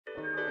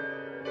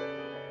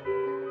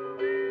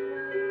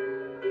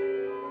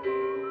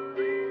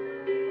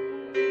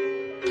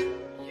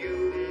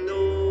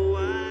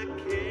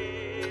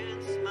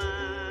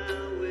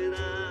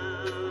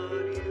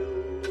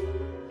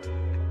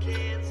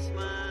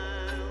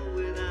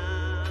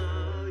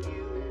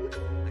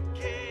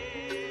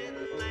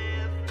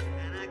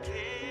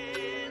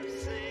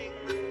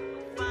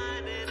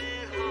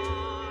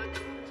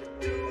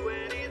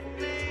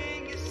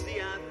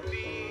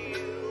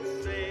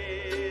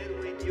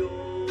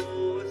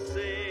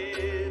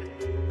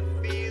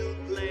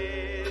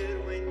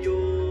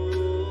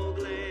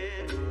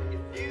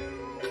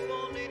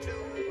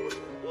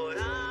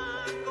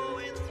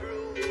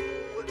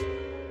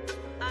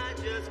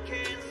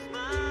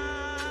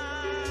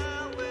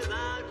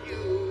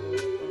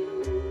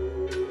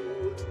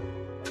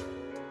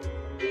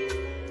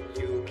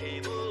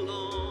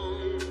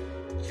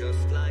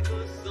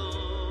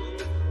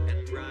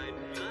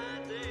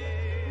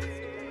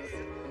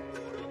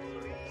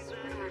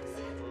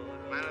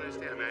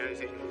understand, man. I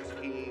say you lose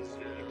keys,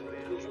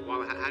 you lose your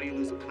wallet. How do you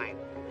lose a plane?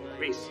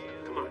 Reese,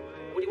 come on.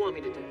 What do you want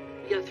me to do?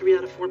 You got 3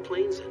 out of 4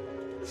 planes in.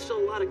 That's still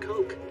a lot of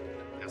coke.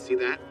 Now, see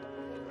that?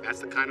 That's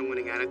the kind of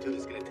winning attitude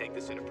that's going to take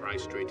this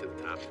enterprise straight to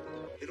the top.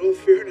 In all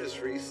fairness,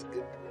 Reese,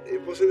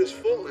 it wasn't his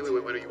fault. Wait,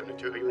 are you an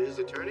attorney? Are you his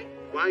attorney?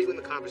 Why are you in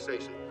the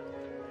conversation?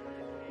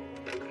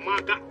 Come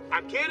on,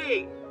 I'm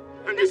kidding.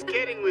 I'm just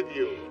kidding with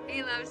you.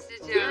 He loves to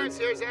joke. Terrence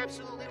here is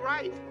absolutely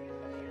right.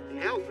 And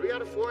hell, 3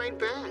 out of 4 ain't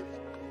bad.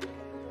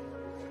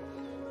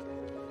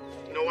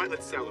 You know what?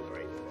 Let's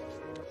celebrate.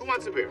 Who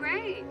wants a beer?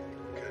 Great.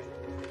 Okay.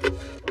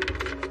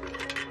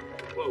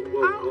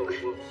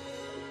 Whoa.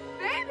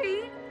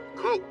 Baby.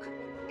 Coke.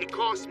 It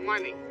costs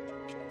money.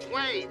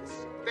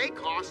 Planes. They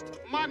cost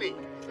money.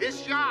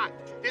 This yacht.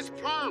 This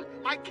perm.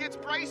 My kids'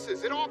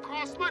 braces. It all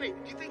costs money.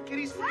 Do you think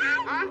Kitty's free?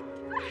 Huh?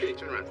 Kitty,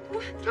 turn around.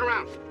 Turn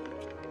around.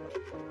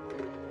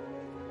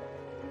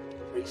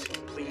 Reese,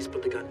 please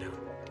put the gun down.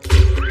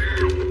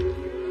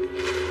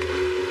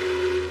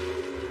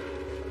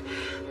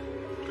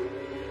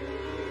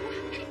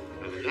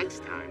 Now, the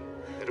next time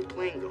that a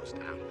plane goes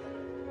down,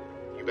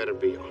 you better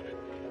be on it.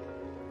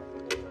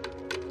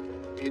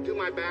 Can you do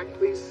my back,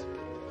 please?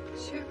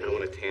 Sure. I don't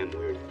want to tan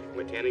weird. Am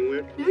I tanning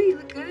weird? No, you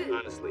look good.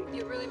 Honestly.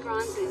 You're really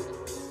bronzing.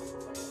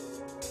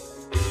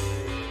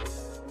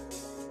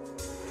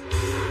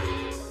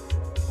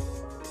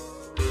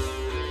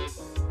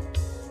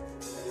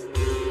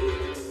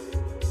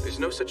 There's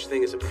no such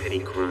thing as a petty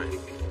crime.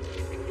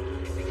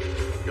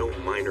 No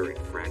minor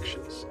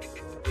infractions.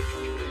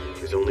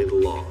 There's only the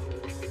law.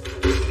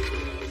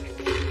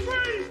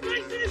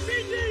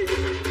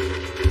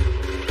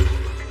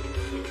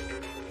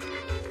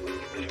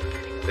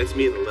 That's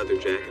me in the leather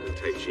jacket and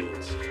tight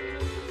jeans.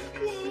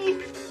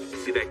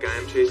 See that guy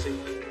I'm chasing?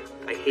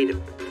 I hate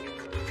him.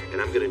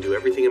 And I'm gonna do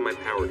everything in my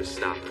power to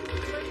stop him.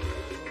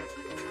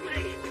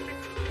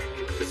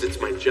 Because it's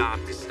my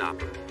job to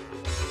stop him.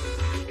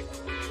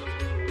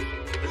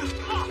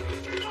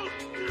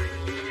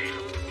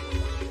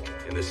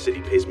 And the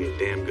city pays me a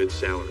damn good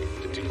salary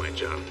to do my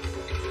job.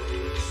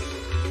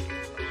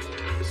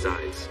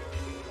 Besides,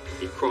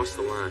 he crossed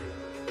the line.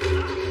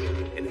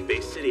 And in Bay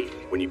City,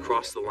 when you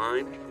cross the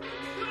line,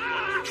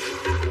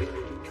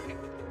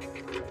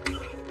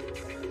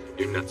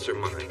 your nuts are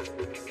mine.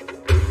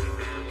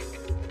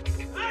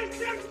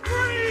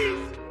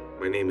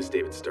 My name is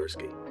David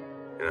Starsky,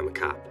 and I'm a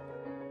cop.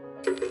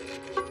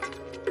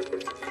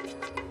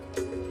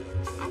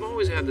 I've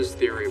always had this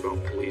theory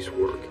about police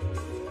work.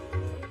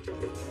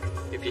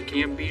 If you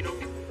can't beat them,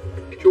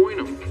 join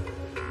them.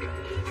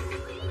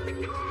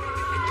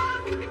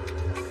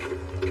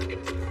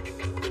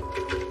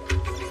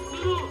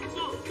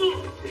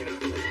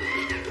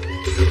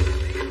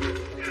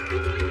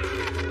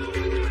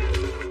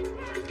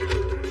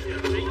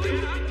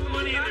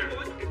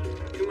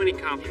 Too many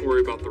cops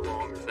worry about the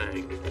wrong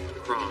thing,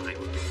 crime.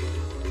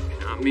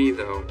 Not me,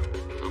 though.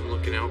 I'm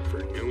looking out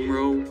for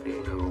numero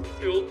uno.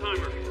 Hey, old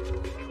timer.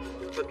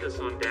 Put this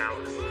on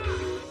Dallas.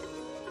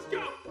 Let's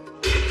go!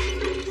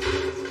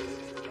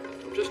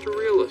 I'm just a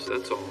realist,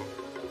 that's all.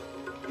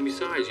 And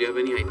besides, you have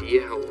any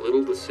idea how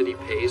little the city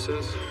pays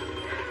us?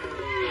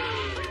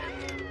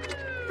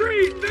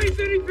 Freeze! Bay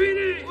City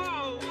PD!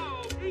 Whoa,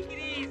 take it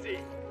easy.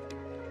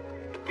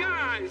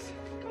 Guys,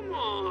 come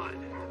on.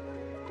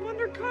 I'm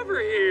undercover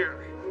here.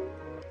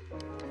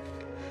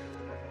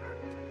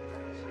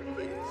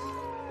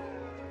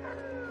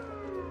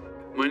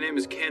 My name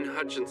is Ken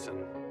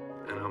Hutchinson,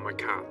 and I'm a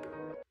cop.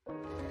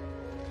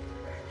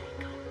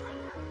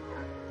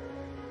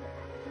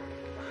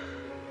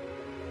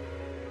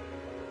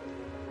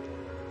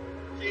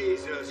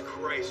 Jesus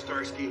Christ,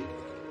 Starsky.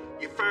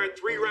 You fired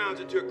 3 rounds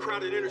into a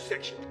crowded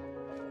intersection.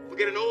 We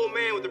got an old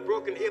man with a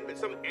broken hip and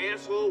some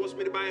asshole wants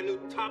me to buy a new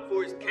top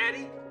for his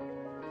caddy?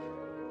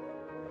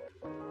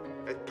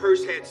 That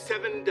purse had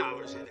 $7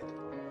 in it.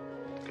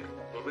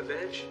 Want my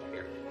badge?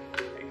 Here.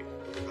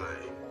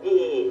 Fine.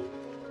 Whoa.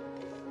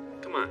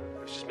 Come on,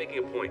 I was just making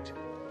a point.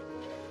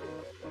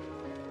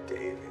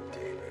 David.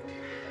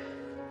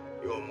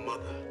 Your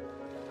mother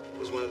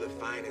was one of the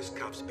finest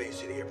cops Bay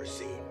City ever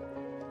seen.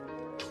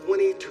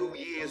 22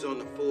 years on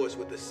the force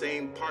with the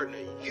same partner.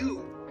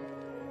 You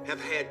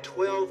have had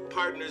 12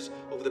 partners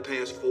over the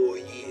past 4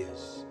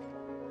 years.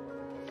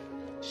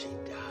 She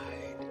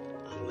died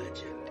a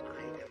legend.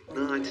 I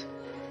am not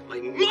my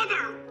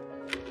mother!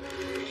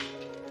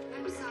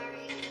 I'm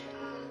sorry.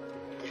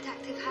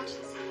 Detective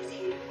Hutchinson is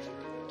here.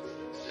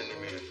 Send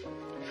him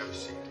in. Have a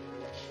seat.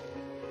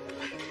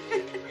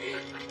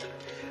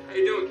 How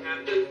you doing,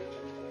 Captain?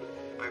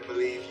 I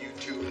believe you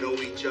two know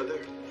each other.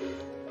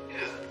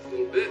 Yeah, a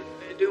little bit.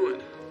 How you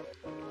doing?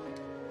 All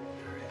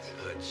right,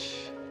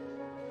 Hutch.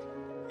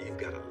 You've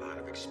got a lot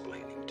of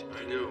explaining to do.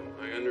 I know,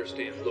 I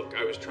understand. Look,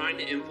 I was trying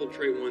to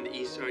infiltrate one of the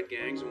East Side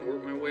gangs and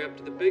work my way up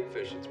to the big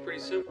fish. It's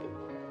pretty simple.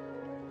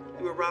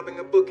 You were robbing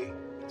a bookie.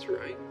 That's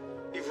right.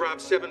 You've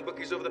robbed 7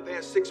 bookies over the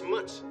past 6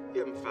 months. You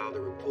haven't filed a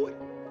report,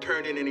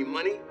 turned in any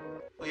money.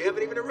 Well, you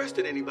haven't even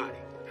arrested anybody.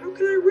 How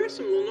can I arrest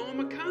him? Well, no, I'm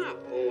a cop.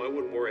 Oh, I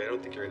wouldn't worry. I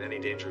don't think you're in any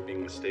danger of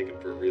being mistaken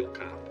for a real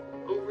cop.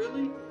 Oh,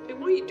 really? Hey,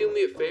 why don't you do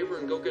me a favor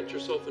and go get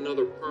yourself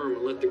another perm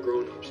and let the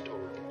grown-ups talk?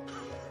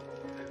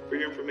 For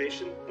your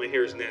information, my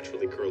hair is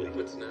naturally curly. No,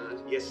 it's not.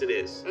 Yes, it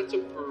is. That's a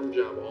perm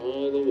job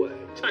all the way.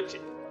 Touch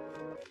it.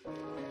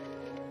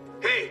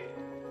 Hey,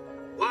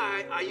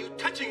 why are you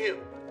touching him?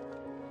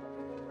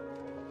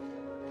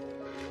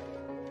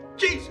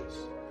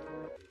 Jesus!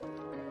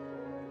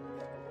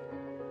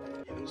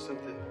 You know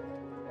something?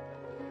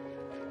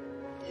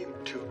 You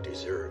two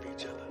deserve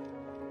each other.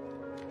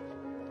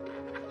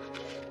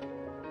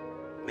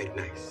 Make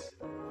nice.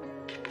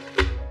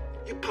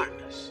 You're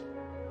partners.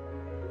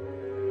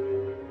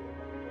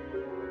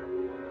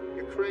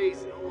 You're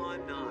crazy. No,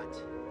 I'm not.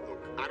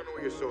 Look, I don't know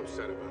what you're so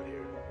upset about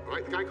here. All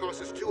right, the guy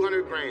cost us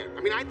 200 grand.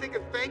 I mean, I think a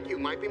thank you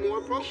might be more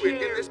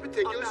appropriate in this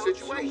particular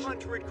situation.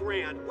 200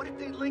 grand. What if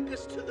they link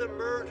us to the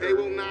murder? They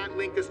will not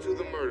link us to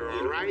the murder,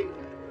 all right?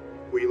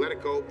 Will you let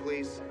it go,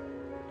 please?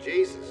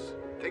 Jesus,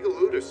 take a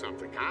loot or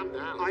something. Calm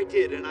down. I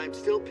did, and I'm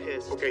still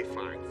pissed. Okay,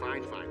 fine.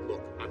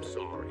 Look, I'm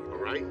sorry, all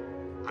right?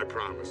 I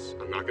promise.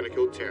 I'm not gonna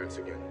kill Terrence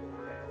again.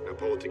 Now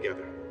pull it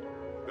together.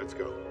 Let's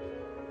go.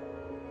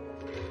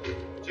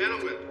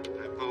 Gentlemen,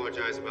 I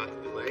apologize about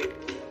the delay.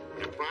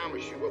 I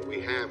promise you what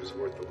we have is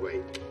worth the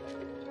wait.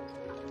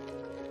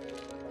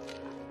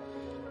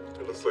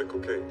 It looks like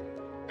cocaine.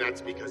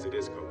 That's because it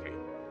is cocaine.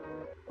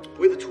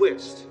 With a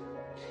twist.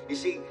 You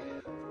see,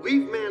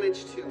 we've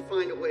managed to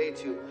find a way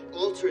to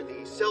alter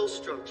the cell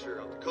structure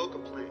of the coca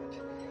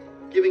plant,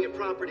 giving it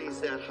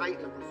properties that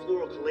heighten the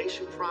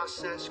perfluorochylation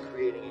process,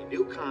 creating a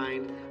new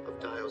kind of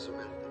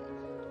diazomethane.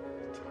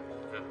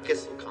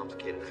 Gets a little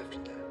complicated after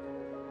that.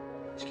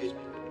 Excuse me.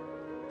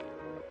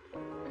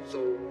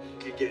 So,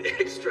 you get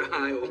extra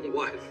high on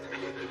what?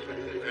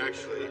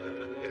 Actually,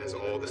 it has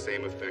all the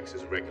same effects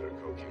as regular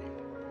cocaine.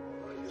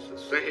 It's the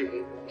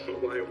same.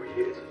 Why are we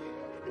here?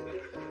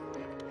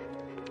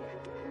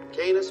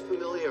 Canis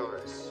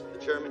familiaris, the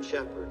German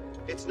Shepherd.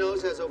 Its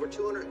nose has over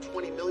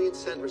 220 million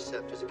scent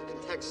receptors. It can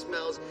detect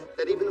smells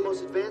that even the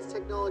most advanced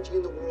technology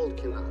in the world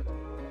cannot.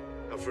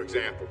 Now, for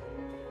example,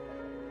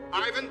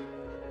 Ivan,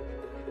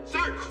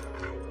 search!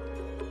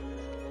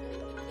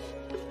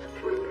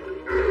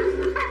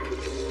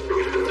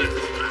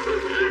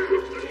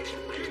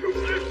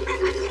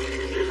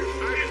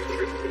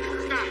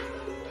 Stop!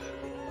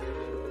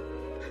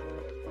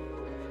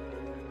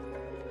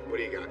 What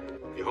do you got?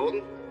 You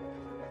holding?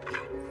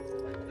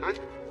 Huh?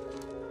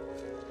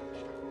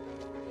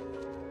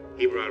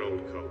 He brought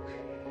old Coke.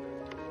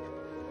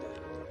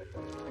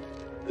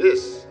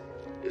 This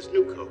is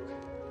new Coke.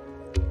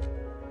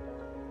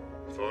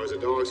 As far as the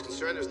dog's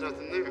concerned, there's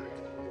nothing there.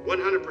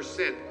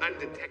 100%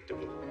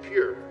 undetectable,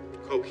 pure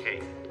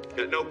cocaine.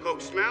 Got no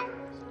Coke smell?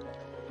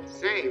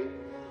 Same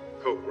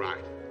Coke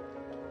ride.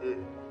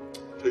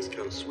 Tastes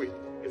kind of sweet.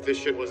 If this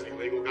shit wasn't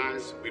illegal,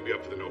 guys, we'd be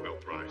up for the Nobel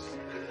Prize.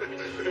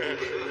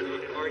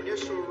 Our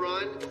initial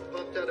run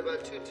pumped out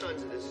about 2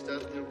 tons of this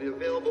stuff, and it'll be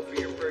available for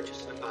your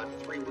purchase in about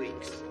 3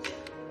 weeks.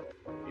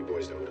 You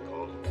boys know who to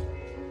call.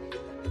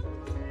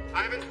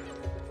 Ivan?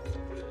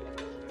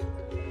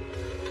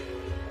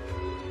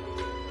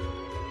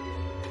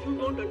 You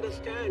don't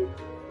understand.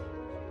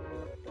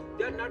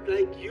 They're not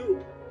like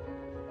you.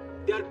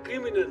 They are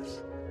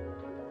criminals.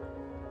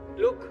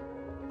 Look,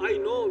 I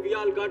know we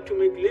all got to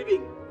make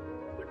living,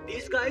 but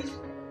these guys,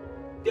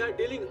 they are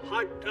dealing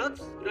hard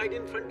drugs right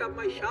in front of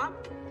my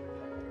shop.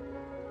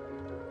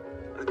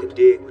 I can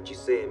dig what you're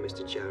saying,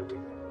 Mr.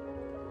 Chowdhury.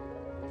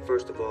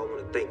 First of all, I want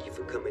to thank you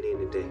for coming in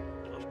today.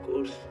 Of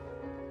course.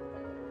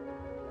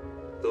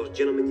 Those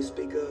gentlemen you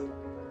speak of,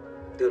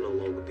 they'll no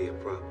longer be a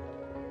problem.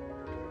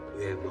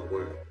 You have my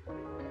word.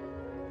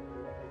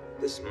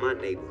 This is my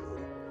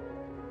neighborhood.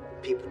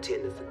 People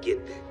tend to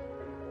forget that.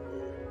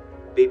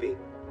 BB,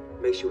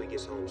 make sure he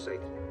gets home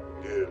safely.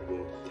 Yeah,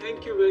 boy.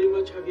 Thank you very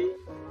much, Huggy.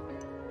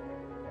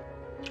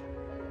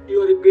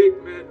 You are a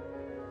great man.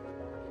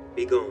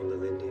 Be gone,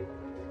 little Indian.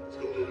 Let's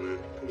go, little man.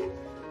 Come on.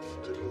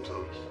 Take some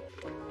time.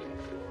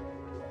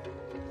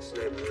 This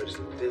neighborhood is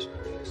some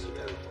desperate and some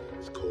help.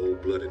 It's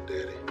cold-blooded,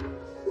 Daddy.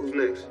 Who's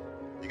next?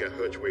 You got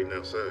Hutch waiting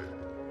outside.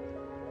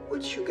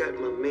 What you got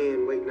my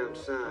man waiting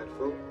outside,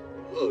 folks?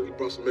 Look, he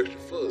brought some extra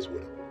fuzz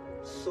with him.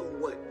 So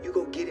what? You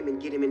go get him and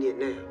get him in here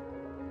now.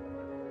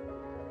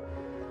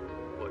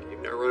 What,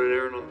 you've never run an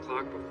errand on the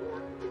clock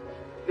before?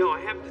 No, I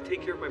happen to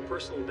take care of my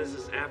personal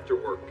business after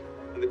work,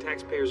 and the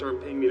taxpayers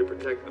aren't paying me to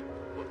protect them.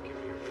 Look, give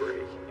me a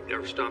break. You've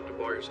never stopped to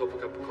buy yourself a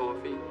cup of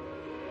coffee?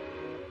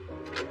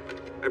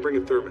 I bring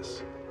a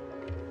thermos.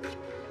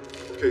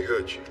 Okay,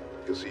 Hutch.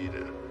 You'll see you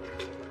now.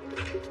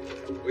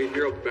 Wait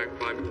here, I'll be back in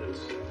 5 minutes.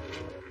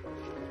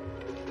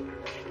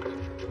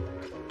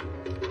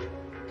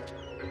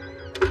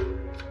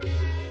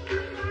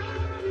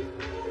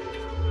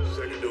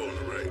 Second door on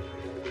the right.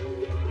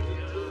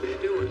 What are you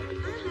doing?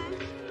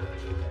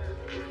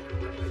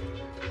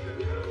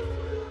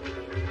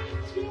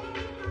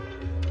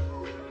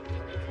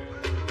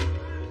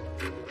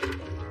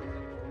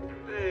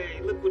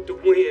 Hey, look what the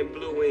wind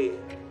blew in.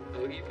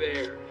 Looky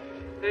there.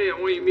 Hey, I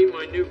want you to meet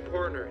my new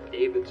partner,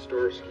 David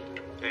Starsky.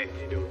 Hey, how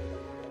you doing?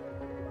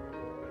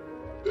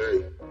 Hey,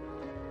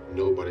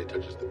 Nobody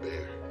touches the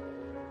bear.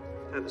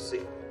 Have a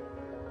seat.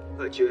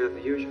 Hutch, you have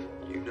the usual?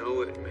 You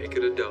know it. Make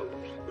it a double.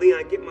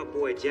 Leon, get my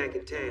boy Jack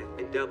and Tab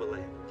and double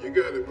that. You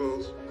got it,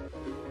 boss.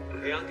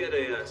 Hey, I'll get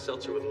a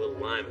seltzer with a little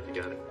lime if you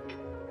got it.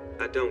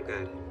 I don't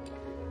got it.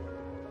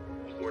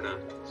 Or not.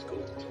 It's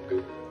cool.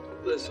 Good.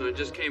 Listen, I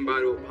just came by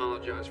to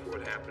apologize for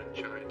what happened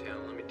in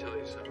Chinatown. Let me tell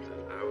you something.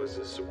 I was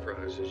as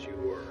surprised as you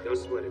were. Don't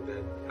sweat it,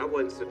 man. I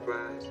wasn't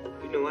surprised.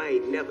 You know I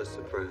ain't never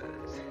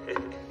surprised.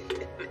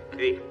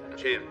 Hey,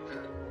 champ.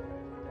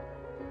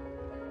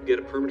 You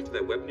got a permit for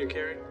that weapon you're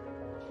carrying?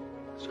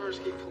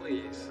 Starsky,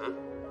 please. Huh?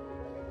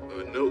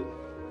 No,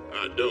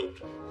 I don't.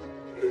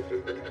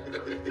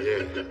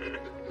 Yeah,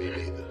 me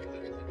neither.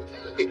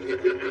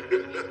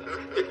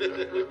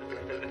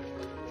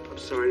 I'm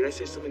sorry, did I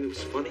say something that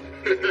was funny?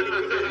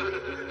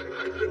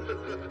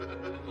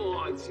 Come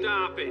on,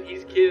 stop it.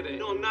 He's kidding.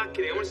 No, I'm not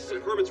kidding. I want to see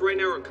some hermits right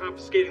now who are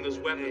confiscating those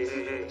weapons.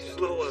 Hey,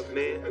 slow up,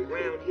 man.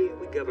 Around here,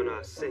 we govern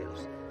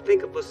ourselves.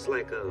 Think of us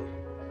like a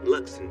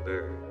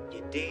Luxembourg.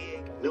 You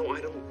dig? No, I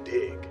don't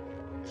dig.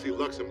 See,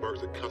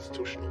 Luxembourg's a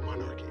constitutional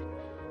monarchy,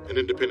 an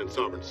independent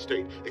sovereign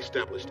state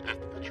established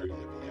after the Treaty of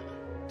Vienna.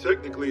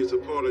 Technically, it's a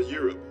part of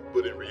Europe,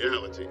 but in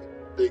reality,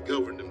 they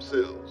govern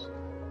themselves,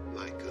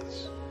 like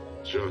us,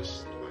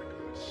 just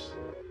like us.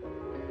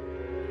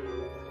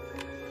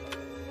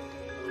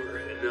 All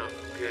right, enough,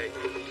 okay?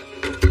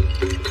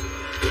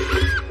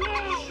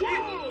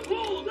 Whoa!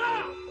 Hold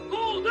up!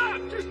 Hold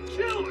up! Just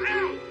chill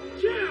out!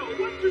 Chill!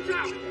 What's this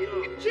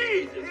happening?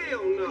 Jesus!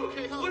 Hell no.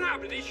 Okay, what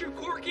happened? Did he shoot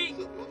Corky?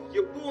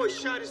 Your boy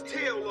shot his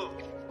tail off.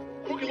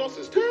 Corky lost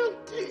his tail?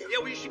 Damn. Yeah,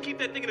 well, you should keep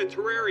that thing in a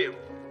terrarium.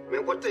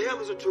 Man, what the hell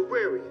is a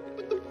terrarium?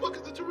 What the fuck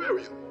is a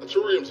terrarium? A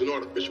terrarium's an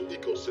artificial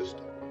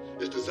ecosystem.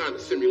 It's designed to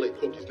simulate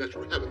Corky's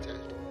natural habitat.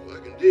 Well, I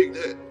can dig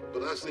that,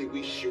 but I say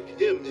we shoot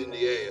him in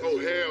the ass. Oh,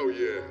 hell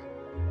yeah.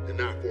 An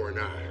eye for an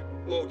eye.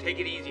 Whoa, take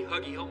it easy.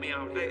 Huggy, help me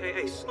out here.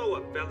 Hey, slow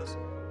up, fellas.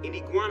 An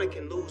iguana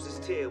can lose his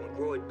tail and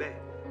grow it back.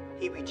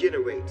 He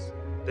regenerates.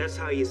 That's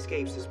how he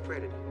escapes his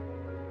predator.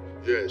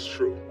 Yeah, it's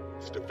true.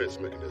 It's a defense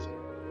mechanism.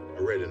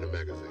 I read it in a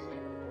magazine.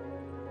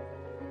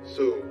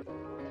 So,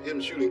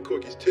 him shooting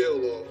Corky's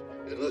tail off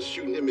and us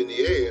shooting him in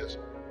the ass,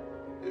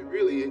 it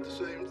really ain't the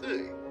same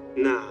thing.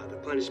 Nah, the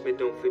punishment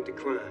don't fit the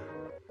crime.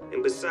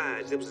 And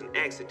besides, it was an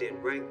accident,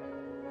 right?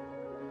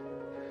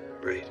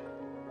 Right.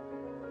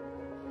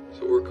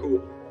 So we're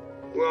cool.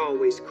 We're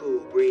always cool,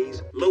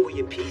 Breeze. Lower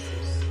your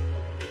pieces.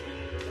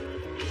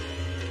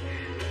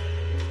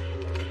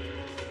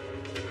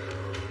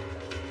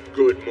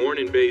 Good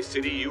morning, Bay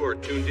City. You are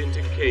tuned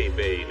into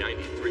K-Bay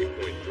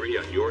 93.3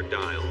 on your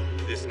dial.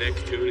 This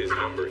next tune is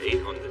number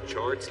 8 on the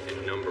charts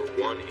and number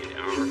 1 in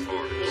our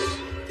hearts.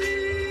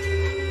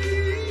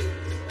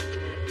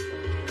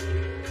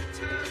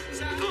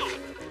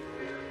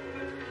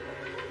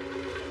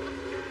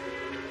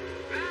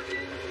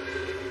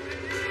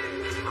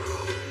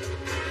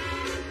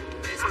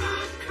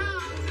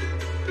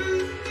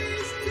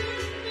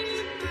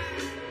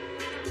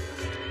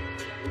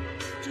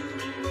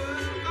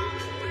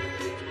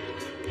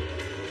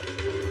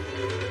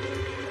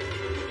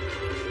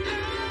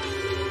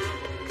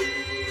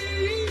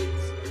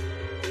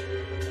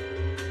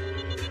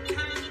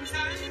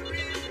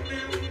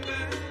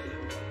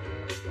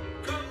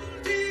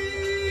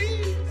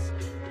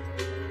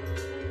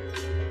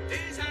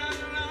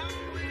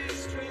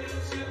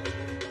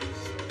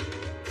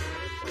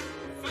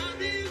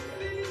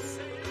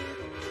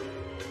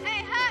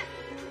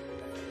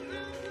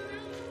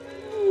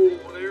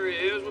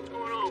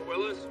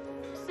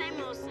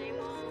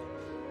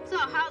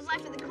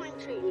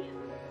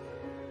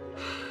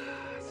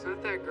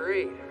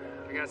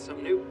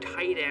 Some new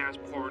tight-ass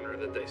partner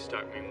that they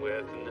stuck me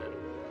with, and then,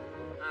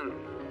 I don't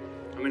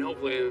know. I mean,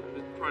 hopefully, it's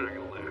probably not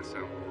gonna last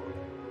that long.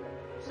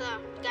 So,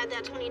 you got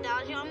that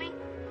 $20 you owe me?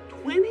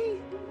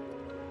 20?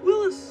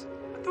 Willis,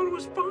 I thought it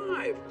was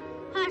 5.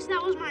 Hush,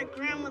 that was my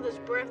grandmother's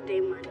birthday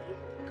money.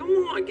 Come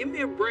on, give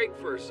me a break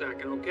for a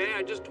second, okay?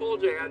 I just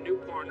told you I got a new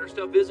partner.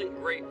 Stuff isn't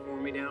great for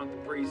me down at the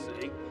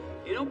precinct.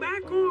 You know,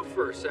 back off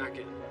for a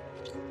second.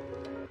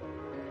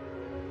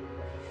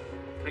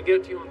 Can I get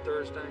it to you on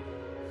Thursday?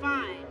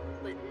 Fine.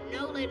 But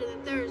no later than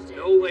Thursday.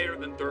 No later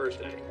than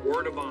Thursday.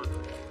 Word of honor.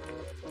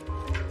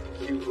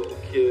 Cute little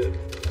kid.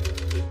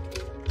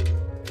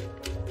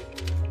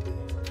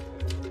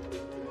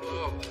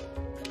 Oh.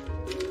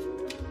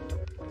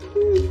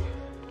 Whew.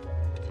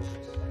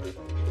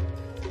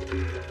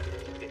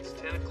 It's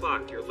 10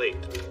 o'clock. You're late.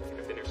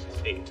 I've been here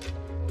since 8.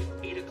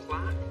 8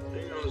 o'clock? I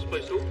didn't know this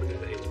place opened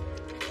at 8.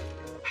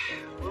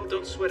 Well,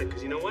 don't sweat it,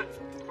 because you know what?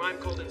 Crime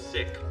called in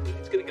sick.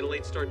 It's going to get a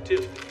late start,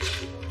 too.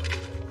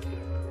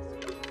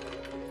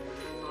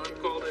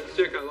 Called in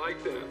sick, I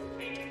like that.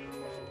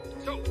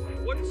 So,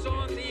 what's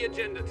on the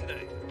agenda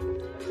today?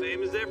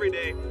 Same as every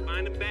day.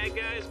 Finding bad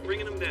guys,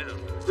 bringing them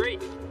down.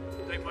 Great.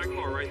 Take my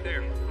car right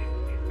there.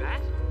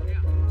 That?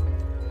 Yeah.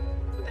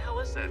 What the hell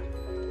is that?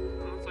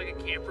 Well, it's like a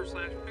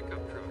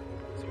camper/pickup truck.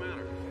 What's the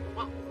matter?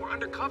 Well, we're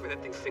undercover.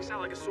 That thing sticks out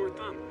like a sore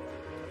thumb.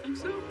 Think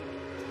so?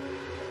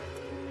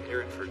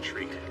 You're in for a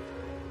treat.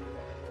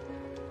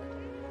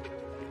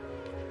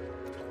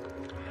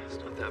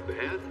 Not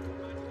bad.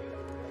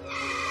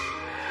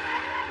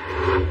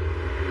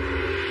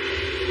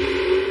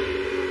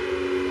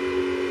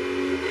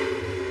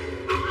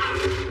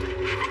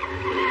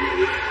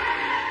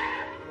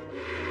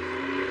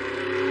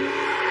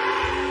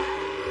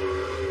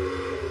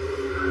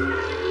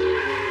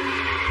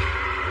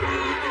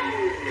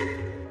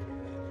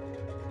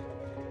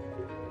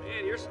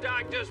 Man, your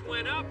stock just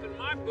went up in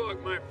my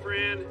book, my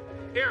friend.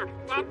 Here,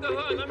 pop the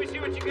hood. Let me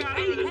see what you got.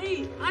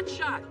 Hey,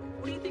 hotshot!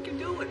 What do you think you're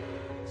doing?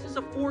 This is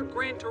a Ford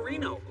Gran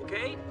Torino,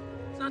 okay?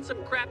 It's not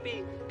some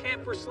crappy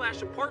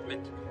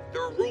camper/apartment.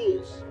 There are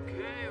rules.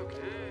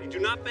 Okay. You do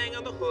not bang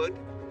on the hood.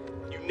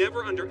 You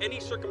never, under any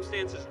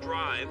circumstances,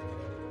 drive.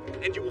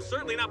 And you will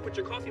certainly not put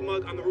your coffee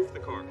mug on the roof of the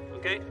car,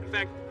 okay? In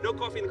fact, no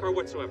coffee in the car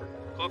whatsoever.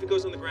 Coffee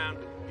goes on the ground,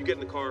 you get in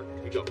the car,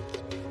 you go.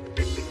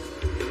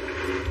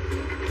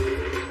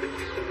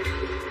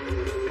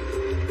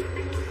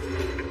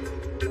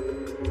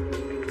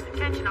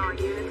 Attention all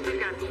units, we've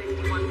got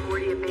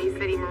 6140 at Bay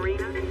City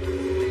Marina.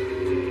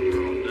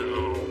 Oh,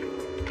 no.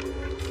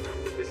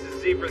 This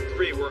is Zebra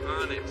 3. We're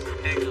on it.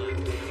 Hang on.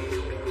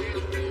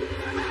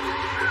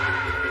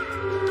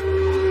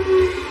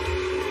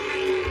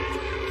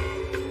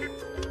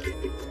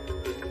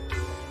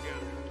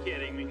 You're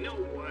kidding me. No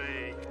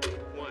way.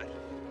 What?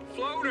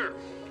 Floater.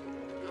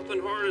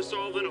 Nothing harder to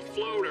solve than a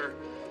floater.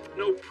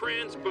 No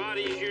prints,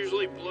 body's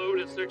usually blowed.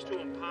 It's next to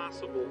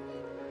impossible.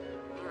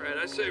 All right,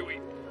 I say we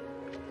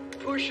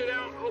push it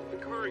out, hope the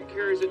current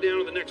carries it down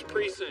to the next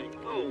precinct.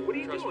 Oh, what are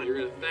you Trust doing? me,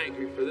 you're gonna thank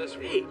me for this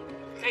one.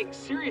 Hey,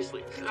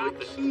 seriously, stop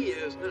The it. key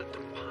is not to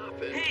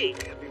pop it. Hey!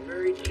 Gotta be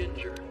very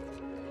ginger.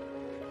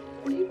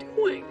 What are you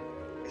doing?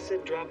 I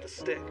said drop the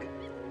stick.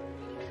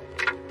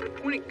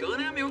 Point a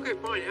gun at me? Okay,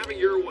 fine, have it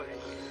your way.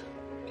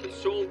 It's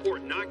so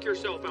important. Knock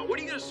yourself out. What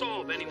are you gonna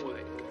solve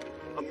anyway?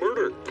 A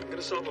murder. I'm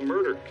gonna solve a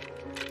murder.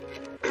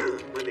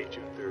 Monday,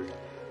 June 3rd.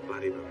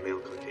 Body of a male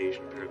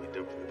Caucasian apparently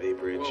dumped in the Bay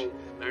Bridge. Well,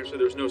 actually,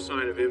 there's no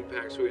sign of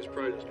impact, so he's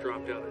probably just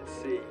dropped out at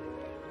sea.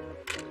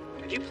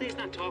 Could you please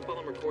not talk while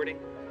I'm recording?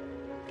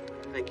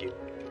 Thank you.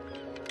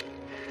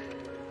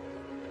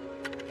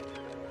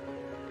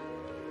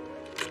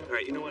 All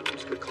right, you know what? I'm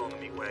just gonna call him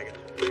a meat wagon.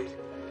 Right?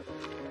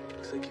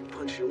 Looks like you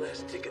punched your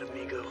last ticket,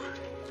 amigo.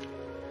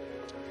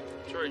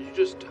 Sorry, you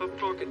just tough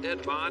talk a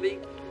dead body?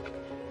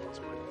 That's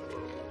my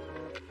flow.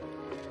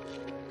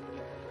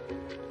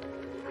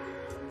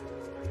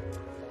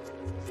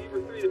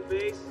 Zebra 3 to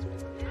base.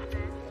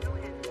 Go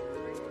ahead.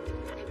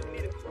 We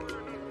need a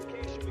coroner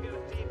notification. We got a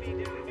DB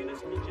down at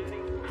Municipal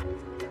Jetty.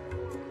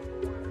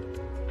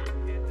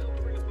 Can't tell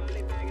to bring a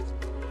body bag and some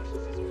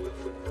precautions as well.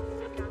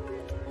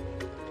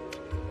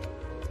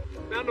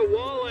 Found a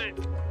wallet.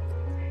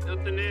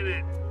 Nothing in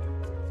it.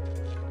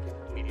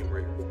 Medium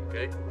rare,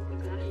 okay?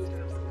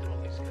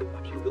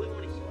 You really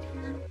want to eat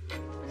here?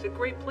 It's a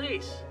great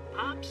place.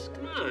 Pops,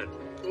 come on.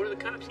 Go to the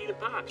cops, eat a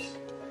Pops.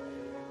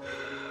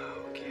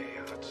 Okay,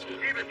 hot stuff.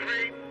 Zebra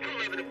 3,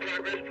 211 in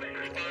progress. Please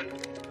respond.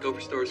 Go for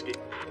Starsky.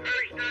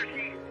 Hurry,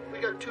 Starsky. We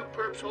got two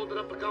perps holding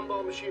up a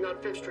gumball machine on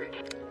 5th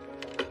Street.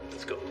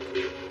 Let's go.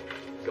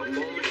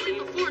 Gumball machine?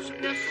 The force if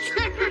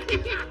necessary.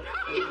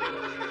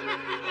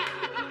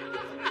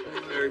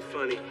 Very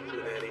funny,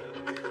 Manetti.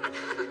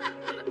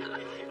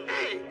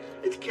 Hey,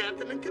 it's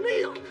Captain and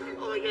Camille.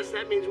 Oh, I guess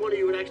that means one of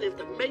you would actually have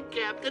to make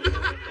Captain.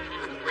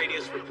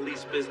 Radio's for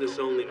police business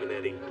only,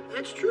 Manetti.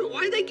 That's true.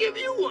 Why'd they give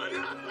you one?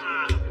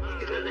 Not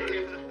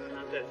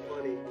that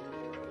funny.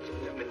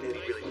 That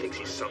Manetti really thinks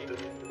he's something.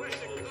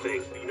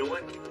 Thing. But you know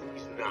what?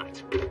 He's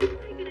not.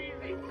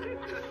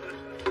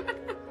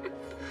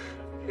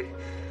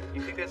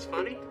 You think that's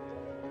funny?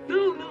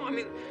 No, I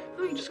mean,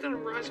 no, you just gotta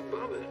rise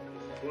above it.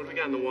 What do we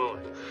got in the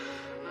wallet?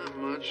 Not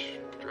much.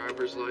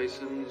 Driver's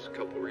license, a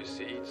couple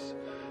receipts,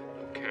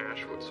 no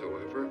cash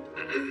whatsoever.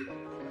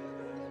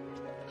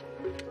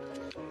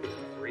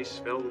 Reese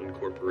Feldman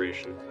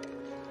Corporation.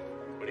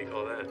 What do you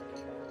call that?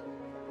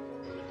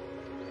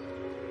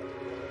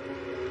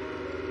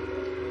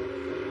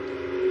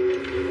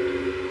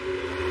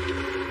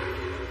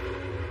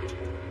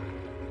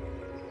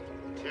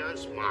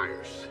 Terrence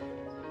Myers.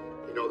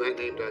 You know, that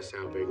name does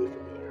sound vaguely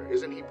familiar.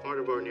 Isn't he part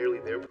of our Nearly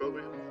There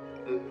program?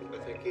 I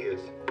think he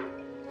is.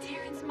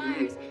 Terrence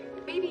Myers.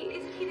 Baby,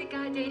 isn't he the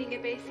guy dating a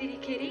Bay City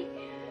kitty?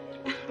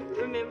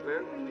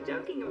 Remember? We were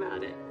joking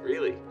about it.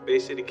 Really? Bay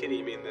City Kitty,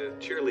 you mean the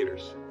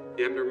cheerleaders?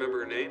 You happen to remember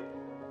her name?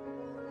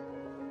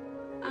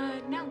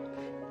 No.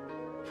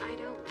 I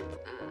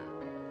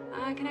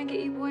don't. Can I get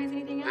you boys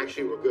anything else?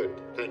 Actually, we're good.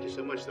 Thank you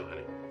so much, though,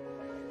 honey.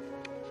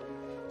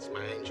 It's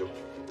my angel.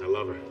 I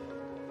love her.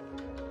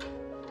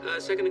 A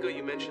second ago,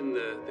 you mentioned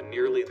the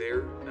Nearly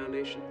There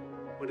Foundation.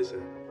 What is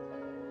that?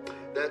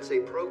 That's a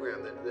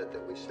program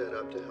that we set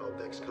up to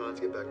help ex-cons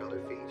get back on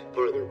their feet.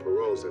 Part of their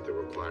paroles that they're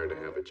required to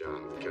have a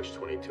job. The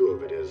catch-22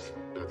 of it is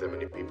not that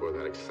many people are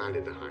that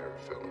excited to hire a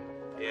felon.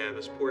 Yeah,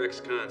 those poor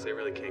ex-cons, they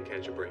really can't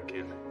catch a break,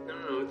 can they?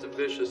 No, it's a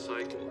vicious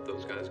cycle if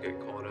those guys get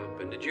caught up.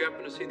 And did you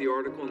happen to see the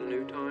article in the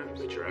New Times?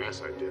 Bet your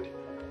ass I did.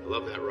 I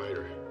love that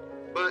writer.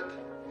 But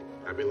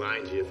I'd be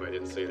lying to you if I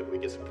didn't say that we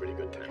get some pretty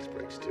good tax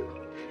breaks, too.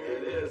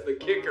 It is the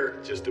kicker.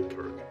 Just a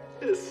perk.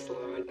 This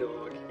sly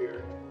dog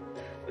here.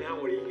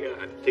 Now what do you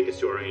got? Tickets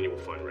to our annual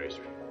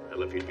fundraiser. I'd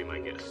love for you to be my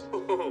guest.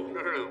 Oh,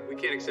 no. We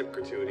can't accept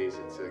gratuities.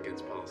 It's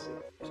against policy.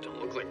 These don't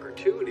look like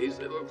gratuities.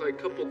 They look like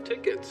couple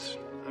tickets.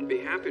 I'd be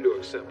happy to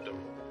accept them.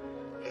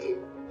 Hey,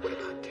 what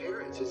about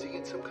Terrence? Is he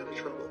in some kind of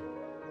trouble?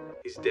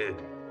 He's dead.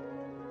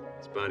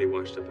 His body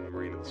washed up in the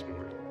marina this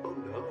morning. Oh,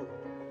 no.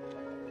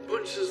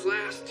 Bunch's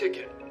last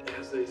ticket,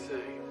 as they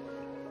say.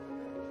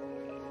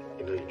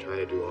 You know, you try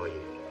to do all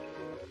you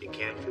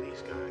can for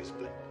these guys,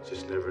 but it's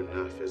just never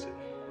enough, is it?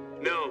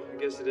 No, I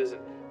guess it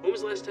isn't. When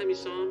was the last time you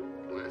saw him?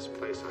 Last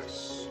place I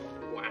saw.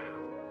 Wow.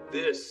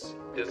 This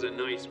is a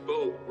nice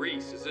boat.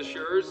 Reese, is this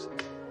yours?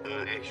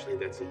 Actually,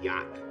 that's a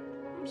yacht.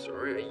 I'm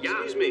sorry, a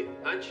yacht. Excuse me,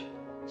 Hutch.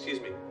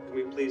 Excuse me. Can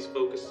we please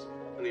focus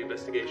on the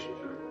investigation?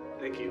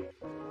 Thank you.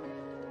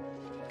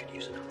 Could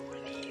use another one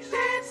of these.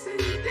 Dancing,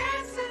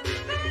 dancing,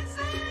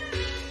 dancing.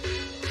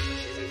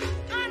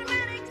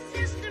 Automatic,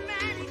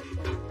 systematic,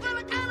 full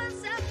of color,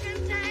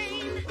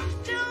 self-contained,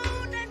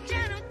 tuned and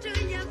gentle to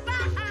your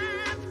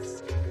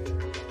vibes.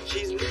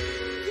 She's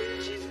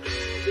moving,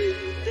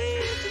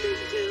 dancing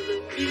until the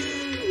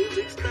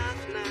music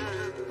stops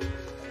now.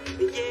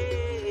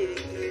 Yeah.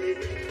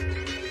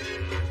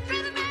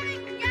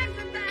 Rhythmatic,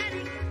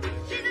 acrobatic,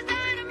 she's a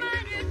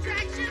dynamite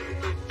attraction.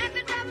 At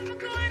the top of a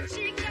chord,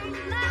 she comes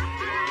alive.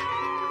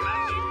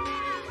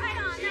 Right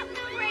on, that was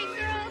great,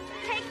 girls.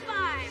 Take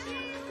 5.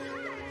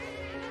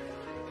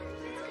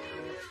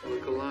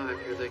 Look alive,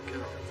 here they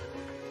come.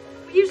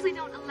 We usually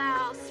don't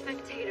allow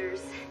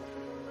spectators,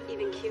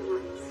 even cute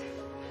ones.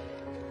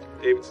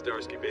 David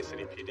Starsky, Bay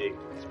City PD.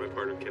 It's my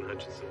partner, Ken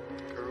Hutchinson.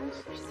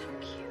 Girls? They're so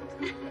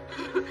cute.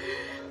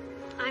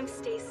 I'm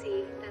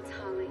Stacy. That's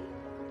Holly.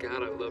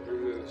 God, I love your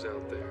moves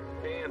out there.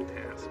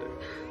 Fantastic.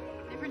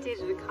 Never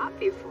dated a cop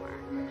before.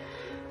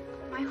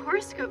 My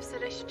horoscope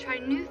said I should try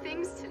new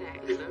things today.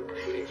 Is that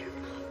right?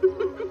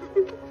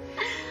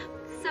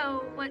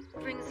 So, what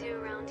brings you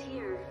around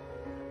here,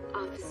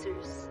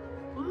 officers?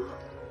 Well,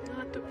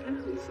 that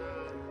depends.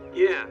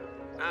 Yeah.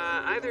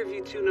 Either of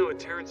you two know a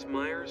Terrence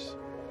Myers?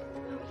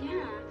 Oh,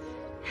 yeah.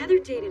 Heather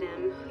dated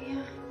him. Oh,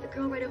 yeah. The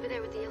girl right over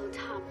there with the yellow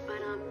top.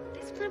 But,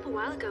 they split up a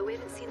while ago. We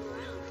haven't seen them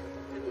around.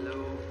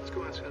 Hello. Let's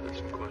go ask Heather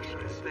some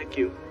questions. Thank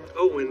you.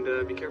 Oh, and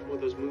be careful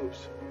with those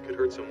moves. Could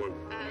hurt someone.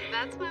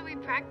 That's why we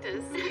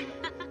practice.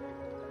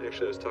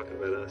 Actually, I was talking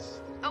about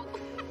us. Oh.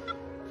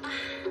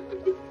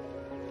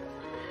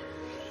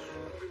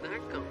 Where'd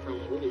that come from? A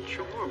little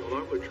charm. Well, I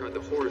would have tried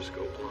the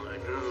horoscope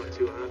line. Oh,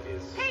 too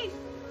obvious. Hey!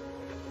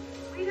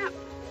 Wait up.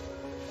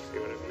 See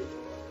what I mean?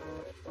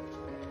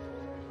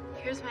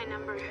 Here's my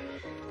number,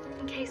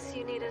 in case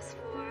you need us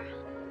for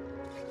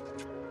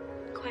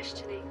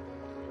questioning.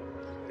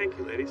 Thank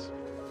you, ladies.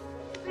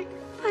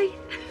 Bye.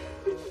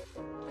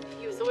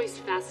 He was always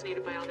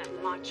fascinated by all that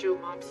macho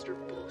mobster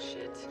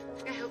bullshit.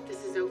 I hope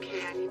this is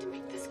okay. I need to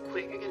make this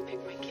quick. I gotta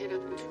pick my kid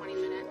up in 20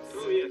 minutes.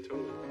 Oh, yeah,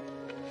 totally.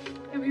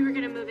 And we were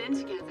gonna move in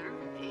together,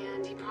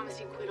 and he promised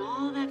he'd quit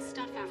all that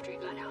stuff after he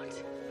got out.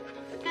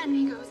 But then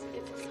he goes and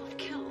gets himself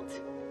killed.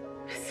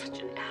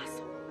 Such an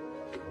asshole.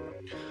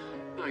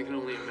 I can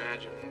only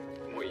imagine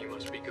what you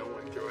must be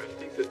going through. I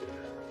think that...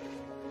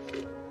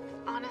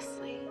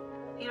 Honestly,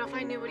 you know, if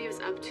I knew what he was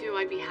up to,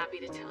 I'd be happy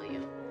to tell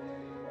you.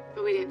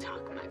 But we didn't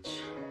talk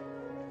much.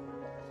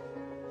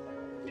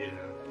 Yeah.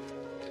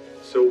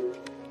 So,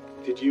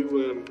 did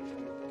you,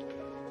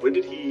 when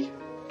did he,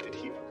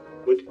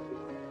 what?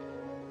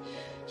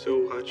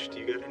 So, Hutch, do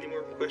you got any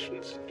more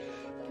questions?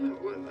 Yeah,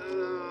 well,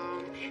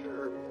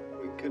 sure.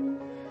 We could...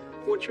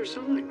 What's your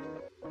sign?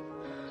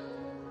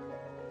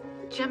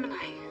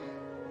 Gemini.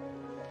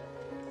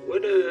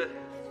 What do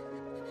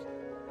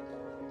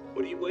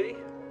you weigh?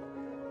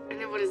 And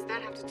then what does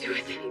that have to do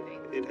with anything?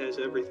 It has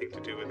everything to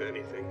do with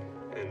anything.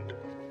 And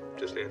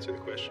just answer the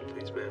question,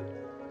 please, ma'am.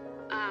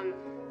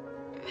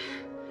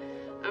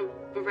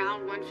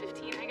 Around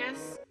 115, I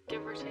guess,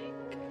 give or take.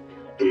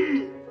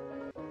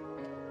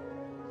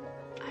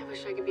 I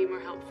wish I could be more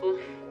helpful.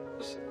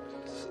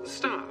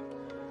 Stop.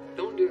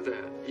 Don't do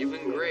that. You've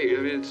been great.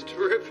 I mean, it's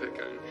terrific.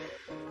 I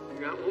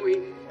got what we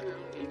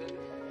needed.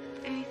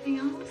 Anything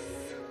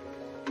else?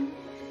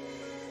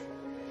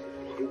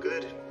 I'm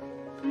good.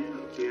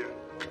 Yeah.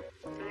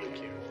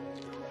 Thank you.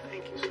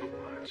 Thank you so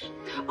much.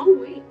 Oh,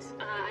 wait.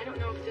 I don't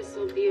know if this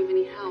will be of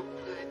any help.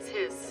 It's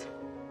his.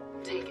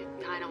 Take it.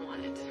 I don't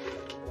want it.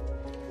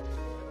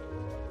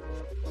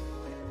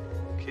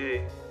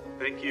 Okay.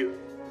 Thank you.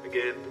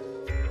 Again.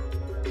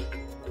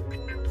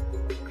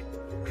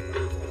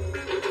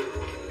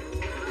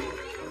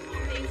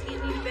 Things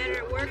getting any better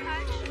at work,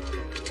 Hutch?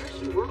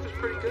 Actually, work was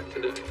pretty good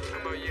today. How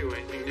about you?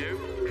 Anything new?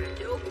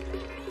 Nope.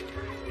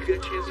 You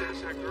got a chance to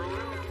ask that girl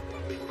out?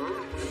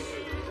 Huh?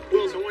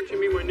 Willis, I want you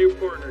to meet my new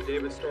partner,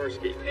 David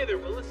Starsky. Hey there,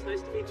 Willis.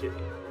 Nice to meet you.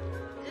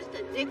 Is this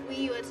the dickweed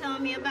you were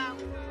telling me about?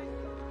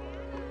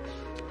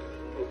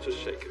 Well, just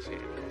shake his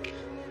hand.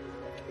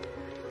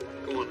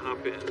 Go on,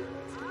 hop in.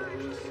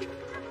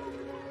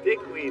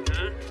 Dickweed,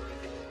 huh?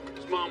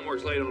 mom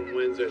works late on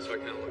Wednesday, so I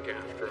kind of look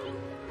after him.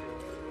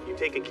 You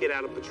take a kid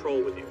out of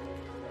patrol with you.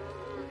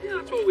 Yeah,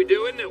 that's what we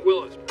do, isn't it,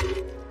 Willis?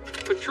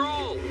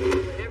 Patrol!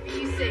 Whatever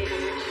you say,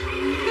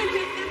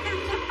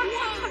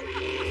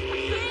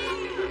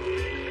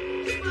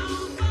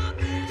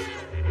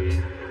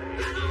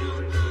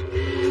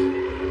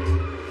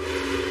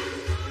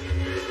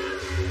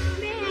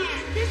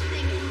 Man, this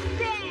thing is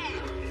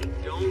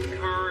bad. Don't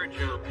encourage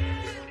him.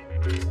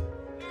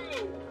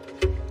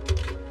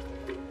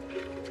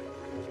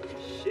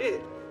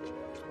 Shit.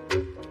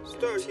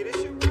 Starsky,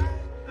 this your ride?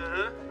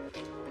 Uh-huh.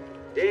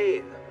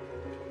 Damn.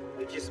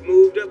 You just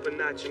moved up a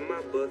notch in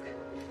my book.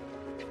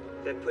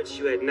 That puts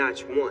you at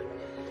notch 1.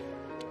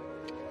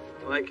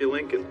 I like your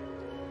Lincoln.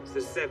 It's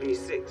the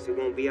 76. It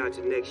won't be out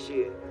till next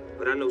year.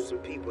 But I know some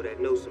people that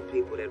know some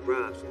people that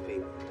rob some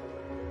people.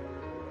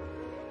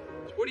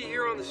 So what do you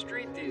hear on the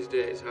street these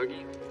days,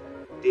 Huggy?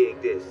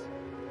 Dig this.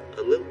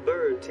 A little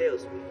bird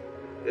tells me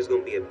there's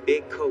gonna be a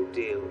big coke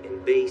deal in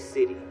Bay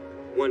City.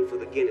 One for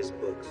the Guinness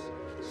books.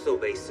 So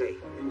they say.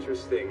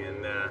 Interesting.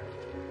 And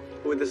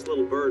who would this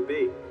little bird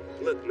be?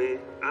 Look, man,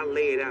 I'll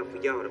lay it out for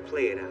y'all to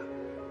play it out.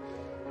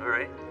 All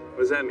right. What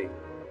does that mean?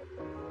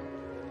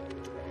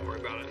 Don't worry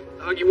about it.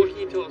 Huggy, what can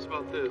you tell us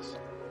about this?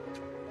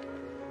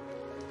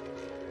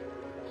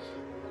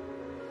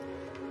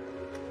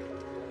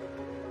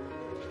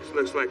 This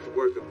looks like the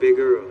work of Big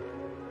Earl.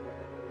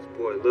 This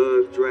boy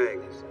loves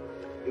dragons.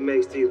 He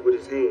makes these with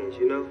his hands,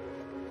 you know?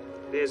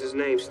 There's his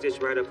name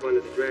stitched right up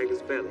under the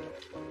dragon's belly.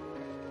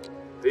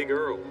 Big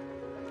Earl.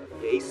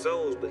 Yeah, he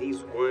sews, but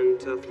he's one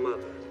tough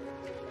mother.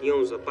 He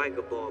owns a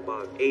biker bar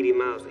about 80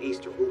 miles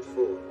east of Route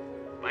 4.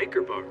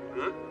 Biker bar,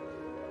 huh?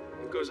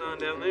 What goes on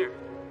down there?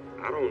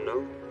 I don't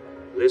know.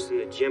 Listen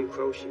to Jim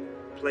Croce,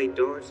 play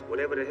darts,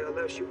 whatever the hell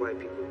else you white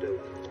people do.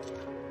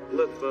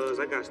 Look, Fuzz,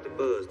 I got the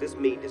buzz. This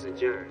meeting is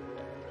adjourned.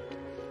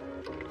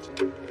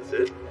 That's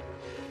it?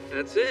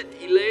 That's it.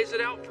 He lays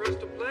it out for us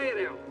to play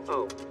it out.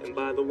 Oh, and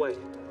by the way,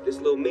 this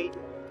little meeting,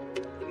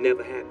 it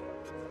never happened.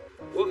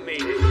 What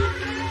meeting?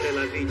 C'est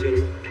la vie,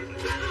 gentlemen.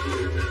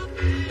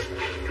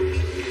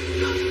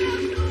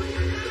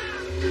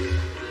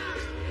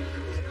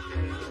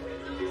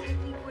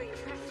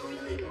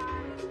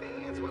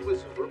 What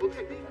was verbal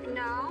technique?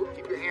 No.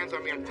 Keep your hands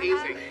on me, I'm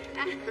teasing.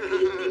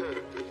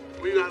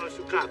 What do you got on those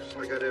two cops?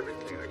 I got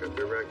everything. I got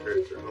their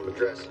records, their home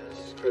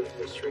addresses, credit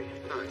history.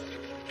 Nice.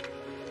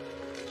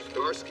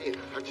 Starsky and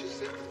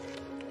Hutchison?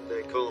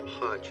 They call him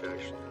Hutch,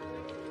 actually.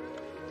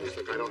 Looks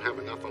like I don't have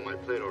enough on my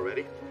plate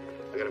already.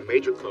 I got a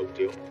major cloak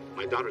deal,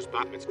 my daughter's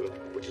bat mitzvah,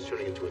 which is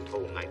turning into a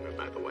total nightmare,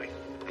 by the way.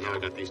 And now I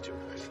got these two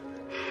guys.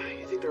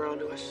 You think they're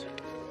onto us?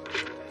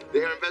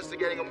 They're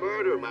investigating a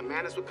murder. My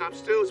man is with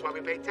cops too. It's why we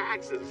pay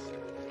taxes.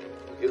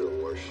 You're the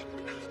worst.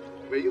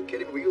 Were you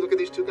kidding? Will you look at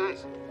these two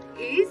guys?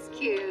 He's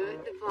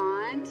cute, the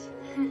blonde.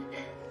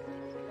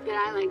 But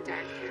I like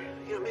dark hair.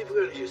 You know, maybe we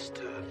ought to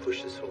just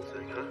push this whole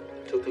thing, huh?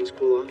 Till things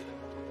cool off.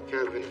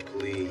 Kevin,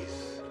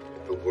 please.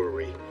 Don't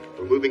worry.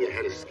 We're moving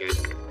ahead of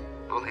schedule.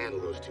 I'll handle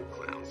those two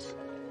clowns.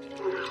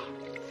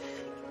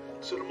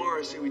 So tomorrow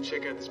I say we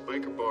check out this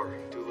biker bar,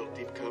 do a little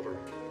deep cover.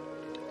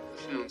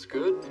 Sounds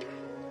good.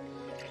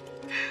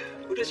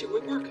 Who does your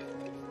wig work?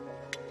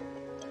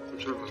 I'm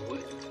sorry, my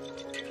what?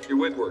 Your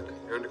wig work,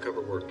 your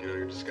undercover work, you know,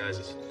 your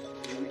disguises.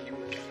 You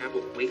have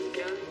a wig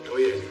guy? Oh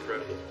yeah, he's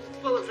incredible.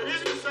 Well, if it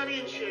isn't Sonny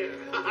and Cher.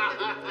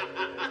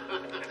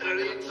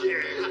 Sonny and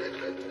Cher.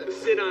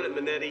 Sit on it,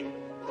 Manetti.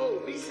 Oh,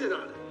 me sit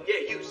on it.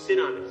 Yeah, you sit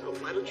on it. So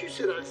why don't you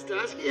sit on it,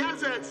 Starsky?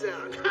 How's that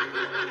sound?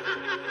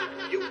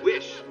 You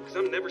wish, because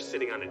I'm never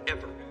sitting on it,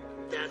 ever.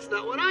 That's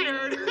not what I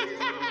heard.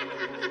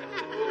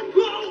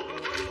 Whoa!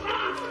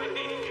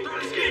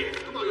 Starsky!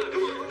 Come on,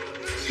 come on.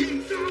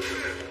 Jeez, out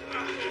there.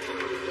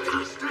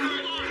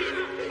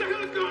 What the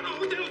hell is going on?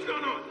 What the hell is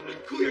going on?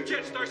 Cool your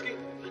jets, Starsky.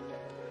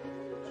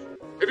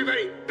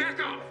 Everybody, back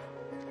off.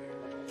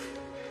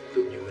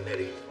 Look, you,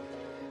 Manetti.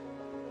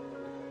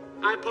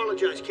 I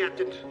apologize,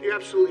 Captain. You're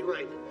absolutely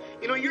right.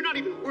 You know, you're not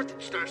even worth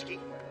it, Starsky.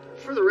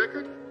 For the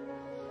record,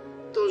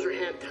 those are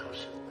hand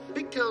towels. The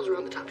big towels are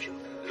on the top shelf.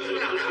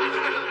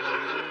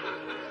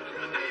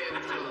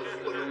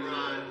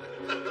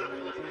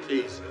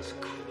 Jesus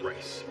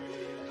Christ.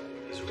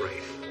 He's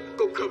right.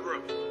 Go cover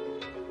up.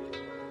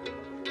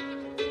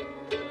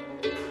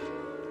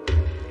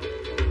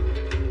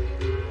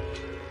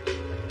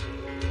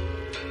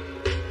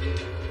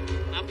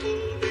 I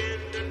pulled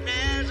into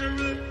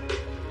Nazareth,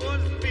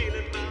 was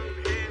feeling about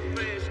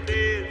half-past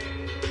dead.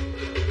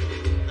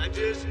 I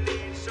just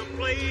need some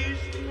place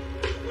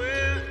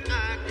where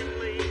I can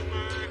lay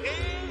my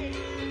head.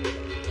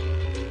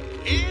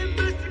 And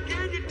Buster,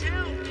 can you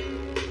tell me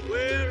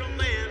where a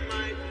man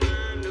might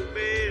find a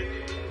bed?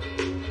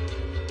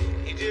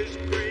 He just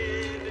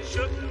grinned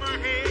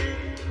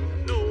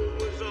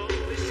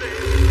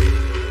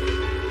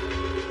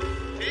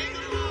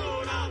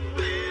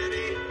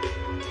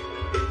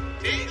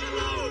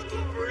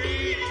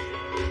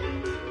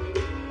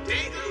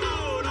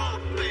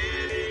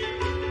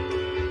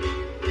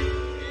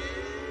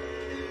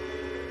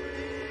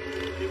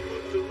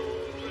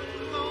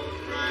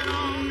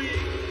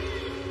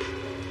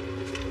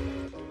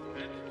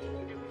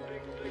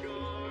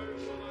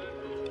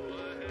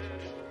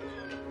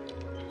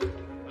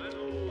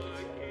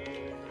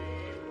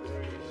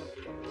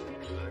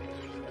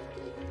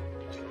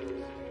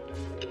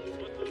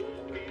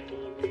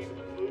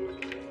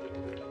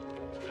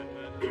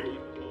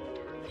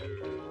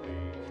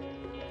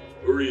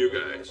Who are you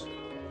guys?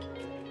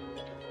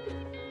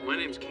 My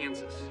name's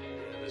Kansas,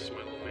 and this is my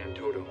little man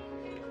Toto.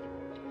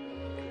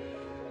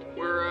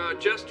 We're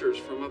jesters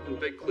from up in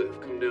Big Cliff.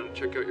 Come down and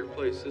check out your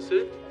place. Is this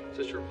it? Is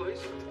this your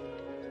place?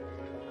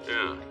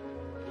 Yeah.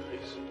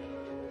 Nice.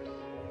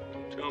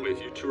 Tell me,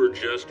 if you two are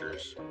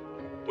jesters,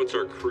 what's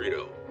our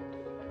credo?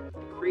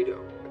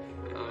 Credo?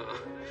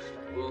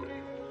 Well,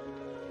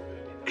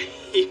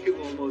 you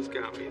almost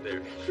got me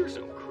there. There's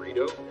no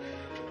credo.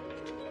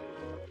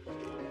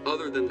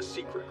 Other than the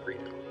secret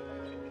credo.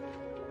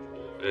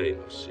 Hey,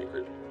 no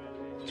secret.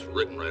 It's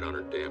written right on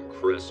her damn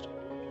crest.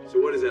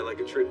 So what is that, like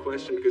a trick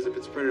question? Because if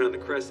it's printed on the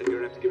crest, then you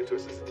don't have to give it to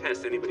us as a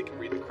test. Anybody can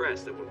read the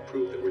crest. That would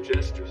prove that we're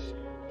jesters.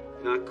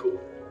 Not cool.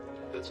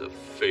 That's a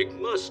fake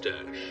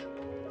mustache.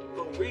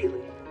 Oh,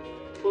 really?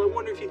 Well, I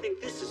wonder if you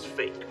think this is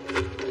fake.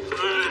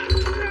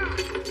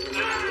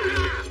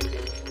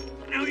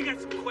 Now we got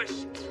some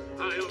questions.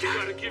 I don't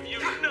gotta give you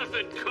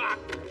nothing, cop.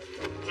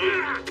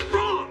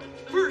 Wrong!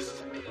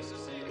 First,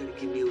 you're gonna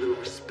give me a little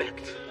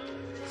respect.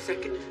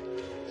 Second,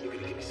 you're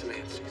gonna give me some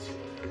answers.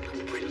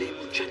 Comprende,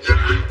 muchacho?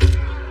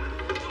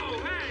 Oh,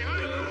 hey,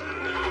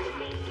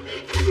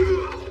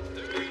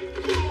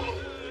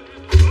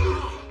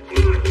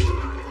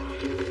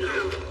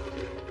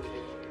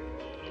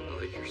 I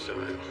like your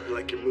style. I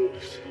like your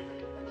moves.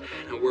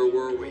 Now, where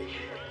were we?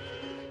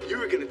 You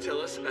were gonna tell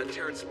us about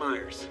Terrence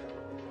Myers.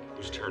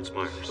 Who's Terrence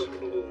Myers?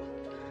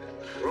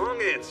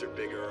 Wrong answer,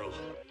 Big Earl.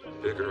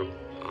 Big Earl.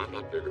 I'm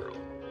not Big Earl.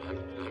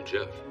 I'm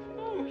Jeff.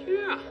 Oh,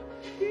 yeah.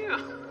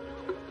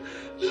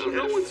 Now,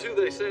 no one's who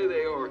they say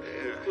they are.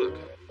 Yeah. Look,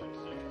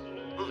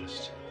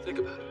 honest, think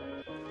about it.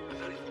 I'm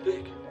not even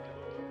big.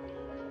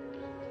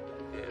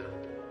 Yeah.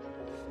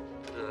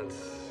 That's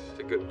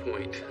a good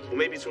point. Well,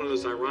 maybe it's one of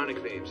those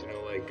ironic names, you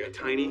know, like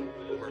Tiny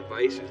over in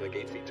Vice. He's like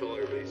 8 feet tall.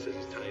 Everybody says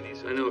he's tiny.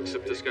 So I know,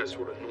 except this guy's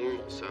sort of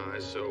normal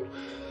size, so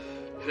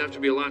you'd have to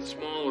be a lot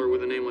smaller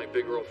with a name like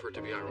Big Earl for it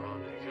to be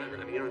ironic.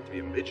 I mean, you don't have to be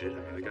a midget. I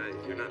mean, the guy,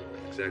 you're not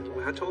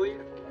exactly. How tall are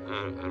you? I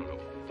don't know,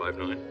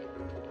 5'9".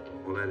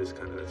 Well, that's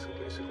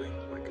basically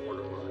like a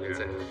borderline.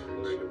 Yeah.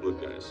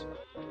 Look, guys.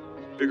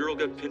 Big Earl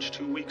got pinched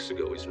 2 weeks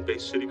ago. He's in Bay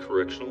City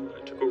Correctional.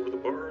 I took over the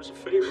bar as a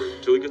favor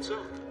until he gets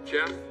out.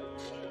 Jeff,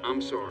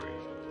 I'm sorry.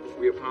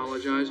 We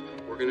apologize.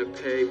 We're gonna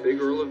pay Big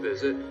Earl a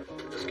visit.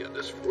 Just get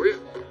this for you.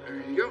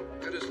 There you go.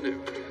 That is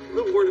new. A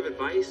little word of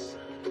advice.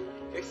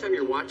 Next time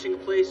you're watching a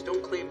place,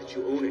 don't claim that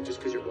you own it just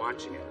because you're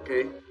watching it,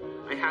 okay?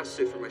 I house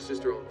sit for my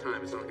sister all the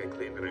time. It's not like I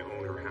claim that I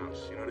own her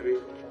house. You know what I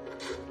mean?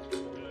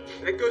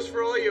 That goes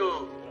for all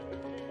y'all.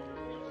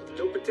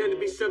 Don't pretend to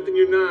be something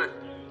you're not.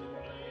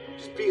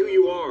 Just be who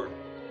you are.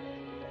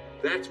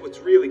 That's what's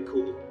really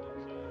cool.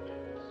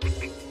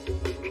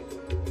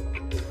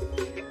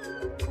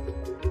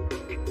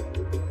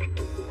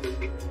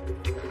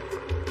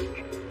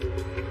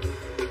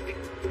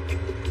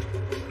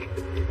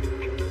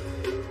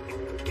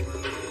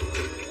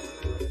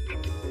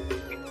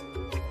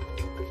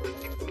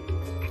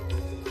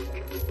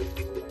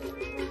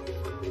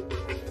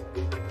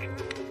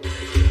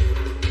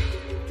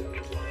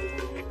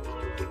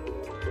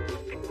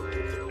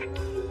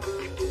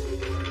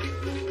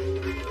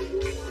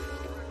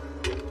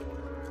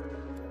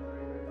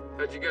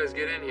 How'd you guys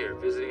get in here?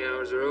 Visiting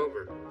hours are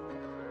over.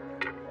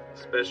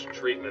 Special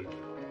treatment.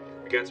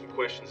 We got some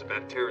questions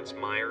about Terrence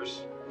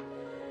Myers.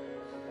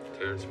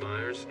 Terrence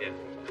Myers? Yeah.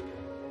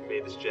 You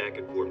made this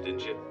jacket for him,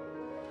 didn't you?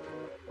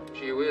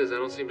 Gee whiz, I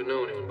don't seem to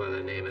know anyone by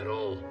that name at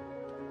all.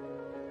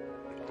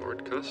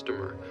 Hard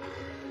customer.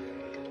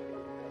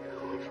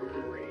 From a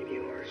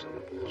radio or some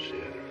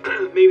bullshit.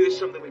 Maybe there's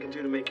something we can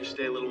do to make you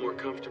stay a little more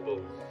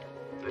comfortable.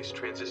 Nice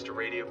transistor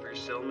radio for your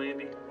cell,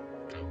 maybe?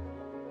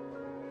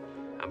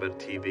 How about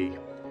a TV?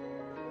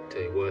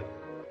 Tell you what,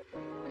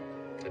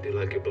 I do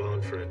like your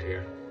blonde friend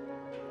here.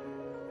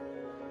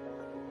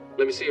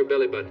 Let me see your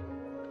belly button.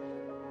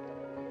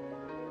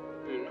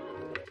 No.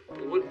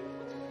 What?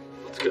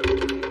 Let's go.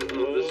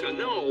 Oh, let's go.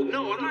 No,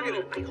 I'm not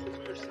gonna. Hold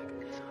on for a second.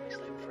 It's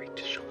obviously a freak.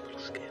 Just show a little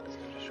skin.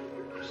 Just show a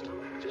little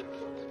stomach. Just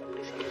put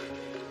his hand.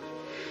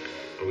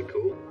 Are we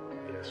cool?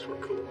 Yes, we're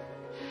cool.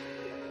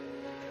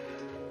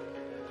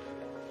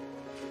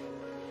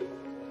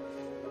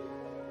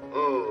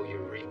 Oh,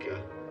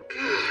 Eureka.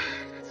 God,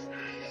 that's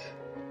nice.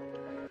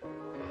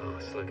 Oh,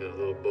 it's like a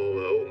little bowl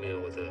of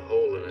oatmeal with a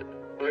hole in it.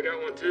 I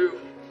got one too.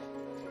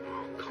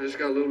 I just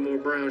got a little more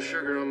brown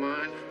sugar on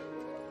mine.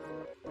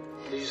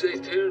 Did you say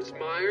Terrence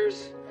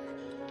Myers?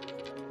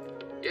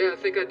 Yeah, I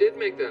think I did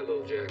make that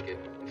little jacket.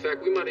 In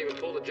fact, we might even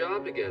pull the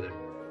job together.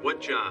 What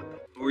job?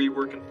 Who are you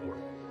working for?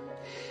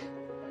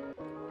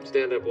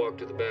 Stand up, walk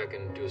to the back,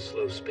 and do a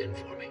slow spin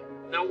for me.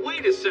 Now,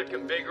 wait a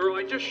second, Big Earl.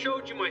 I just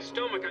showed you my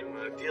stomach.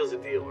 A deal's a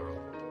deal, Earl.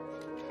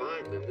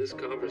 Fine, then this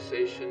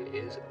conversation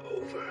is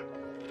over.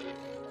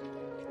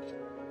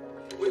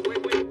 Wait.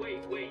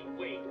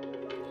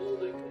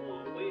 Hold it, come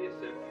on, wait a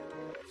second.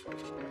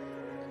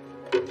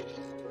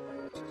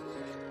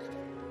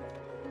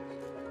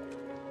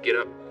 Get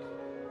up.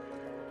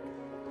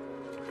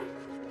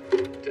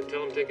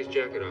 Tell him to take his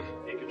jacket off.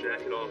 Take your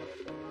jacket off.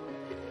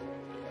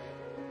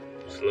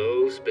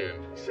 Slow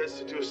spin. He says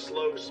to do a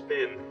slow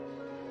spin.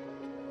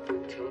 Tell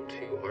him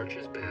to arch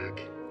his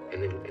back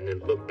and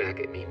then look back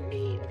at me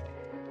mean,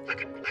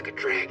 like a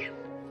dragon.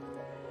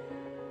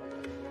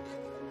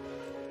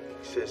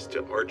 He says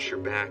to arch your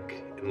back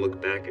and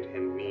look back at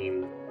him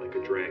mean, like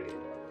a dragon.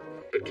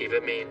 But keep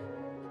it mean.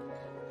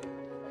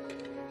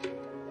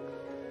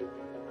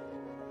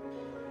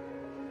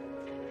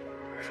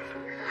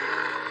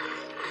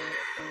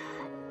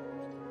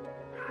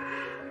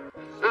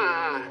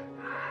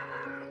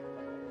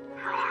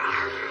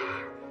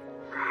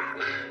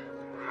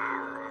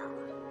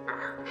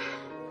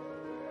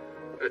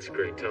 That's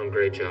great, Tom.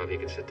 Great job. You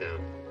can sit down.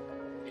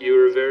 You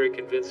were a very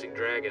convincing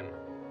dragon.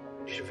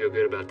 You should feel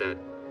good about that.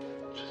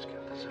 Just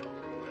get this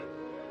over with.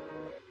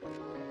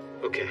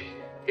 Okay,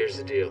 here's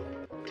the deal.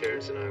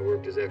 Terrence and I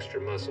worked as extra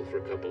muscle for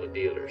a couple of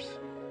dealers.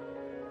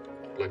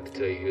 I'd like to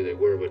tell you who they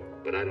were,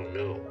 but I don't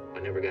know. I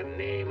never got a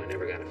name. I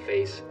never got a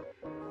face.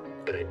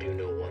 But I do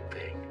know one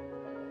thing.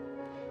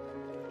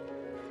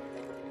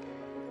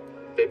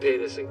 They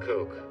paid us in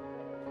coke.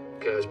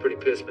 Okay, I was pretty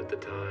pissed at the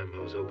time. I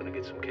was hoping to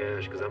get some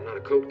cash because I'm not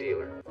a coke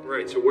dealer.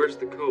 Right, so where's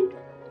the coke?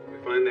 If we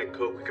find that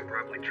coke, we can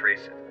probably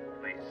trace it.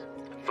 Please.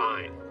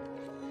 Fine.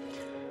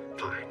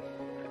 Fine.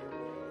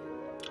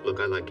 Look,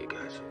 I like you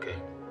guys, okay?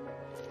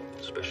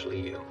 Especially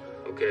you,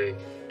 okay?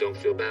 Don't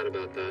feel bad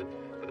about that,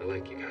 but I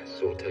like you guys,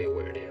 so I'll tell you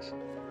where it is.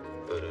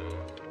 But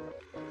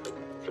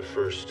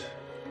first,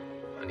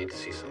 I need to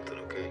see something,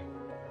 okay?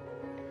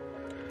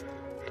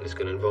 And it's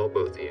gonna involve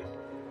both of you.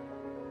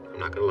 I'm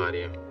not gonna lie to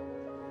you.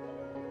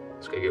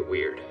 It's gonna get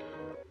weird.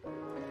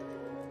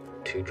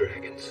 2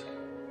 dragons.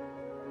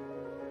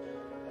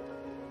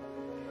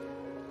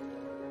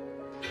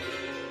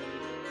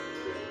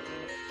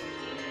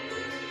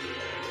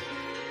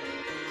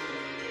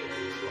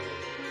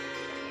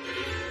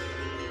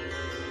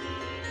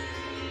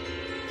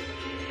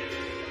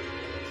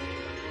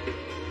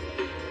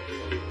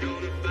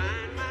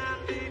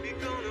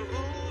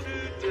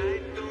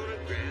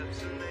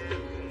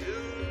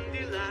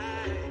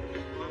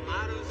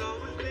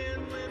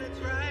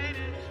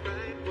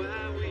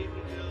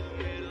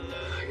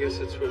 I guess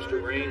it's supposed to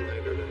rain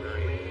later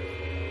tonight.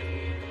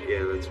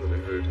 Yeah, that's what I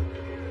heard.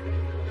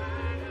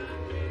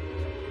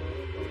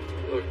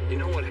 Look, you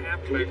know what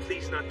happened? Can we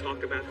please not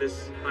talk about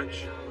this,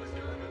 Hutch?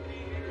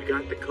 We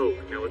got the coke.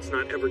 Now let's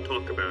not ever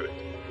talk about it.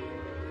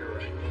 You're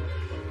right.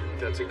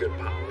 That's a good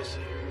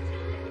policy.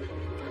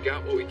 We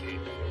got what we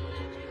came for.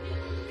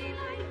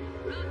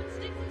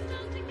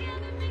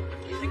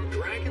 You think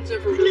dragons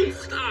ever really... Please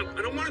stop!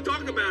 I don't want to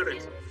talk about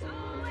it!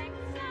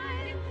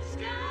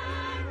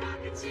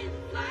 Afternoon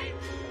delight.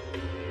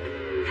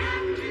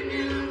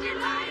 Afternoon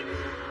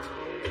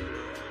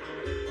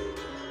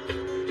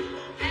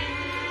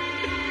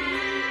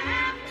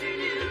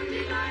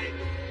delight.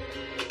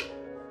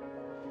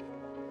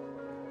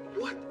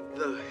 What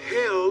the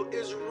hell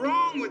is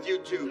wrong with you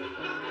two?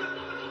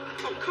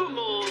 Oh, come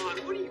on!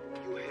 What are you...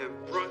 You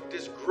have brought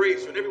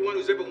disgrace on everyone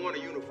who's ever worn a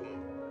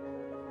uniform.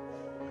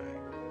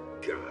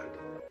 My God.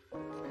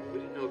 We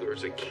didn't know there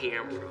was a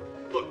camera.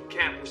 Look,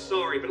 Cap, we're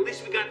sorry, but at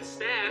least we got the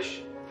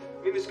stash.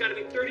 I mean, there's got to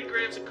be 30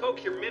 grams of coke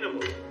here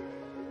minimum.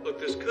 Look,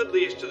 this could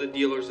lead us to the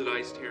dealers that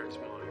iced Terrence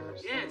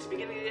Myers. Yeah, it's the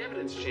beginning of the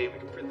evidence chain. We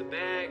can print the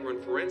bag,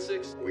 run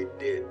forensics. We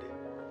did.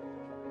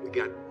 We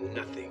got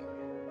nothing.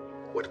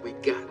 What we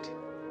got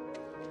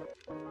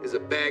is a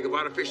bag of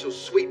artificial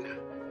sweetener.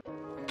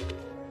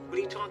 What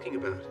are you talking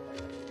about?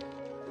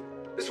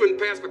 This wouldn't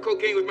pass for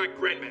cocaine with my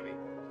grandmammy.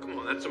 Come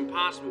on, that's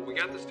impossible. We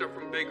got the stuff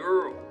from Big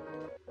Earl.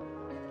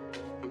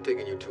 I'm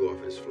taking you two off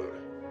this floater.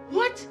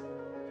 What?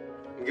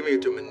 I'm giving you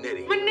to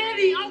Manetti.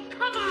 Manetti! Oh,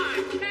 come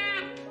on,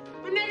 Cap!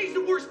 Manetti's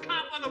the worst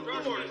cop on the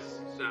force!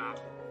 Stop.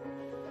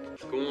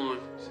 Go on,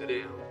 sit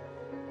down.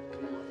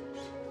 Come on.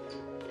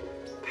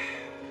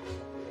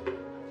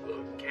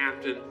 Look,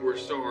 Captain, we're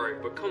sorry,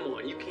 but come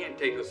on, you can't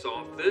take us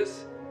off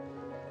this.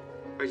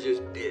 I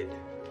just did.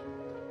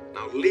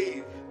 Now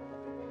leave.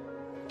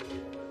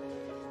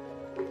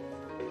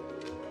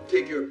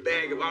 Take your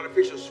bag of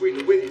artificial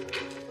sweetener with you.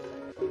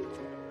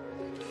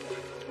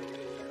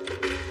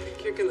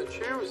 Kicking the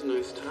chair was a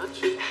nice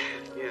touch.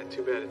 Yeah,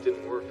 too bad it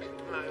didn't work.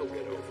 He'll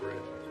get over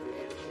it.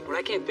 What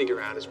I can't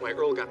figure out is why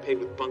Earl got paid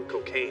with bunk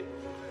cocaine.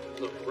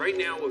 Look, right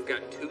now we've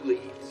got 2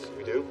 leads.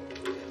 We do?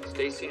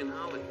 Stacy and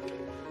Holly.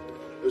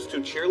 Those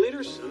 2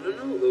 cheerleaders?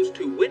 No, those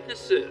 2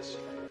 witnesses.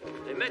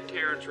 They met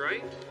Terrence,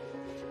 right?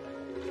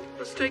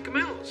 Let's take them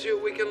out and see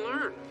what we can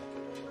learn.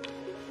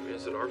 I mean,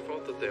 is it our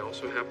fault that they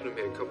also happen to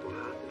be a couple of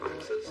hot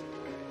boxes?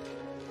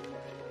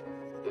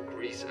 Look,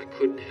 Reese, I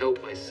couldn't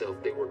help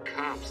myself. They were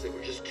cops. They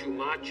were just too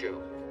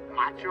macho.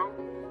 Macho?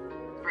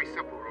 Very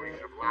simple, Earl. You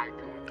should have lied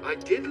to him. I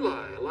did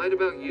lie. I lied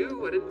about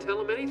you. I didn't tell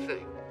them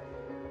anything.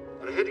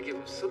 But I had to give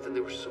them something.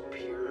 They were so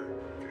pure.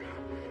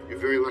 You're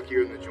very lucky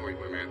you're in the joint,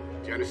 my man.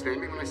 Do you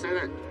understand me when I say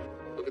that?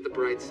 Look at the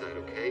bright side,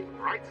 okay?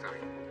 Right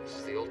side? This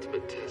is the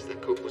ultimate test.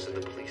 That coke was in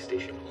the police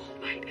station all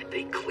night, and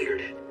they cleared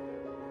it.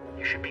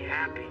 You should be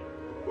happy.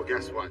 Well,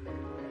 guess what?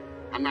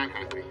 I'm not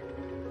happy.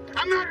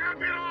 I'm not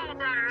happy at all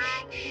about it,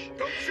 Earl. Shh.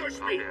 Don't shush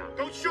me.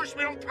 Don't shush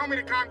me. Don't tell me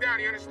to calm down,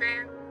 you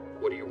understand?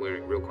 What are you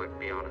wearing, real quick?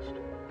 Be honest.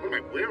 What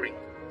am I wearing?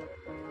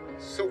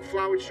 Silk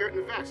flowered shirt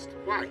and a vest.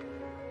 Why?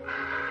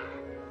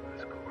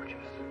 That's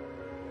gorgeous.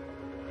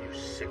 You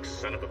sick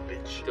son of a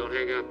bitch. Don't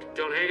hang up.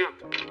 Don't hang up.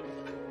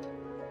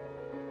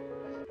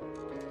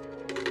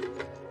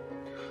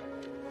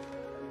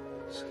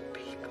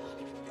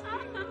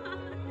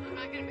 I'm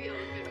not gonna be able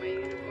to fit my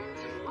uniform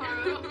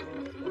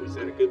tomorrow. Is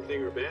that a good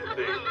thing or a bad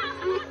thing?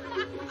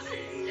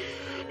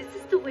 Is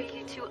this the way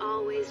you two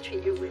always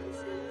treat your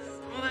witnesses?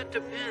 Well, that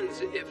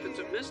depends. If it's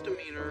a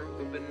misdemeanor,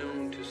 we've been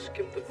known to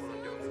skip the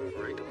fondue and move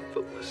right to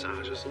foot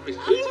massages. Let me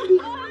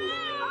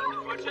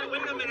Watch out,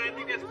 wait a minute, I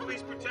think that's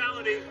police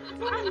brutality.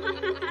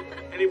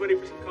 Anybody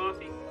for some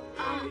coffee?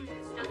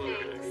 No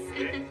thanks.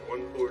 Okay,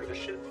 one pour to the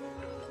chef.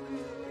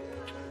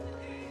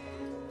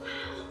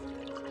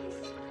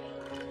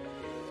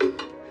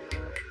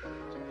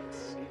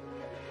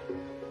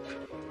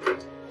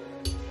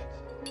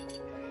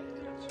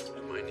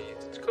 My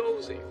needs. It's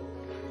cozy.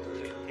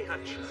 Hey,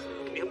 Hutch,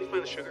 can you help me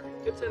find the sugar?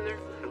 It's in there.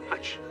 No,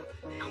 Hutch,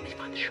 help me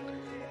find the sugar.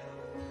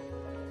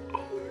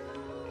 Oh,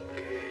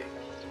 okay.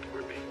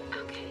 Support me.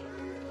 Okay.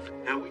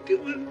 How we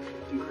doing?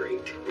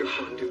 Great. Your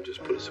fondue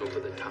just put us over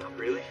the top.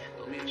 Really?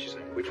 Let me ask you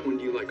something. Which one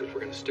do you like? Because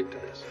we're going to stick to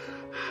this.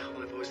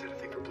 Well, I've always had a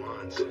thing for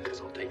blondes. Good,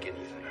 because I'll take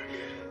anything.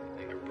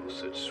 And they're both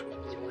such sweet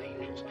little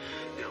angels.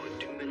 Now, in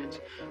 2 minutes,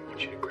 I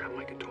want you to grab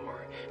my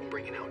guitar,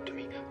 bring it out to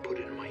me, put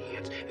it in my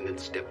hands, and then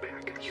step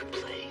back. You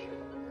play.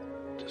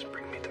 Just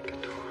bring me the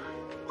guitar.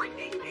 Wait,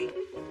 hey,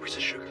 where's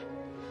the sugar?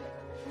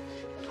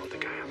 I don't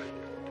think I have it.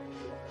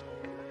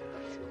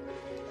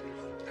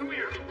 Come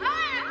here.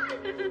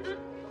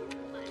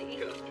 Buddy.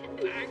 Go.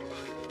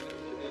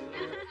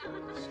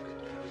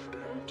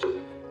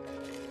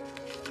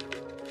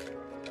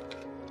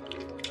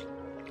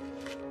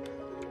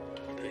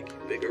 Thank you,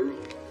 Big Earl.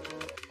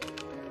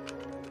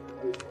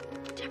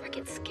 Do you ever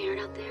get scared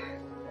out there?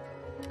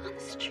 On the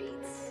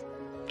streets?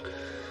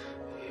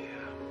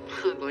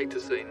 Yeah, I'd like to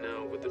say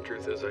no, but the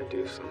truth is I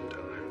do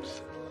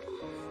sometimes.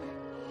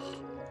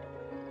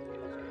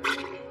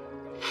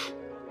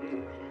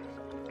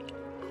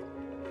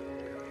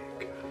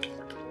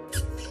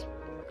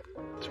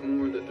 It's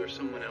more that there's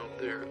someone out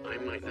there I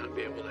might not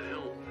be able to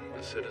help.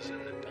 A citizen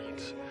that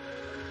needs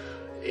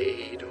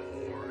aid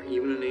or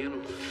even an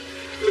animal.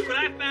 Look what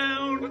I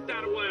found! Put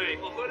that away.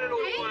 Put it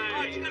away!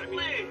 Hutch, you gotta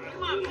play!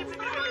 Come on, let's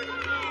go!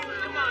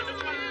 Come on,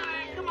 let's play!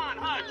 Come on,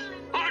 Hutch!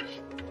 Hutch!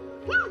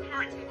 Woo! All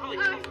right, Holly,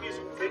 stop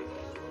music, okay?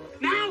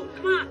 Now!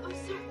 Come on! Oh,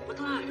 sorry. Look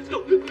alive, let's go!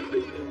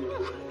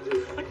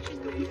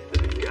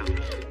 Got to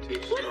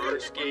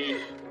Starsky.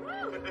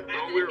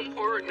 Oh, we're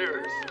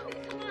partners.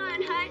 Come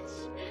on, Hutch.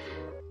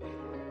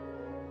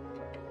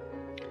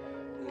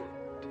 1,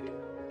 2,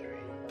 3.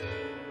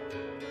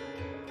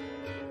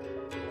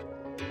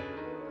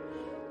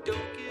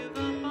 Don't give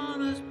up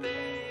on us,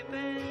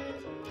 baby.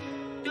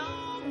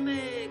 Don't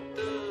make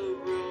the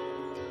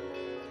wrong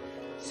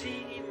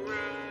seem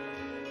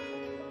right.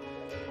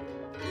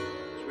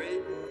 It's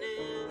written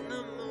in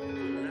the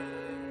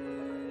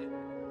moonlight,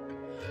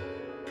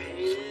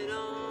 painted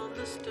on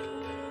the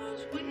stars.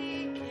 We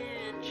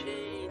can't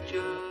change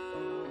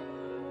our.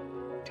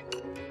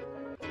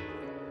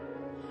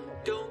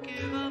 Don't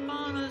give up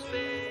on us,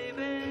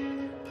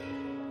 baby.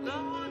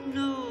 Lord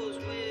knows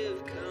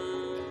we've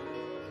come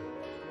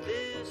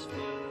this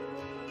far.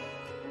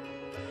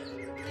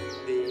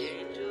 The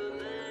angel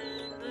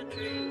and the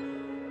dreamer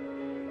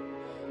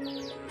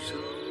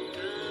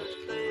sometimes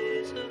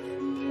plays a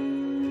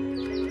fool.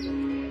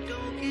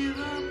 Don't give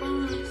up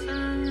on us, I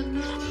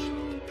know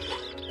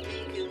we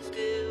can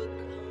still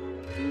come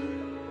through.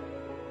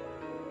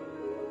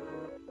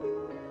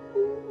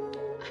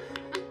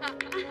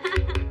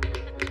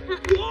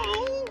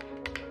 Whoa!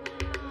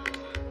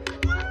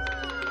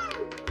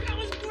 That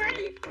was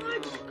great! Oh,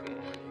 come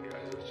on, you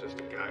guys. It's just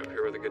a guy up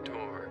here with a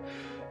guitar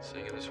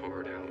singing his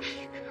heart out.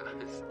 You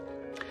guys.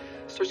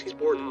 Starsky's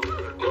bored. Oh.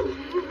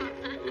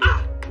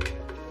 Ah!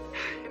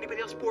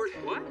 Anybody else bored?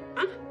 What?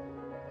 Huh?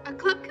 A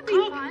club could be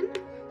Club? fun.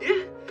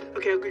 Yeah?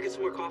 Okay, I'll go get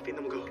some more coffee and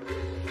then we'll go.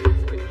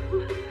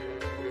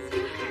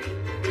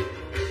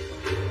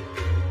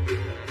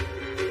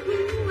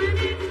 When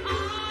it's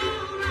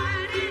all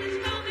right and it's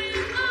coming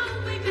on,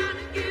 we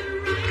gotta get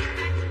right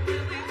back to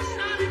where we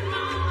started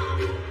from.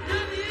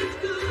 Love is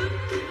good,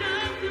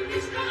 love can be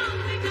strong.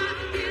 We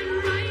gotta get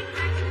right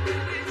back to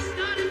where we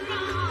started from.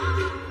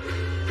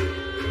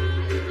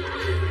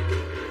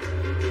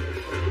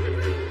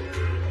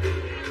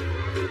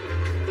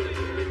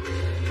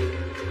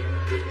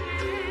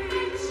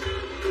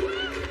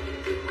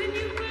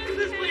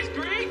 This place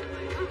great?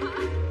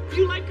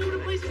 You like coming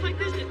to places like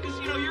this? Because,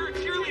 you know, you're a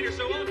cheerleader,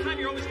 so all the time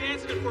you're always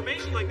dancing in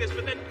formation like this,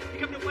 but then you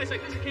come to a place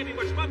like this, it can't be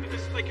much fun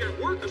because it's like you're at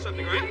work or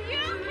something, right? Are you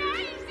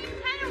okay? You seem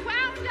kind of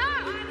wound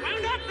up.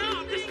 Wound up?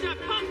 No, I'm just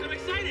pumped. I'm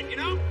excited, you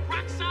know?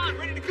 Rock solid,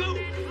 ready to go. A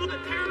little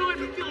bit paranoid,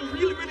 but feeling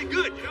really, really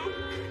good, you know?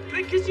 Can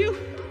I kiss you?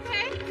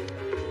 Okay.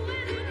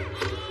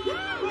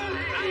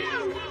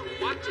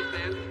 Whoa! Watch it,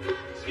 man.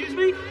 Excuse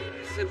me?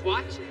 I said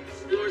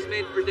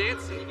made for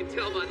dancing. You can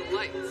tell by the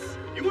lights.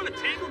 You want to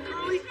tangle,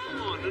 Curly?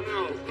 Come on,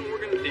 no, we're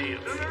gonna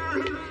dance.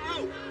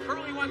 No.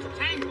 Curly wants to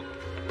tangle.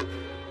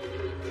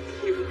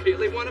 You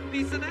really want a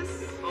piece of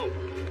this? Oh,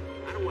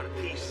 I don't want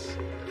a piece.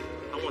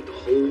 I want the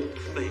whole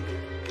thing.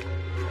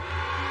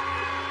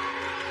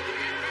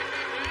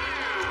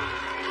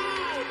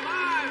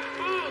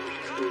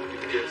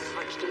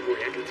 Don't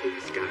worry, I can take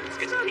this guy. This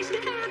guy's a piece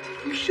of cat.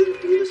 You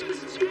shouldn't do this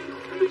because it's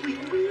incredibly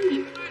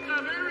lame.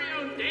 Our very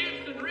own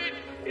Dancing Rick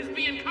is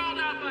being called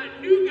out by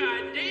a new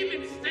guy,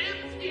 David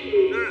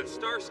Starsky. No,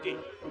 Starsky.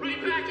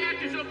 Right back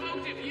at you. So,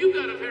 folks, if you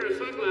got a pair of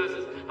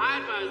sunglasses, I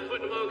advise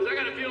putting them on because I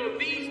got a feeling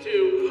these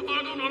two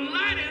are going to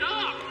light it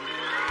up.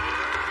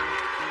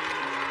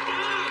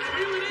 Ah,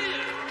 here it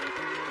is.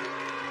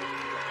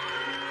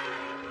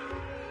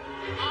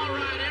 All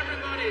right,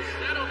 everybody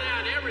settle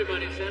down.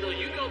 Everybody settle.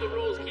 You know the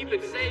rules. Keep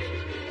it safe.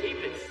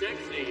 Keep it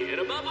sexy. And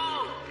above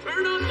all,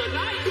 turn on the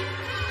light.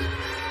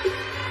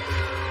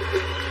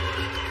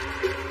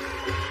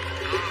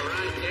 All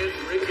right,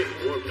 Dancing Rick getting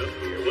warmed up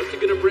here. What's he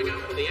going to bring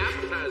out for the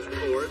appetizer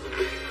for us?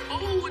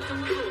 Oh, it's a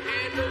little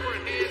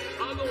hand-over-hand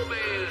tuggle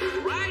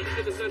man right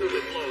to the center of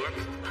the floor.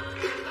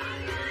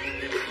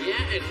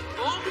 Yeah, and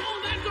oh,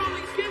 that's all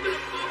he's giving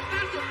us, folks.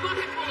 That's a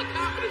bucket full of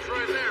confidence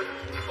right there.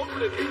 Over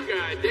the new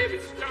guy,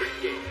 David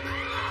Starsky.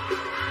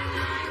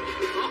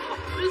 Oh,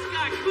 this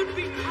guy could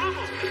be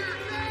trouble.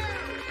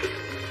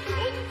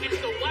 Oh, it's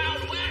the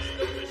Wild West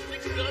of the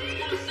Six Guns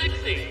full of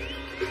sexy.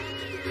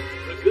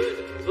 The good,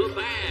 the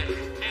bad,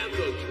 and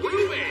the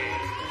groovy.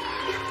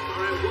 All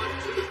right, 1,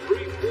 2,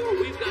 3,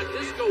 4. We've got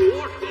Disco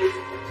War, folks.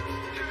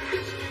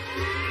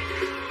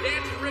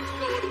 Dancing Rick's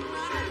going,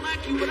 I don't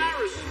like you, but I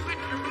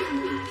respect your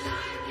moves.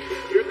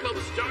 Here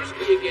comes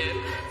Starsky again.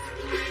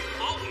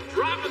 Oh,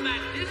 dropping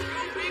that disco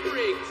big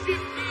rig.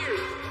 Shift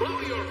gears.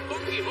 Blow your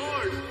funky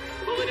horn.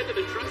 Pull it into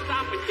the truck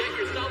stop and get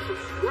yourself some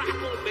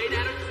scrapple made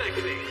out of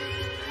sexy.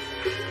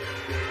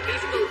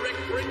 Disco Rick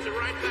brings it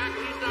right back.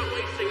 He's not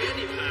wasting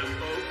any time,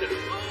 folks. And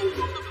oh,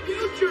 from the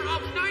future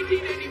of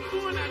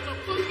 1984, that's a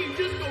funky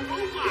disco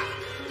robot.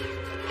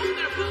 Oh,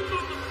 they're both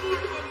on the floor,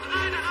 folks.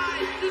 Eye to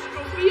eye.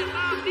 Disco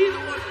Vietnam.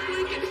 Neither one's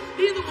blinking.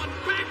 Neither one's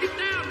backing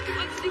down.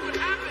 Let's see what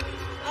happens.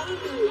 Oh,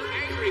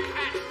 angry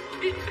cat.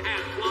 Hit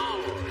that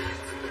claws.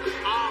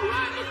 All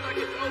right, looks like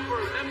it's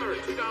over. Remember,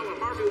 $2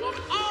 Harvey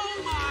Woman. Oh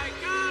my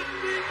God,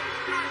 Big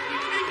Starsky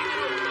taking it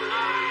over the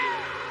line.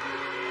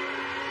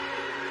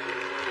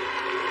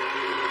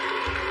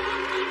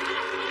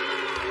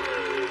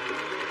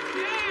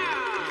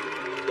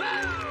 Yeah!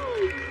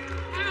 Woo!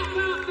 How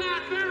about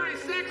that? Very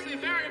sexy,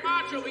 very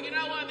macho. But you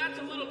know what? That's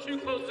a little too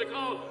close to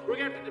call. We're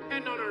going to have to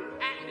depend on our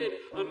patented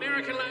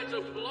Americanized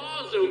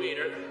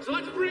applause-o-meter. So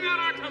let's bring out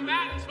our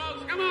combatants,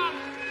 folks. Come on.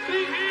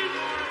 Big hand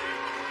for it.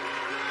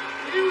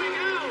 Here we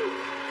go.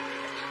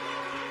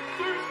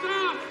 First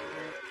off,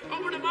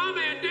 over to my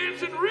man,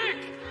 Dancing Rick.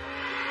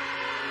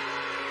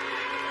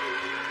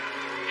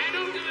 And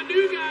over to the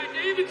new guy,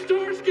 David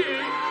Starsky.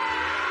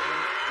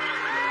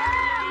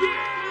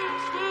 Yeah,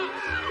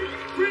 folks.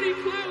 Pretty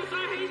close. I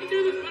hate to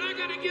do this, but I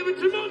gotta give it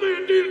to my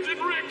man,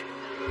 Dancing Rick.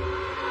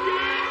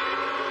 Yeah.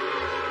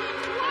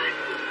 What?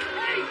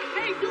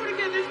 Hey, do it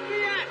again. This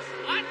BS.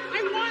 What? I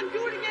won.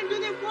 Do it again. Do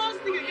the applause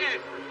thing again.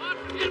 What?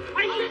 Hey.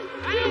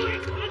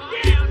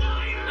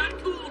 Not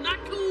cool, not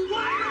cool.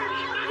 What?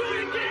 Do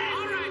it again.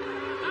 All right.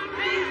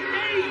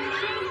 Hey,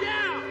 settle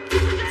down.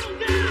 Settle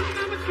down.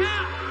 I'm a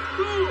cop.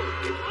 Cool.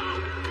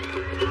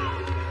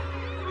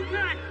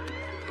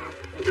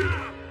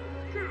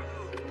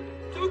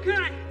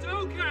 Okay. It's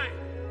okay.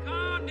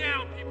 Calm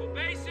down, people.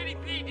 Bay City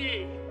PD.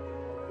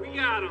 We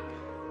got him.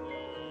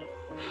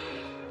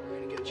 We're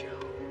gonna get you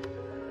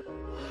home.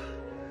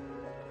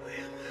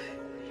 Well,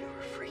 you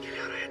were freaking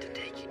out. I had to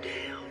take you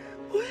down.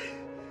 What?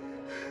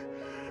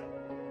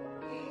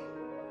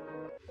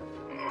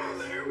 Oh,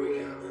 there we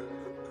go.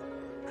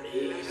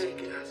 Easy,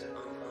 cousin.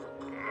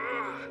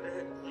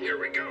 Here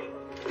we go.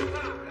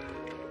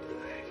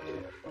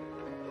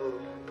 Oh,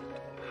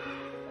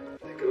 I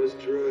think I was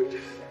drugged.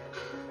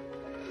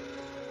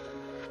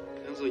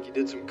 Sounds like you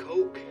did some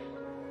coke.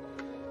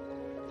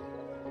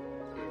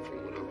 From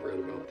what I've read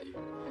about the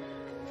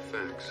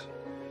facts,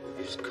 I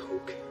used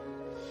coke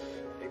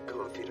and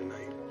coffee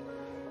tonight.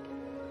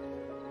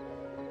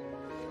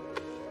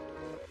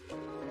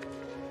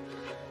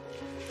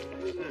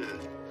 What is that?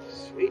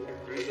 Sweetener,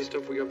 right? The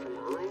stuff we got from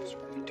Earl's?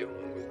 What are you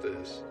doing with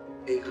this?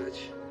 Hey,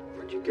 Hutch,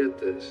 where'd you get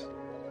this?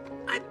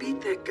 I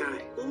beat that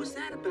guy. What was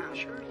that about?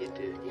 Sure you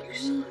did. You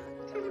saw it.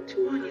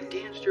 Come on, you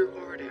danced your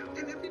heart out.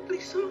 And everybody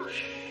saw it.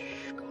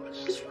 Shh, go to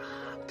sleep.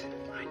 Robbed.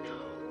 I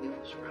know, we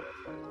was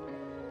robbed.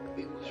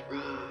 We was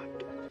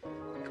robbed.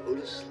 Go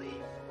to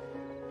sleep.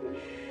 Shh.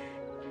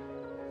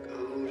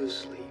 Go to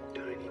sleep,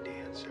 tiny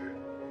dancer.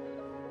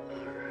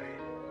 All right.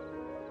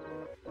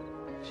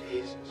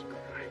 Jesus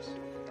Christ.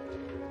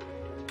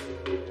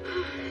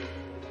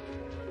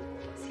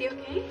 Is he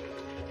okay?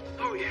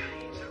 Oh, yeah,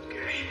 he's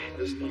okay.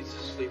 Just needs to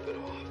sleep it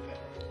off.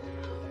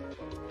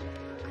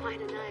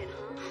 Quite a night,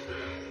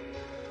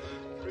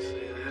 huh?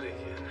 Say that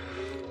again.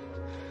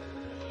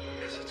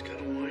 Guess it's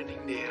kind of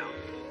winding down.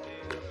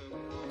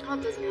 Oh,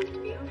 it doesn't have to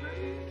be over.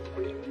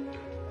 What do you mean?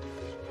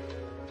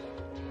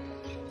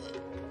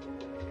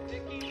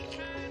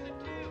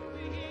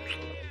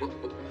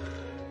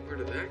 Where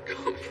did that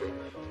come from?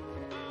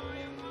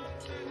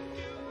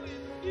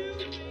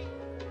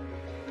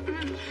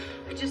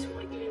 I just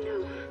want you to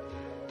know,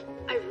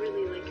 I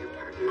really like your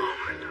partner. Oh,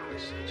 I know,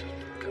 he's such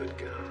a good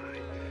guy.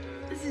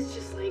 This is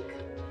just like,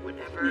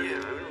 whatever. Yeah,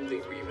 I don't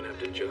think we even have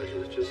to judge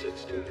it.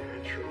 It's too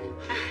natural.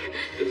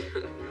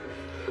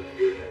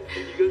 You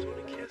guys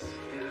want to kiss?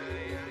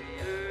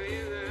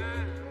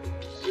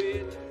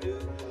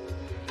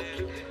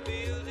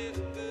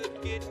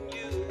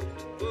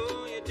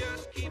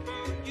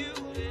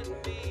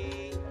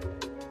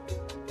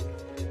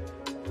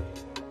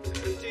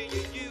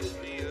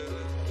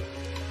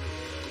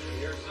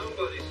 Here's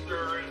somebody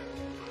stirring.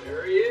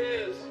 There he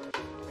is.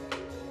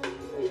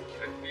 Ooh,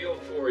 I feel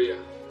for you.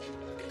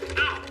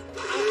 Ow!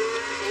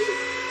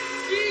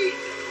 Jeez!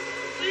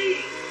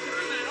 Please,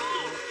 turn that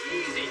off.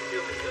 Easy,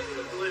 Joe. Just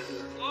the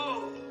blender.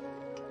 Oh!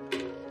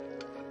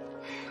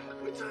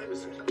 What time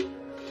is it?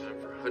 Time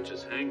for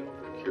Hutch's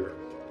hangover cure.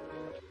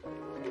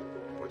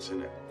 What's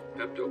in it?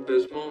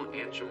 Pepto-Bismol,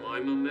 Aunt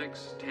Jemima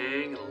mix,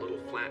 Tang, and a little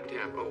flat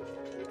tap. Oh,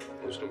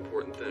 most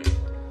important thing.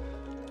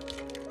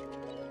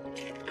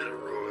 And a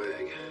raw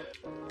egg.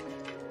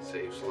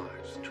 Saves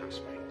lives,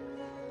 trust me.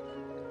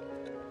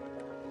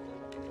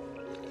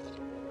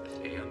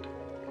 And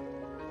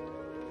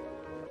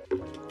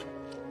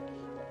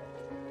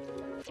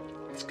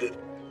It's good.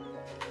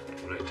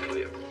 what'd I tell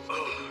you?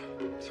 Oh,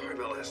 sorry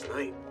about last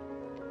night.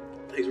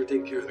 Thanks for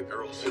taking care of the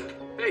girls.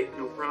 Hey,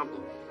 no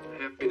problem.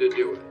 Happy to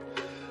do it.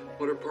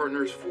 What are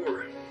partners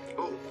for?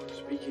 Oh,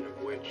 speaking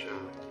of which,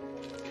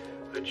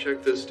 I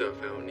checked this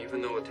stuff out, and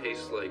even though it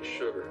tastes like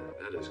sugar,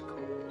 that is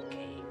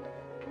cocaine.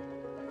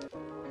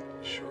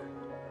 Sure.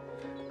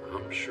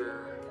 I'm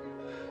sure.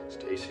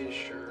 Stacy's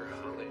sure.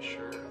 Holly's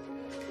sure.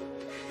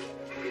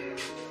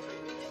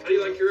 How do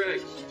you like your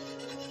eggs?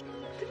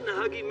 Didn't the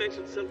Huggy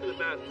mention something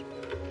about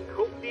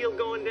coke deal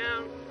going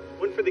down?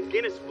 One for the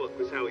Guinness Book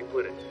was how he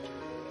put it.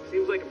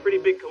 Seems like a pretty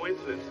big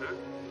coincidence, huh?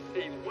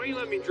 Hey, why don't you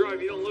let me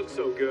drive? You don't look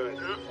so good.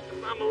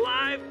 If I'm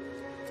alive,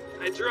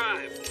 I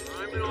drive.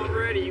 I'm in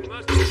already. You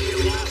must be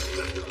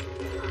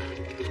alive.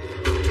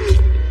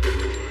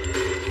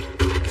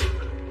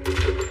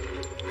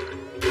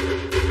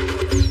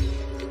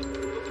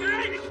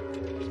 okay?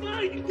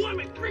 Fine, you blew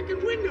my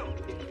freaking window.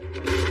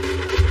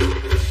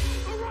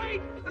 All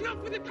right, enough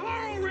with the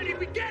car already.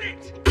 We get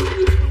it.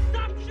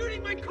 Stop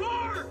shooting my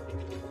car.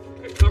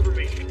 Hey, cover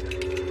me.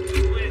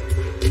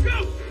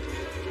 Go.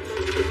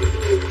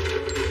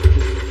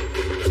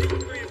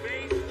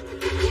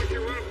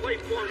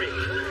 For me.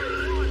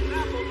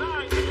 Apple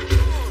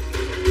 984.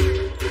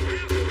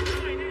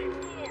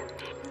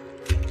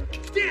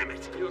 Damn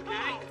it! You okay?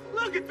 Oh,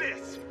 look at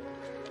this!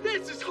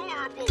 This is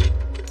horrible!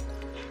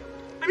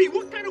 I mean,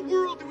 what kind of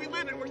world do we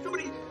live in where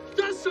somebody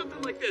does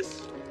something like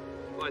this?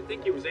 Well, I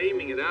think he was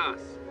aiming at us.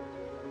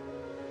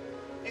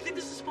 You think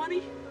this is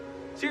funny?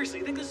 Seriously,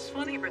 you think this is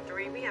funny? Number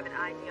 3, we have an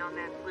ID on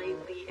that plate,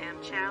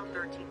 BM Chow,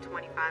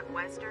 1325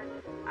 Western.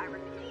 I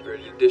repeat.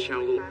 Ready to dish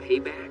out a little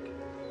payback?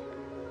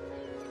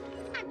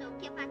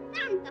 Che fa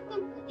tanta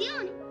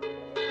confusione.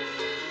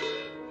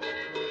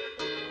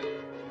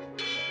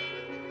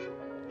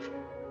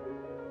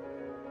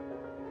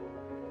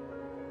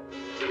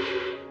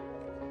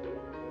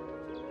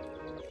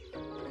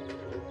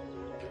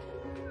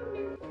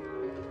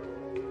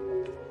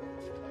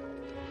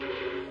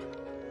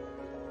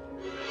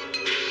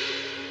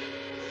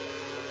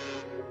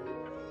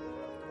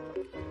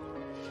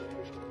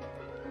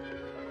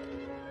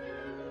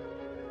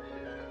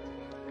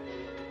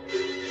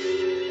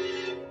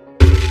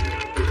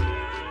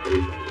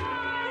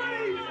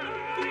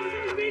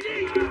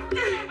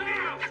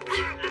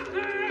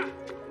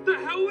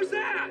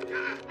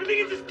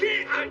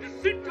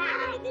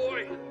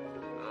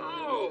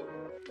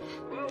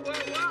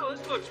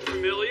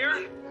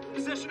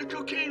 Possession of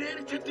cocaine and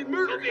attempted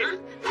murder. Jesus!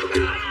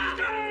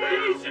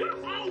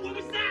 Oh, what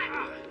was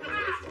that?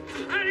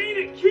 That ain't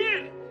a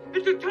kid!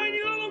 It's a tiny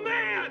little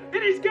man!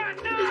 And he's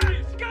got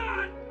knives!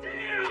 God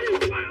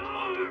damn! My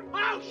arm!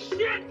 Oh,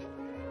 shit!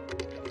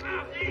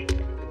 Oh, hey!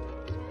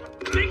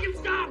 Make him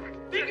stop!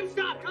 Make him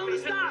stop! Tell him to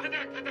stop!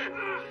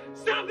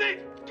 Stop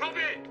it! Stop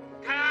it!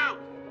 Cow!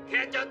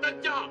 Can't get the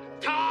dog!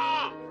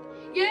 Ta!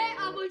 예,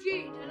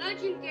 아버지,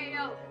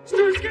 달라질게요.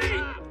 Starsky!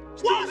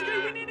 Starsky,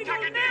 we need to go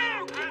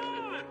now! Come on!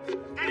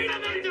 Wait a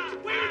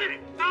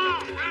minute!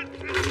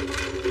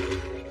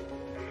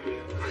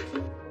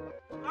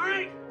 All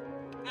right.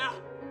 Now.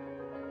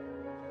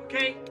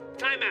 Okay,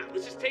 time out.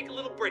 Let's just take a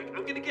little break.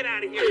 I'm gonna get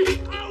out of here.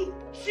 Oh,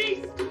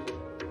 jeez!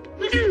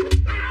 Listen!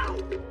 Ow!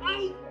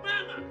 Oh,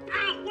 Mama!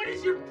 Ow! What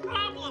is your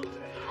problem?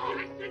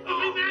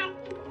 I'm out!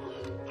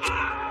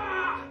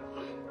 Ah!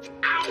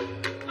 Ow!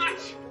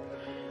 Hutch!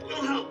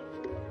 Little help.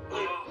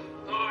 Oh,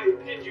 I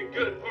did you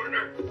good,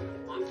 partner.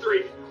 On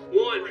 3,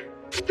 1,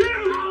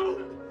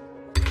 2!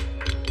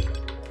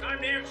 Time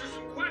to answer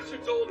some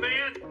questions, old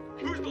man.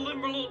 Who's the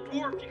limber little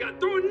dwarf dwarf? You gotta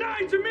throw a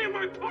knife to me and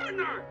my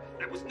partner!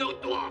 That was no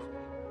dwarf.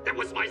 That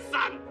was my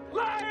son.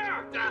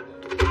 Liar!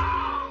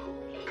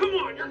 Come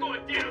on, you're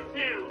going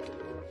downtown.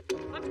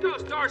 Let's go,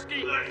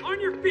 Starsky. On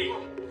your feet.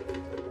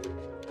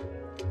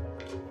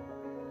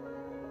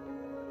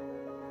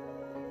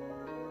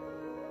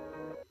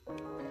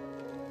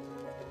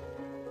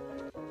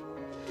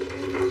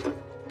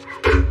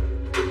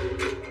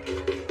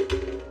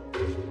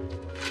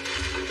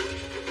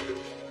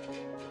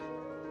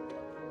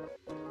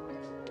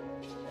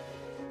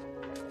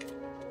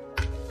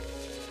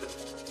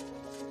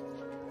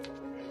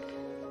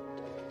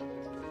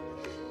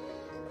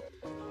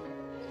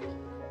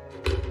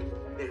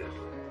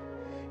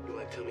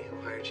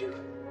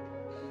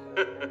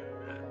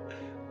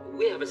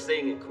 We have a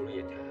saying in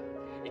Koreatown.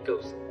 It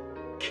goes,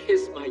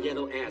 kiss my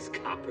yellow ass,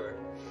 copper.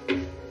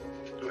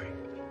 All right.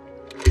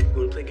 You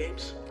want to play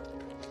games?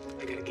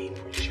 I got a game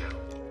for you, Chow.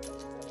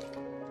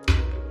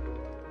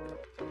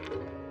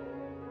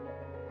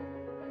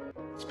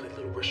 Let's play a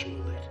little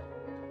Russian roulette.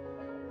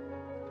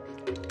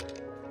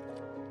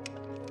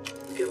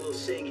 We got a little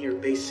saying here in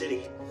Bay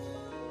City.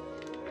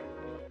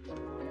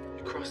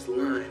 You cross the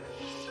line.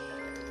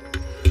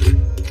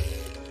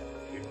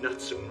 Your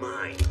nuts are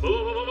mine.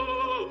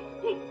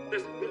 Whoa,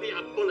 there's really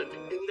a bullet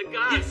in the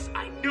gun. Yes,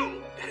 I know.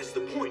 That is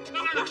the point.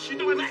 No, you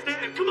don't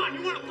understand. Come on,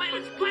 you want to play?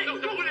 Let's play. No,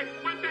 don't want to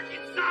run back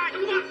inside.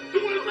 Come on, you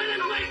want to play?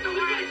 Let's play.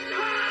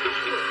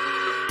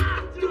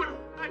 Do it.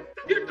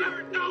 You're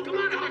done. No, come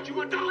on, Hutch. You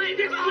want to play?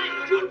 This play. You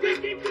want to play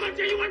game? Come on,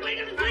 Jay. You want to play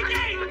this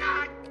game?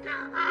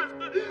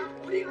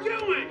 What are you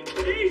doing?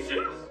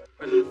 Jesus.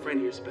 Our little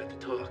friend here's about to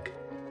talk.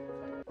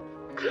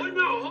 What?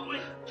 No, hold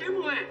it.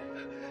 Kimberland.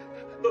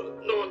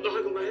 너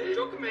하고 말.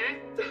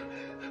 조금해.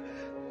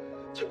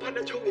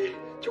 재판은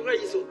종에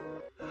있어.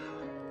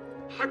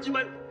 하지만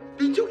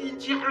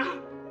민족인지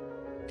알아.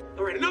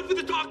 All right, enough of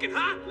the talking,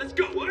 huh? Let's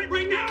go. What?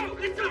 Right now.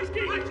 Let's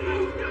go. Let's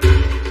go.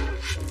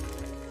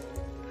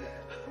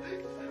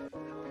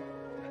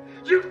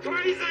 You're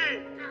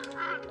crazy.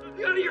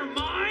 You out of your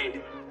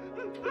mind?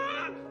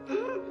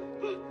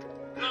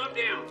 Calm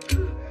down.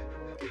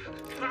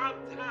 Calm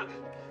down.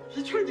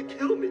 He tried to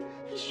kill me.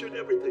 He shot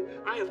everything.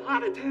 I have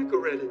heart attack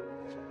already.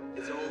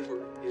 It's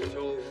over. It's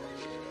over.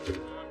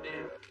 Calm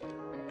down.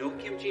 No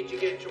kimchi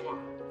jjigae 좋아.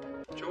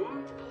 좋아?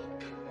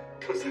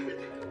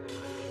 감사합니다.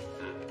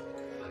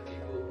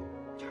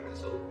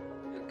 잘했어.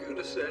 You're good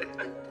to say.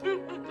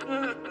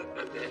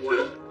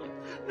 What?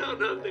 No,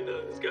 nothing.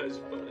 No, this guy's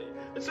funny.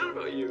 It's not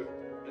about you.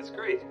 That's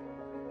great.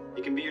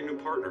 You can be your new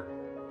partner.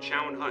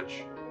 Chow and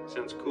Hutch.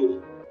 Sounds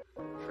cool.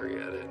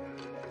 Forget it.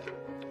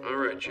 All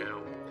right,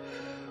 Chow.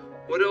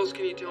 What else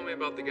can you tell me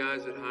about the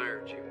guys that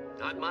hired you?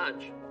 Not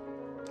much.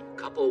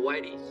 Couple of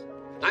whiteys.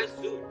 Nice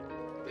suit.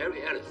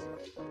 Very Harris.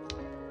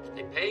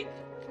 They paid,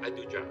 I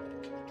do job.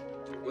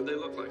 What'd they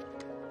look like?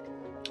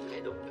 I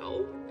don't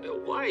know. They're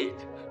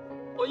white.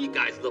 All you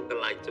guys look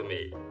alike to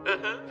me.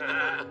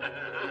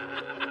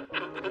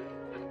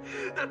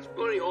 That's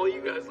funny. All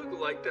you guys look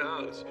alike to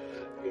us.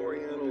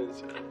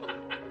 Orientals.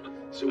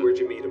 So where'd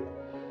you meet him?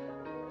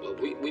 Well,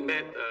 we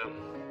met,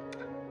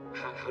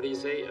 how do you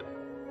say it?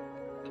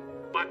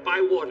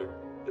 By water.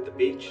 At the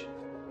beach?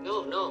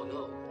 No.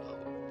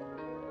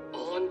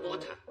 On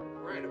water.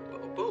 Right, a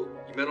boat.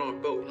 You met on a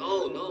boat.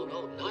 No,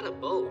 not a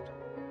boat.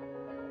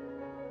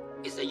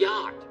 It's a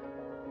yacht.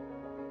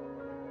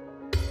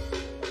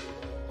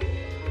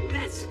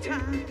 That's the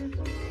time.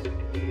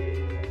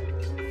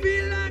 I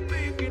feel like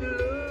making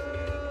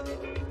love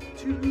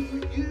to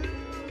you.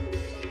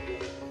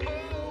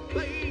 Oh,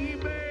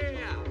 baby.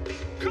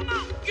 Come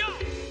on, yo.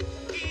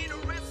 In a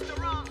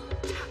restaurant,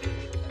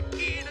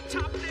 in a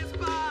topless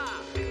bar,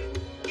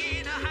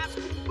 in a high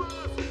school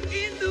bus,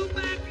 in the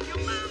back of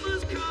your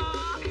mama's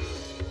car,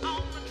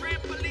 on a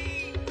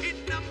trampoline, in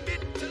the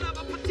middle of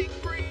a petite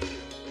green,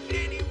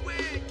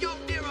 anywhere, yo,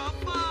 near or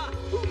far,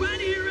 right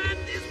here at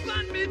this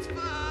bar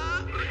mitzvah.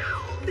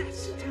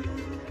 That's the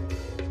time.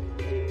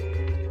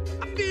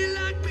 I feel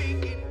like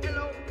making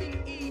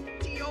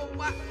LOVETOYOU.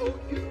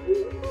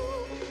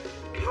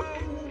 Oh,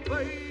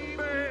 baby.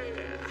 Right.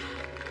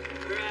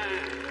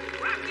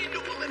 Rock into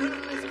womanhood,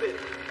 Elizabeth.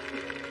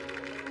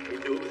 We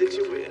know that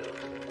you will.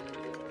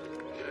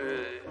 All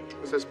right.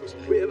 What's that supposed to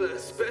mean? We have a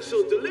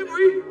special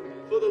delivery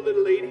for the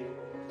little lady.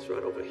 It's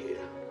right over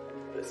here.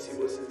 Let's see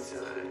what's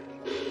inside.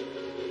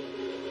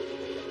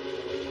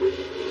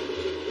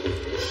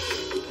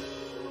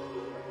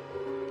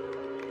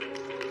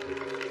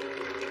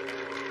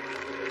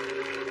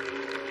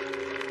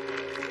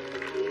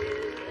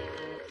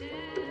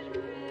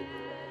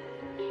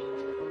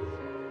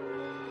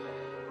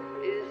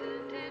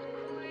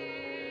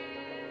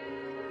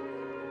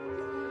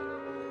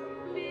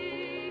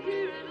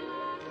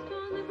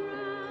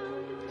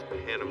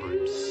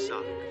 Pantomimes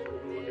suck.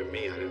 Look at me,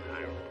 I didn't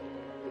hire them.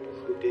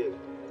 Who did?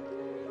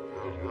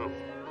 I don't know.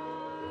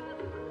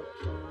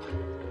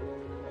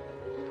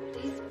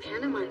 These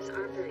pantomimes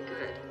aren't very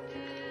good.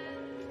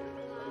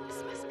 This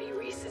must be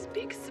Reese's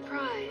big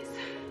surprise.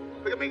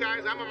 Look at me,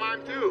 guys. I'm a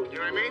mime, too. You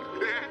know what I mean?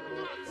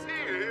 I'm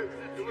saying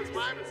it was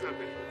mime or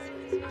something.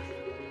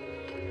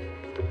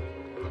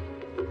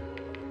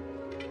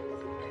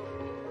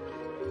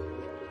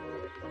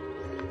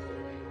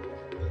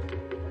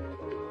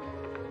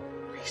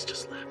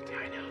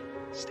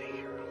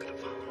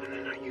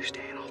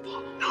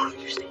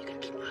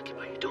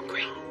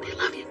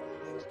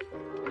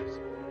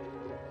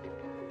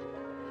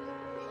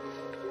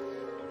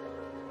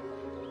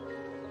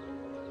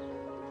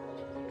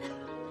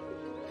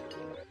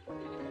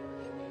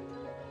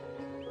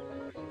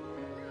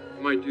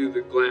 I might do the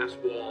glass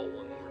wall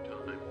one more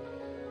time.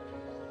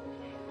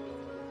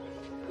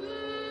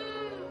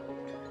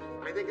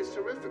 I think it's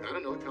terrific. I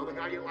don't know. Tell the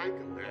guy you like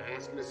him.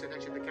 Ask him to sit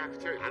next to you at the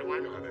cafeteria. How do I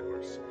know how that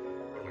works?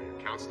 What am I, your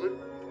counselor?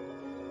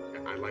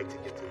 I'd like to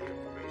get to the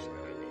information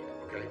that I need,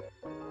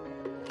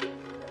 okay?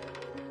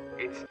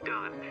 It's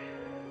done.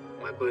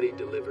 My buddy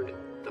delivered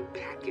the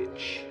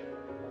package.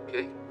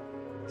 Okay?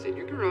 It's in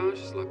your garage.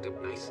 It's locked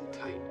up nice and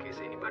tight in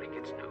case anybody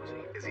gets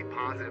nosy. Is he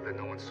positive that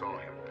no one saw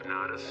him?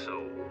 Not a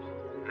soul.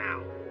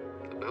 Now,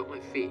 about my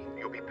fee.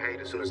 You'll be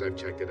paid as soon as I've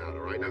checked it out,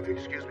 all right? Now, if you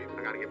excuse me,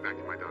 I gotta get back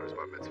to my daughter's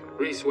bar mitzvah.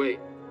 Reese,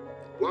 wait.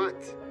 What?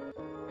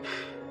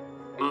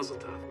 Mazel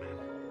tov, man.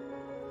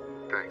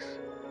 Thanks.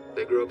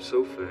 They grow up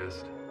so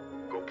fast.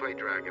 Go play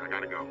dragon. I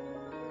gotta go.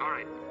 All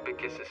right. Big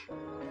kisses.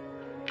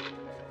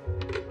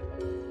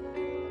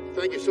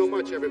 Thank you so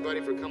much,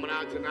 everybody, for coming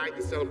out tonight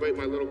to celebrate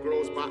my little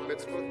girl's bat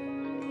mitzvah.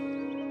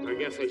 I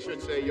guess I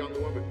should say young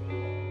woman.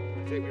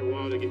 It'll take me a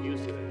while to get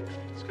used to that.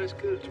 This guy's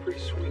good. It's pretty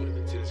sweet.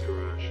 It's in his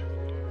garage.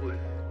 What?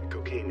 The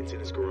cocaine, it's in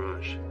his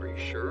garage. Are you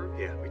sure?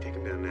 Yeah, we take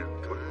him down now.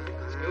 Come on.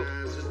 Let's go. I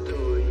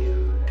adore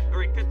you. All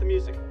right, cut the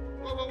music.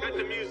 Whoa. Cut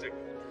the music.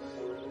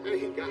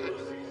 Hey, guys.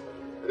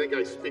 I think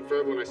I speak for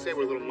everyone. I say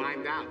we're a little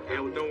mimed out.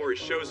 Yeah, well, don't worry.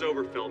 Show's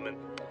over, Feldman.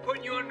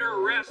 Putting you under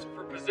arrest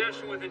for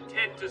possession with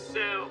intent to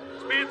sell.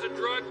 This man's a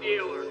drug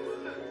dealer.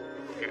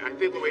 Okay, I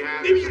think what we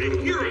have Maybe is... you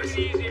can hear us.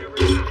 Take it easy,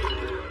 everybody.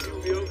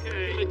 You'll be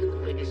okay. Make the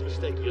biggest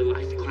mistake of your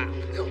life, clown.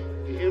 No,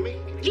 you hear me?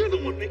 You're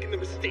the one making the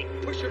mistake.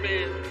 Push your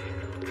man.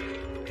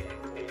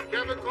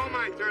 Kevin, call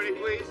my attorney,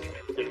 please.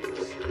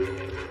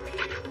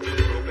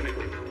 Open it.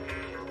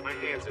 My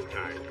hands are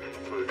tied.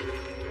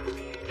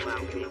 Allow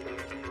me.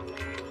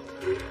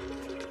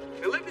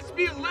 Now let this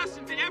be a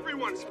lesson to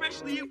everyone,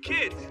 especially you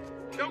kids.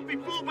 Don't be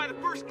fooled by the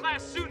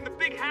first-class suit in the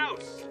big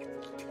house.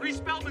 Reese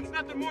Feldman's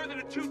nothing more than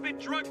a two-bit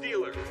drug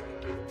dealer.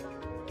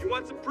 You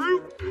want some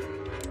proof?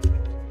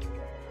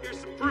 Here's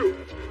some proof.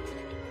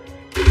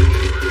 He's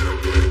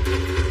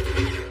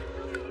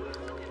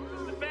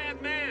a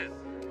bad man.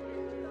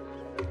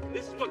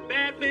 This is what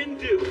bad men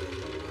do.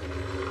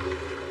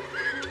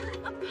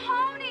 A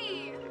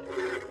pony!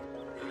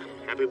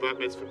 Happy bat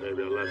mitzvah,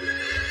 baby. I love you.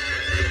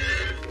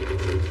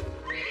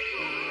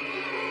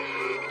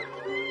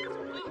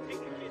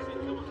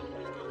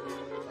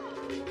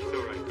 It's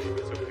all right.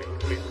 It's okay.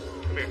 Come here.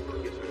 Come here.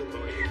 Get some little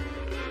pony.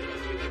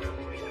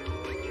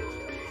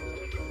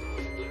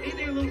 Hey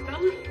there, little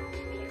fella.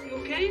 You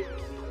okay?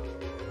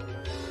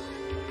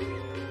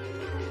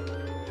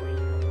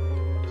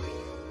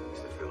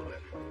 Mr.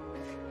 Feldman,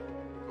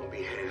 on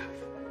behalf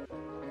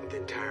of the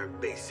entire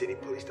Bay City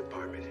Police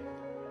Department,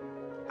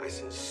 I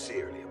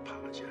sincerely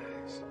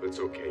apologize. It's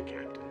okay,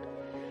 Captain.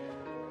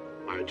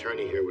 My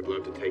attorney here would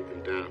love to take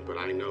them down, but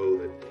I know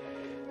that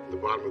at the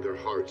bottom of their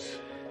hearts,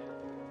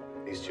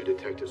 these two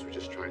detectives were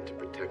just trying to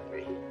protect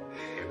me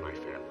and my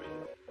family.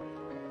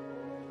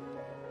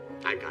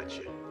 I got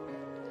you.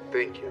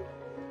 Thank you.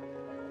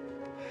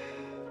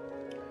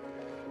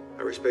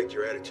 I respect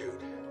your attitude,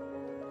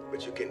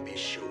 but you can be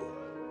sure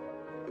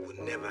it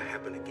will never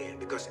happen again,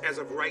 because as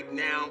of right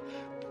now,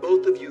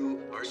 both of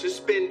you are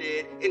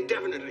suspended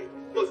indefinitely.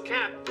 Look,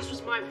 Cap, this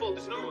was my fault.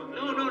 No.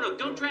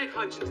 Don't drag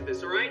Hutch into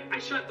this, all right? I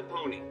shot the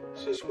pony.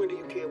 Since when do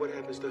you care what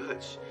happens to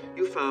Hutch?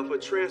 You filed for a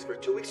transfer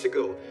 2 weeks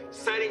ago,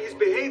 citing his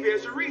behavior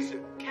as a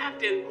reason.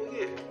 Captain. Oh,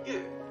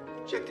 yeah.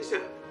 Check this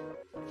out.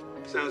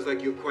 Sounds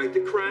like you're quite the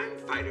crime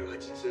fighter,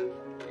 Hutchinson.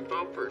 You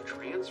filed for a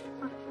transfer?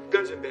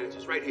 Guns and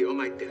badges right here on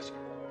my desk.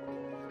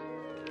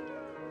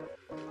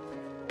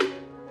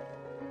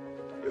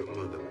 Your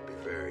mother would be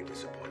very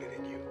disappointed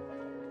in you.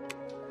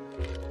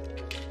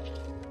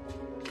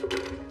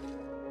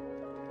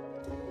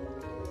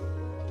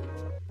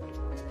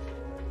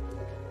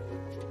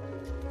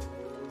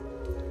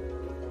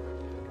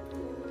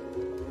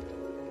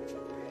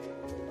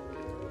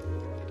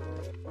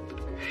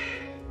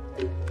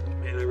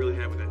 Man, I really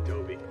have with that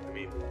Dobie. I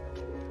mean,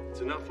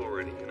 it's enough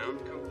already, you know?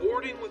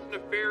 Cavorting with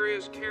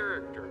nefarious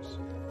characters.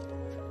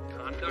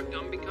 Conduct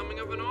unbecoming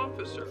of an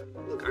officer.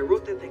 Look, I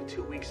wrote that thing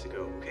 2 weeks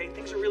ago, okay?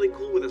 Things are really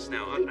cool with us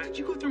now. Did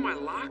you go through my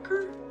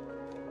locker?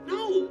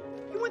 No!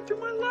 You went through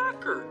my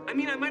locker. I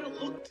mean, I might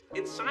have looked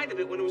inside of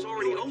it when it was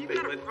already open, If you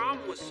got but... a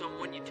problem with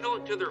someone, you tell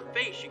it to their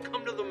face. You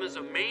come to them as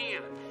a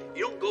man.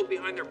 You don't go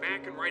behind their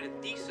back and write a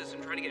thesis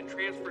and try to get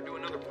transferred to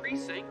another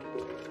precinct.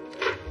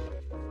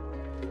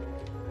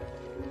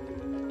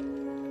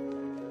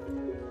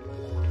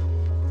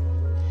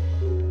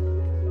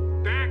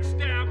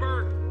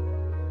 Backstabber!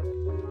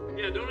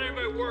 Yeah, don't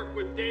anybody work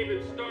with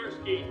David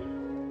Starsky.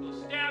 He'll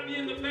stab you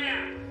in the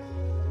back.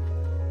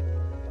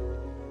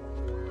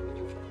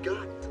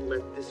 Got to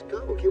let this go,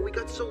 okay? We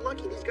got so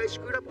lucky. These guys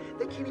screwed up.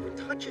 They can't even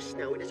touch us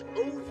now. It is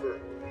over.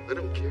 I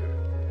don't care.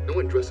 No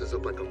one dresses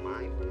up like a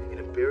mime. It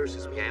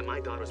embarrasses me. I had my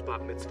daughter's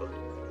bat mitzvah.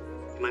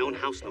 In my own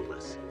house, no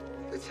less.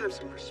 Let's have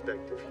some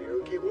perspective here,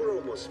 okay? We're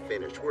almost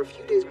finished. We're a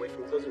few days away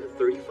from closing a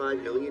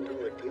 $35 million deal.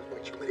 Why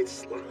don't you let it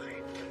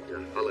slide?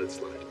 Yeah, I'll let it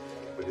slide.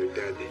 With your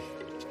dad.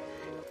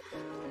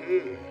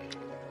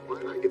 Why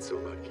did I get so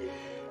lucky?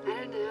 I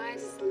don't know. I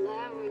just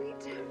love when you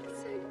talk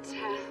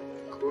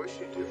course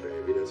you do,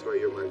 baby. That's why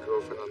you're my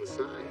girlfriend on the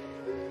side.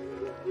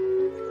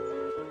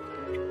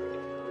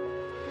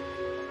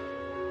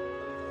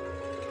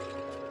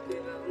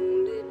 We've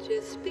only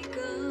just begun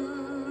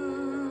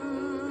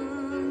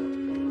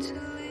to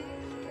live.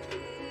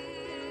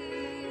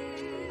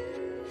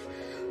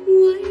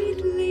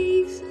 White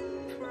lace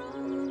and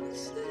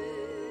promises,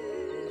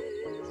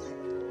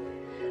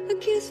 a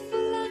kiss for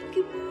luck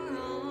and we're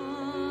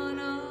on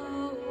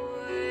our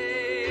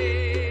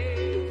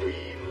way.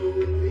 We've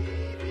only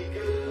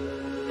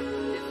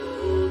begun.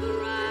 Before the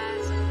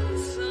rising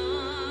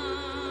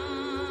sun,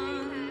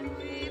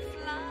 we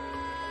fly.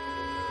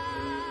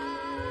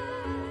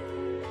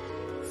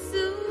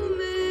 So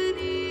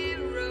many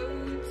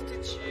roads to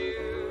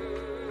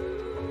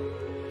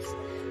choose.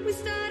 We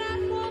start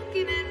out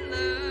walking and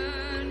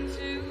learn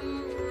to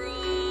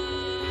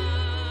run.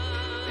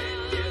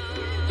 And yet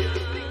we've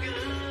just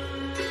begun.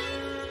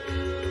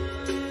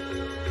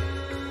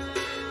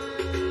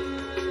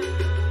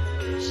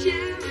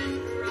 Sharing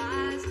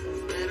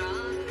horizons that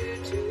are new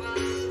to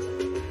us.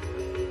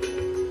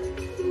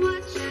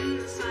 Watching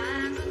the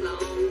signs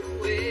along the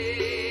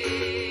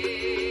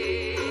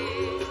way.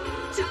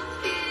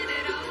 Talking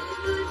it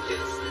over,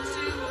 just the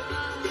two of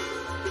us.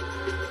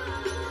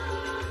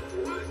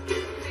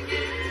 Working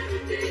together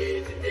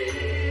day to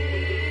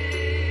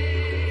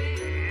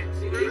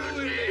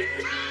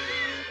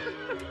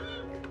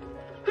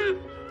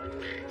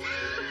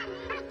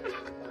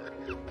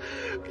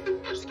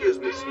Excuse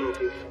me,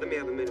 Smokey. Let me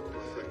have a minute with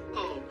my friend.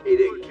 Oh, Hey,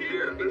 look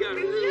here. We got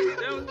rules.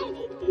 That was the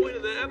whole point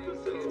of the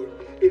episode.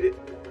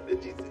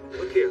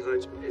 Look here,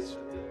 Hutch.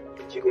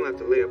 You're gonna have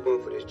to lay up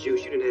off of this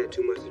juice. You done had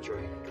too much to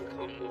drink. Come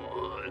on.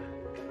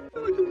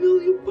 For like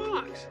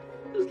 $1,000,000.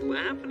 Just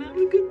laughing,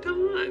 having a good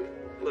time.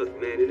 Look,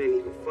 man, it ain't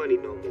even funny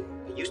no more.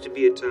 There used to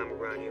be a time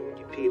around here when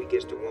you peed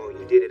against the wall,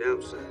 you did it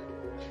outside.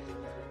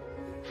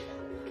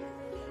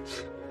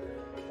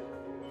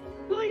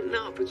 Lighten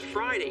up. It's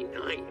Friday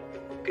night.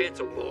 Okay,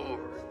 it's a bar.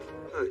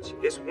 Hutch,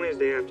 it's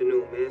Wednesday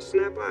afternoon, man.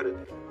 Snap out of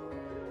it.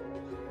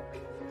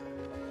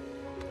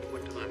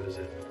 What time is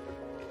it?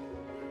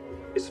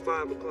 It's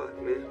 5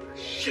 o'clock, man.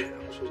 Shit,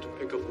 I'm supposed to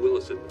pick up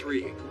Willis at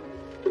 3.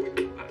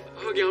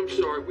 Huggy, I'm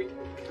sorry.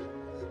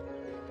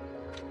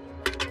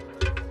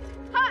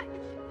 Hi!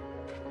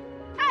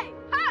 Hey,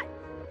 hi!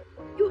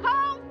 You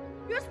home?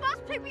 You're supposed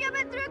to pick me up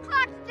at 3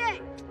 o'clock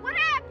today. What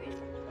happened?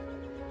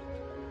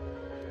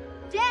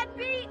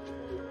 Deadbeat?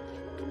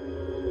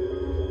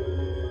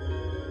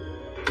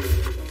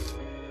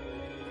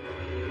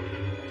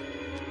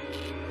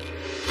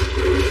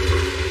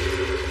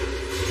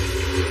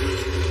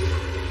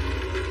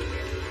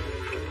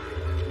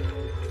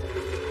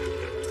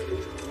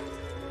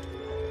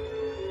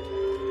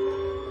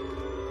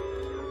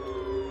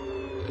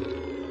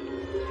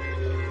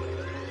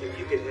 If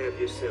you could have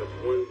yourself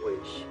one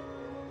wish,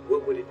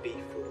 what would it be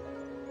for?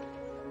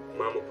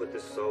 Mama put the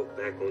salt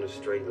back on the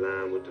straight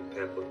line with the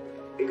pepper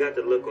and got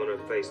the look on her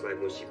face like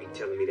when she be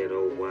telling me that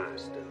old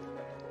wise stuff.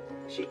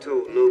 She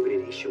told nobody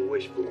that he should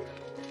wish for.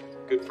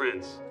 Good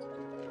friends.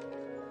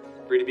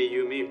 Free to be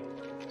you and me.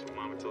 That's what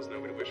Mama tells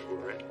nobody to wish for,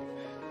 right?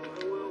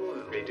 Well.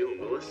 How you doing,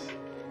 Willis?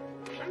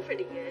 I'm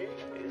pretty good.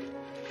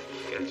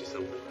 Got you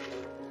something.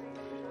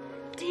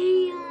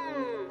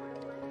 Damn!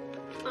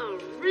 A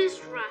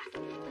wrist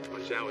rocket.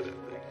 Watch out with that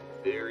thing.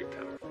 Very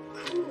powerful.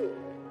 Cool.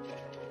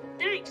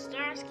 Thanks,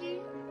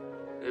 Starsky.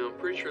 Now, I'm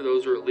pretty sure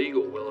those are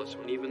illegal, Willis,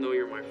 and even though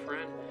you're my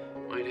friend, I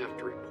might have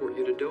to report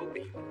you to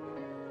Dobie.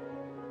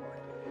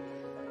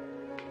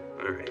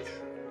 All right.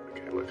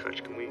 Okay, look,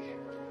 Hutch, can we...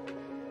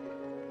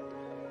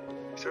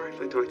 Sorry if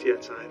I talk to you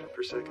outside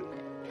for a second.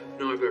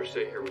 No, I better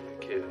stay here with the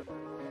kid.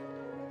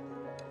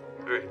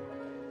 All right.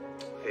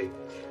 Hey,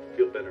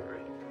 feel better,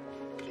 right?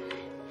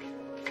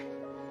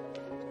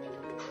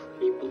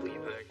 Can you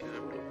believe that guy?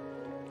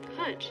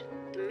 Hutch,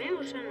 the man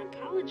was trying to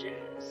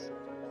apologize.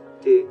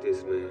 Dig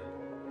this, man.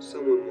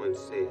 Someone once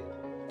said,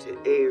 to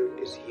err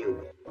is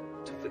human,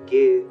 to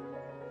forgive,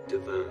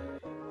 divine.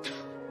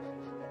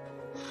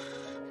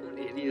 What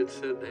idiot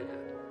said that?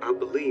 I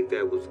believe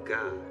that was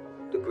God,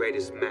 the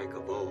greatest Mac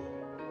of all.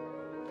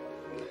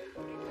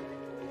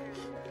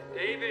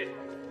 David!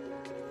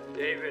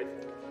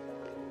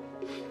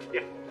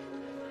 Yeah.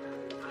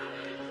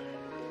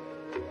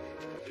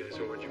 Okay,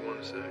 so what you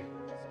want to say?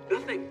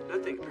 Nothing.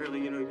 Apparently,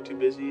 you're too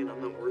busy and I'm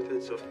not worth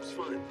it, so it's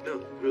fine. No,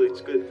 really,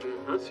 it's good.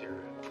 Let's hear it.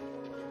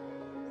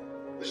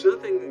 There's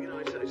nothing,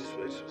 I just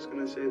was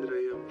gonna say that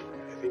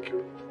I think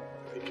you're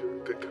a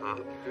good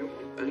cop.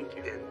 Thank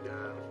you. And,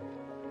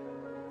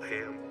 I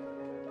am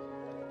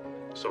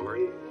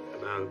sorry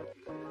about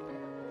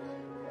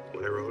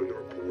what I wrote in the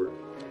report.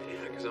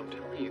 Yeah, because I'm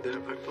telling you that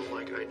I felt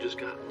like I just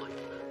got,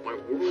 my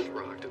world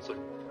rocked. It's like,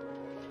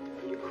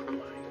 are you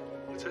crying?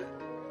 What's that?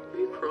 Are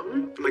you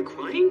crying? Am I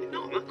crying?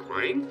 No, I'm not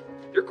crying.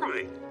 You're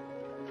crying.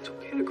 It's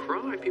okay to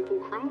cry. People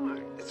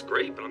cry. It's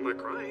great, but I'm not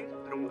crying.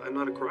 I'm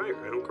not a crier.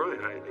 I don't cry.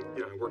 I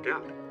work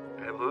out.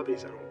 I have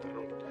hobbies. I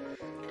don't.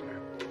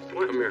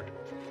 Come here.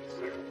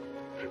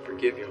 I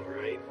forgive you, all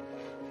right?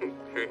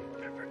 Hey,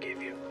 I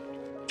forgive you.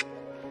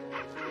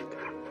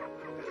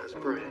 That's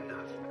bright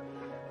enough.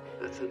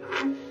 That's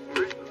enough.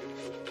 Right?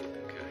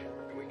 Okay,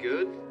 are we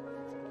good?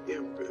 Yeah,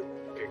 I'm good.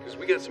 Okay, because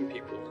we got some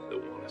people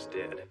that want us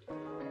dead.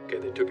 Okay,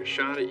 they took a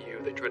shot at you,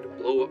 they tried to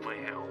blow up my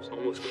house,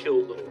 almost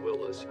killed little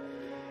Willis.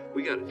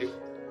 We gotta do...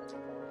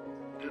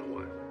 Now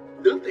what?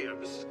 Nothing. I'm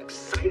just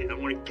excited. I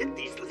want to get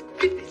these. Let's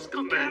get these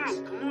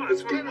scumbags. Come on,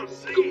 let's that's what get I'm them.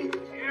 saying.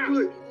 Yeah.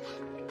 Good.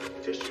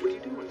 Tish, what are you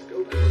doing? Let's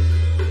go.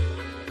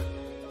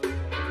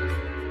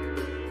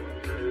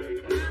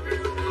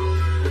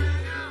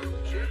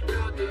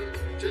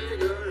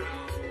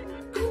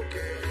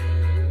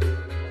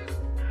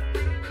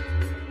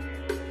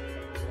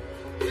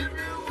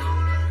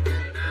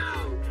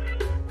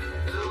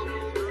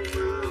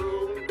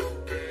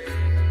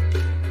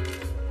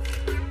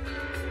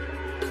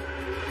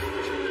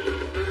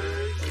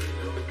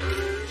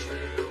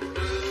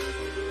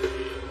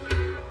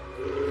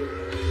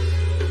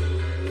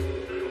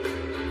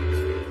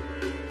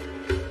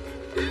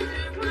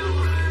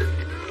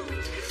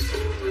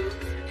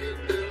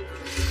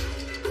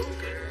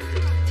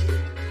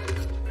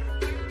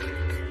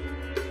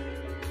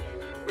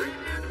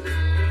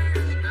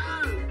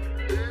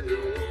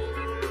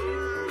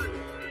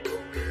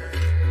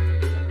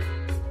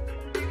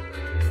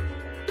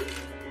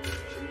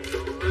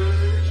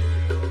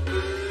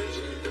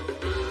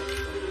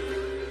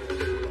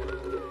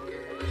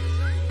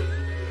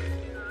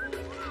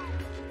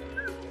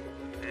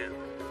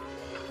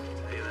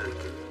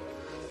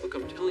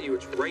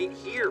 Right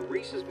here,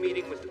 Reese is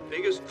meeting with the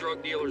biggest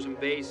drug dealers in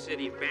Bay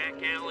City,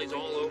 back alleys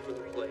all over the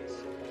place.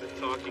 But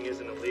talking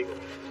isn't illegal.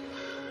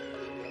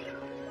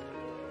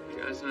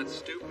 The guy's not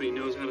stupid, he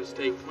knows how to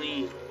stay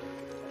clean.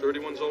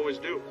 31s always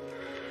do.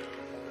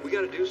 We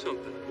gotta do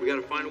something. We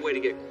gotta find a way to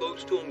get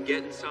close to him,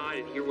 get inside,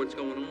 and hear what's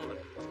going on.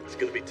 It's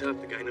gonna be tough.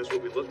 The guy knows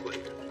what we look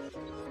like.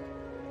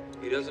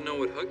 He doesn't know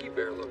what Huggy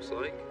Bear looks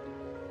like.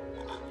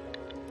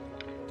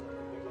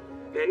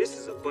 Man, this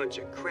is a bunch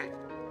of crap.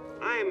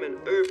 I am an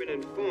urban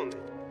informant.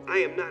 I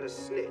am not a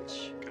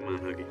snitch. Come on,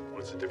 Huggy.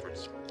 What's the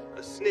difference?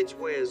 A snitch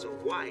wears a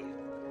wire.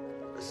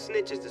 A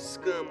snitch is the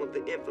scum of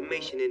the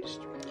information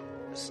industry.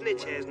 A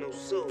snitch has no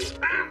soul.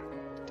 Ah!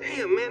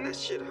 Damn, man, that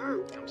shit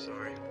hurt. I'm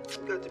sorry.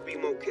 You got to be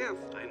more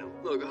careful. I know.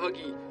 Look,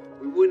 Huggy,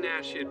 we wouldn't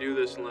ask you to do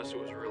this unless it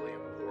was really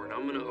important.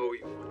 I'm gonna owe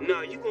you one.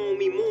 No, you gonna owe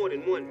me more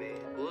than one, man.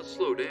 Well, let's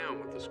slow down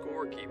with the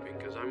scorekeeping,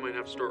 because I might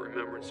have to start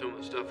remembering some of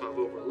the stuff I've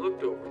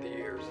overlooked over the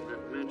years, and then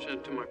mention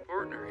it to my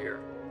partner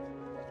here.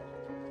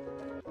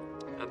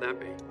 How'd that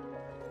be?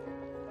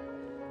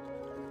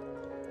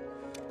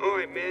 All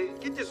right, man.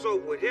 Get this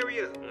over with. Hurry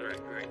up. All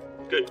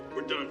right. Good.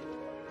 We're done.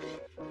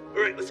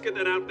 All right, let's get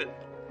that outfit.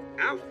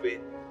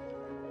 Outfit?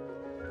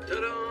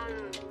 Ta-da!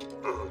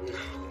 Oh, no,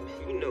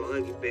 man. You know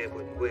Huggy Bear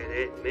wouldn't wear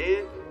that,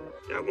 man.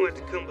 Y'all going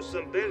to come with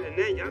something better than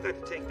that. Y'all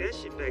got to take that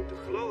shit back to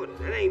Florida.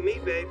 That ain't me,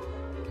 baby.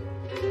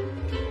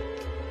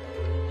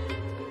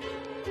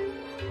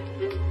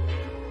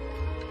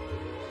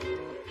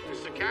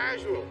 Mr.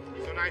 Casual,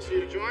 so nice of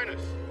you to join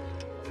us.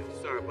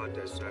 Sorry about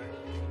that, sir.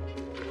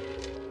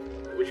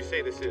 What'd you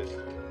say this is?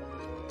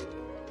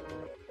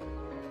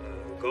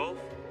 Golf?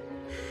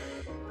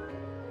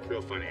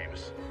 Real funny,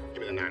 Amos.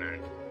 Give me the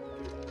 9-iron.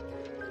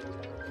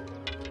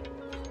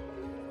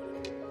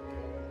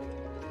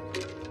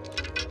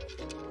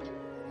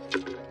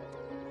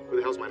 Where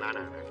the hell's my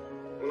 9-iron?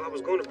 Well, I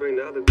was going to bring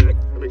the other back.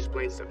 Let me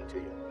explain something to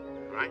you,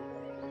 all right?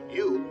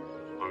 You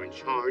are in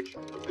charge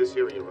of this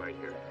area right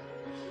here.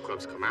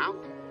 Clubs come out,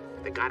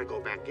 they gotta go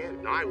back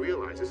in. Now, I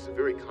realize this is a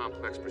very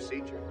complex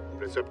procedure,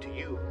 but it's up to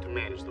you to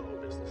manage the whole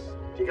business.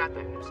 You got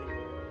that, MC?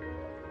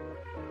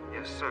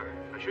 Yes, sir.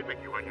 I should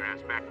make you run your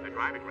ass back to the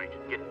driving range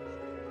and get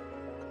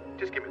it.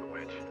 Just give me the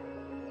wedge.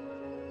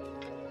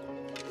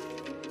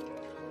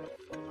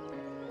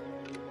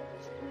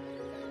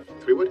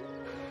 Three-wood?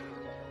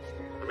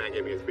 The man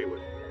gave me a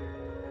three-wood.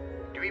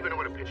 Do you even know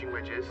what a pitching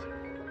wedge is?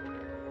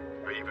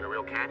 Are you even a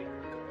real caddy?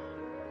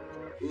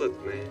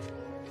 Look, man.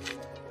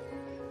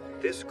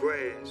 This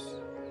grass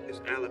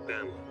is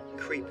Alabama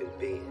creeping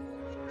bend,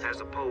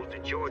 as opposed to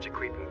Georgia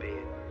creeping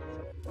bend.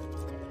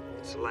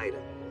 It's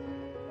lighter.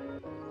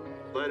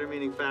 Lighter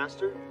meaning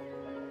faster?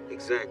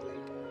 Exactly.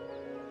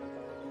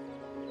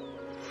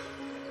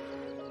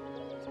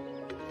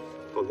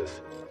 Hold this.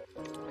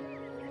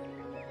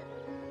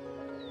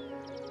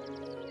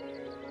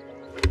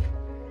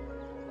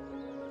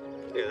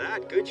 Look at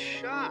that, good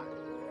shot.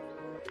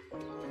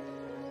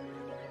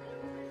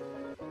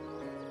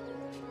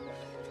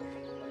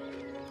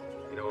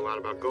 You know a lot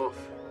about golf.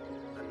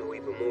 I know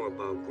even more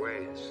about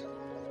grass.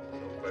 No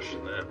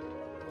question that.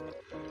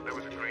 That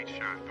was a great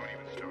shot. Don't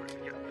even start.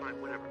 Yeah, fine,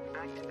 whatever.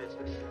 Back to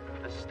business.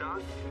 A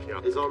stock? Yeah.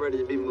 Is all ready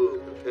to be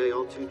moved, okay?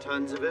 All 2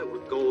 tons of it. We're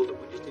golden.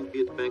 We just need to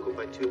be at the banquet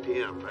by 2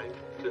 p.m., right?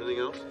 Is there anything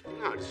else?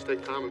 No, just stay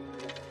calm.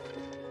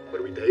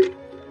 What are we, David?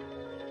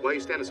 Why are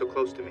you standing so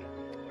close to me?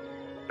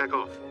 Back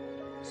off.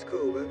 It's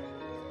cool, baby.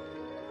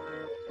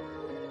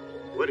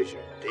 What is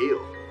your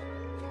deal?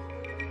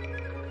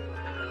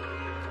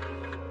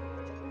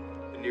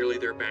 Nearly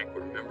their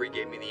banquet. Remember, he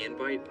gave me the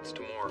invite? It's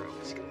tomorrow.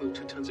 He's gonna move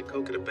 2 tons of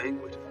coke at a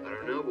banquet. I don't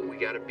don't know, but we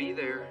gotta be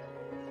there.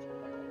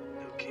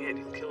 No, can't.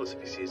 He'll kill us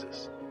if he sees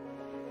us.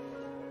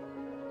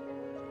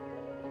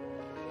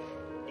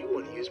 You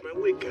want to use my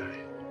wig guy.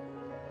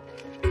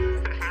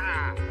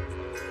 Ha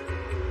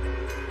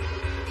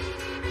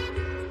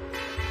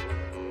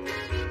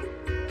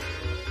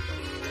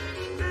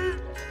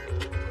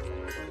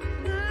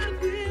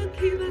Love will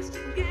keep us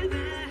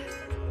together.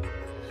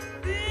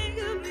 Think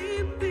of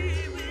me,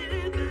 baby,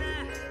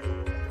 ever.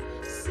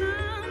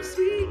 Some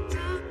sweet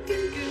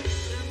talking girl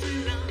comes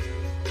along,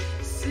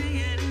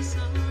 singing a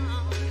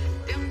song.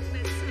 Don't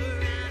mess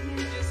around, you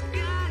just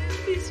gotta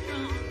be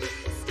strong.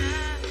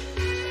 Stop,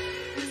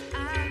 'cause I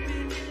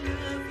really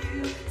love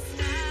you.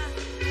 Stop,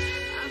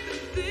 I've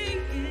been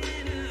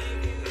thinking of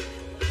you.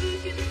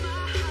 Look in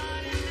my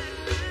heart and let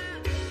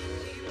love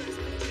keep us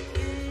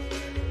together.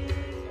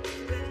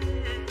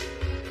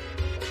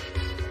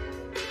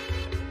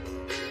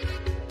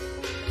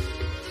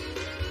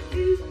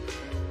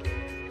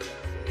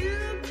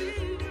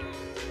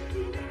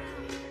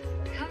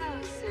 Hello,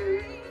 sir.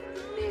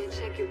 May I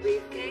check your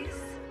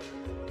briefcase?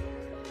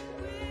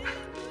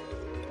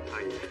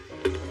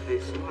 Hey,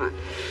 so what?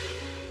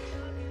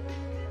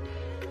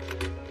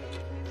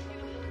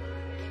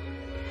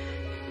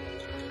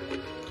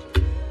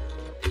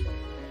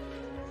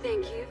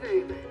 Thank you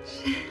very much.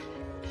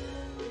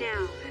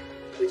 Now,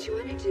 what you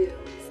want to do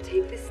is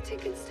take this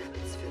ticket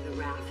stubs for the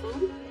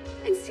raffle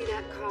and see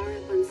that car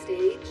up on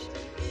stage?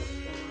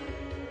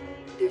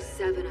 There's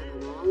 7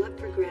 of them all up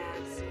for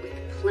grabs with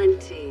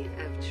plenty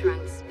of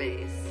trunk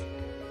space.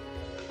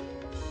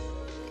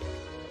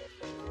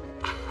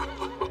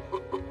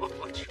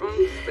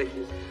 Trunk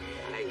space.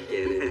 I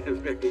get it.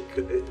 Very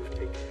good.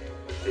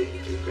 Thank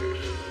you very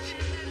much.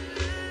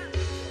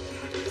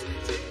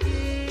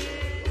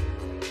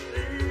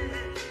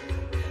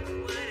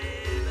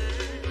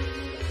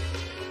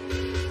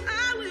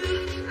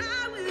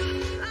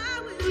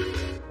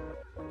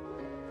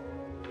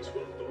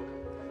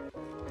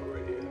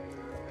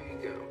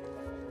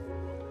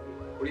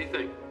 What do you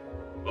think?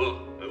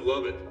 Oh, I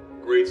love it.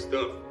 Great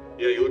stuff.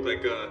 Yeah, you look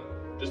like,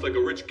 just like a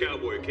rich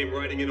cowboy who came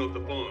riding in off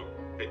the farm.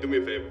 Hey, do me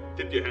a favor.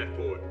 Tip your hat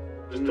forward.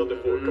 Just tilt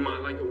it forward. Come on. I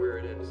like it where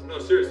it is. No,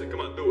 seriously, come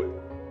on, do it.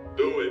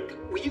 Do it.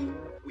 Will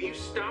you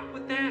stop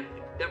with that?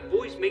 That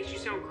voice makes you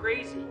sound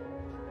crazy.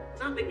 It's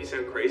not making me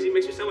sound crazy. It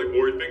makes me sound like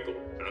Maury Finkel.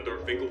 Founder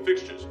of Finkel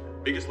Fixtures.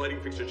 Biggest lighting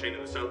fixture chain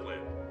in the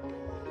Southland.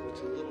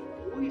 It's a little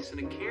voice and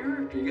a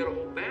character. You got a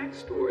whole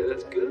backstory.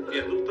 That's good.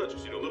 Yeah, little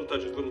touches, little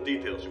touches, little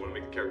details. You want to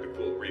make the character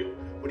feel real.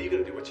 What are you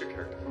going to do? What's your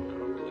character? I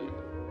don't really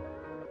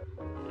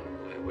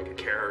have like a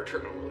character.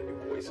 I don't really do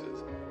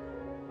voices.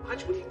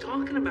 Hutch, what are you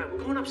talking about? We're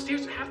going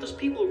upstairs and half those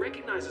people will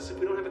recognize us if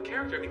we don't have a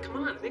character. I mean, come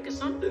on, think of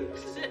something.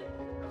 This is it.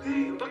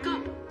 Okay, buck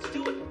up. Let's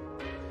do it.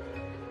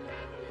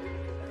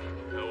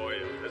 How are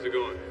you? How's it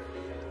going?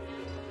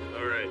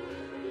 All right.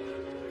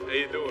 How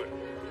you doing?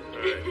 All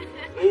right.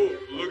 Oh,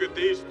 look at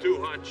these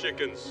 2 hot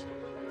chickens.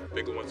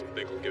 Finkel wants some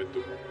Finkel. Give it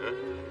to him, huh?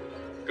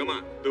 Come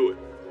on, do it.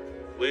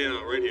 Lay it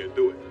out right here.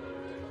 Do it.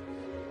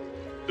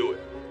 Do it.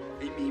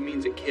 He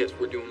means a kiss.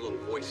 We're doing little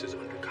voices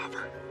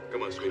undercover.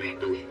 Come on, sweetie,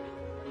 do it.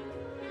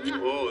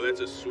 Oh,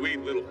 that's a sweet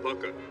little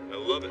pucker. I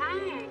love it.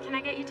 Hi, can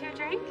I get you 2 a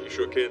drink? You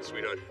sure can,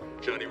 sweetheart.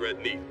 Johnny Red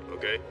Neat,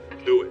 okay?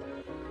 Do it.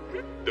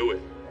 Do it.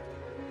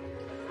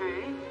 All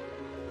right.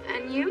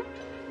 And you?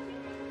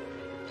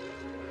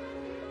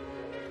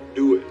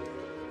 Do it.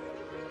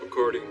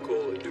 Bacardi and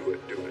Cola. Do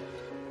it. Do it.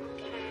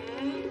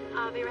 Okay,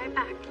 I'll be right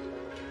back.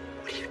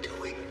 What are you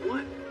doing?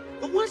 What?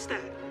 What was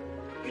that?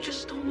 You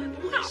just stole my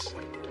voice. No,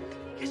 I didn't.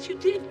 Yes, you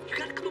did. You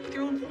gotta come up with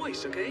your own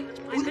voice, okay? That's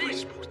my thing. What am I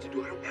supposed to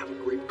do? I don't have a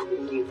great,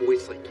 cool little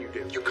voice like you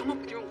do. You come up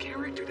with your own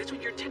character. That's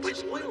what you're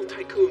Texas oil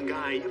tycoon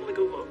guy. You have like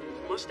a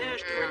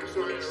mustache. I'm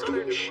sorry,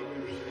 Southern.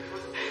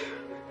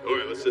 All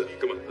right, let's sit down.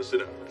 Come on, let's sit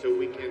down. So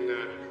we can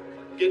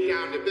get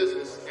down to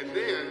business and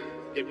then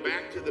get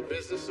back to the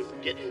business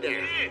of getting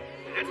down. Hey,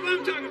 that's what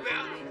I'm talking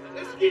about.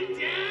 Let's get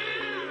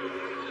down.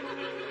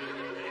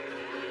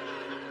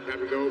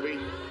 Adobe,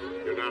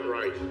 you're not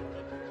right.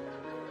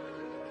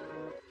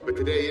 But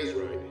today is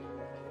right.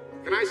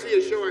 Can I see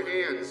a show of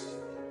hands?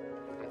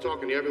 I'm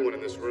talking to everyone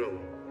in this room.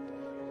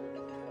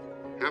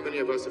 How many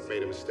of us have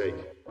made a mistake?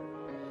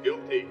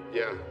 Guilty?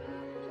 Yeah.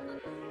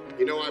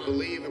 You know, I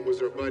believe it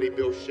was our buddy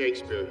Bill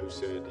Shakespeare who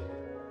said,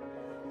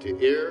 to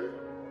err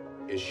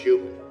is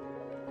human,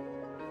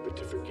 but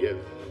to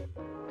forgive,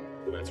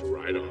 well, that's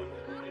right on.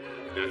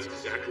 That's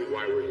exactly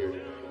why we're here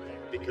today.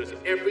 Because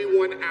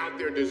everyone out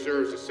there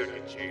deserves a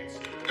second chance.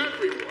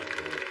 Everyone.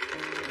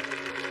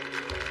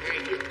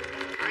 Thank you.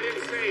 I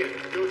didn't say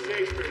it. Bill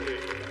Shakespeare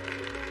did.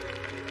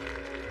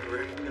 I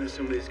recognize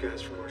some of these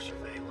guys from our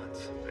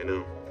surveillance. I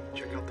know.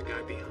 Check out the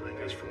guy behind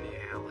us from the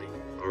alley.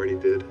 Already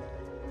did.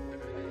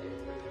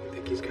 I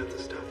think he's got the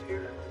stuff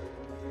here.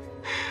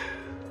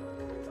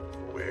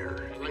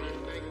 Where? I'd like to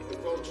thank the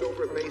folks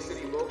over at Bay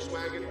City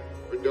Volkswagen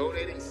for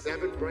donating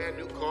 7 brand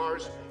new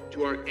cars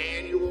to our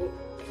annual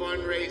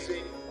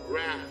fundraising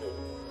raffle.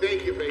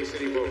 Thank you, Bay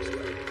City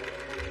Volkswagen.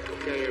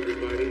 Okay,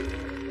 everybody,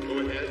 go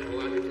ahead,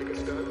 pull out your ticket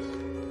stubs.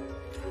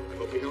 I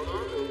hope you held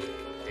on to them.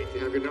 Hate to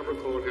have your number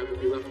called and have it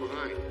be left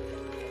behind.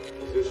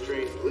 This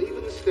train's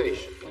leaving the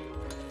station.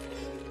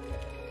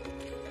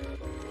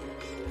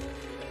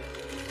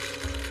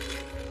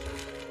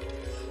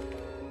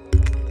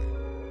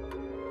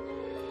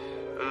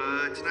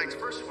 Tonight's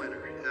first winner,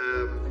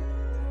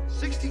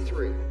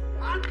 63.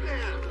 Hot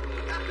man!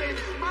 That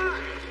baby's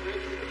mine!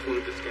 It's one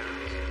of his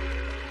guys.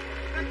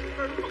 Thank you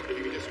very much.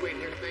 You can just wait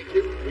here. Thank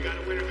you. We got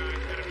a winner, guys.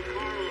 Got a new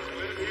car on.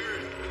 Let him hear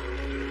it.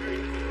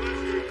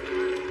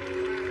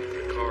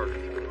 The car.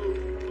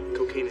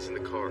 Cocaine is in the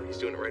car. He's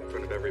doing it right in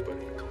front of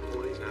everybody. Come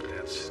on, he's not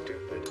that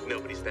stupid.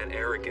 Nobody's that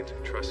arrogant.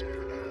 Trust me.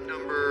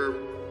 Number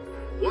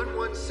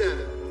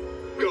 117.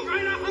 Go.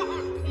 Right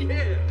on!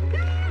 Yeah!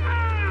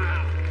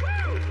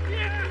 Woo!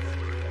 Yes!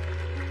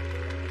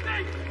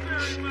 Thank you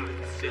very much.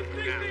 Sit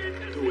down.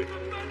 Do it.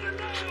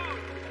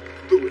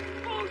 Do it.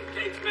 Oh,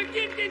 Kate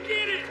McGinty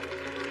did it!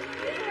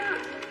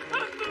 Yes!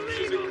 Unbelievable!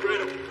 She's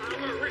incredible.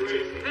 I'm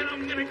Richard, and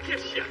I'm gonna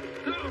kiss you.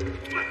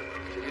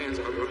 Your hands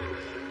are bro.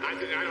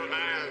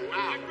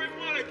 Wow.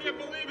 Everyone, I can't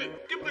believe it.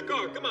 Give him the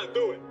car. Come on,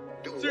 do it.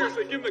 Do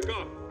Seriously, give him the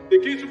car. The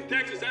kid's from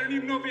Texas. I don't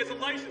even know if he has a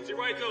license. He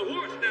rides a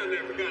horse down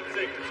there, for God's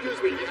sake.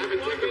 Excuse me, you have a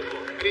ticket?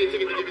 I need a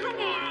ticket to give you the Come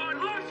car. on,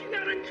 Hoss, you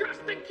gotta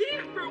trust the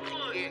kid for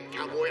once. Yeah,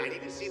 cowboy, I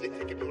need to see the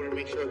ticket in order to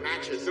make sure it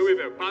matches. So wait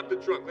there. Pop the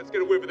trunk. Let's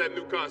get a whiff of that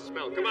new car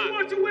smell. Come on.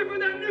 What's a whiff of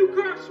that new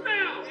car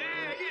smell?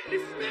 Yeah,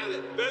 let's smell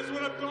it. That's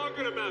what I'm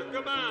talking about.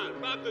 Come on.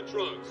 Pop the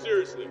trunk.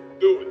 Seriously.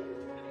 Do it.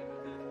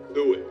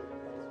 Do it.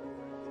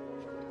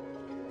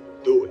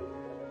 Do it.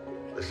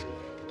 Listen,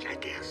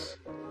 jackass.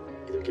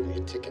 Either give me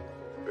a ticket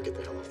or get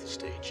the hell off the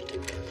stage. You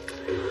take that.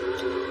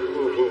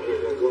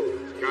 Whoa.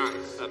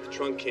 Guys, pop the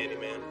trunk, candy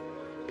man.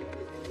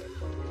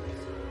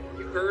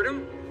 You heard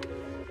him?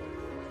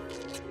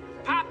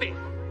 Pop it!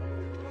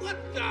 What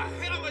the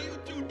hell are you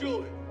two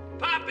doing?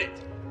 Pop it!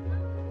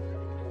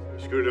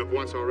 You screwed it up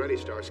once already,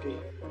 Starsky.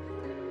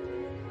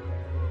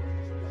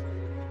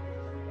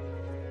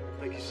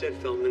 Like you said,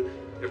 Feldman,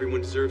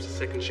 everyone deserves a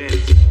second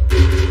chance.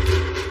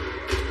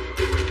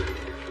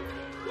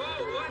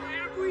 Whoa, what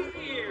have we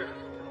here?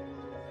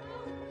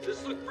 Does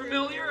this look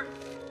familiar?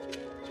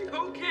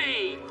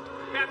 Cocaine.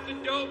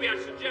 Captain Dobie, I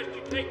suggest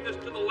you take this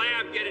to the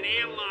lab, get it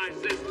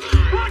analyzed this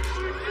time. What?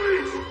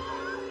 Freeze!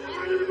 All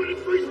right, everybody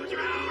freeze with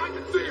your hands. I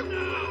can see him.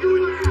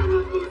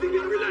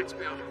 Relax,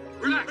 pal.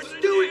 Relax.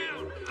 Let's do it.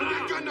 Put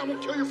that gun down. We'll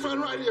kill your friend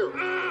right here.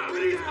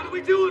 What are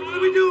we doing? What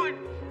are we doing?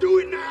 Do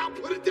it now.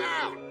 Put it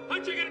down.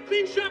 Hutch, I got a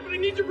clean shot, but I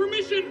need your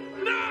permission.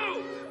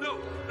 No! No,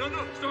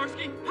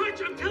 Starsky.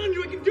 Hutch, I'm telling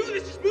you, I can do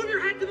this. Just move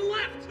your head to the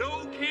left.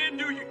 No can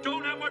do. You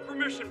don't have my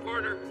permission,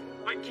 partner.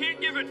 I can't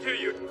give it to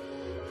you.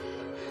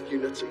 Your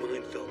nuts are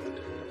mine, Feldman.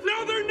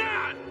 No, they're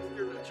not!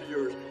 Your nuts are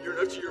yours. Your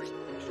nuts are yours.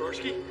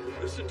 Starsky,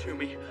 listen to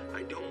me.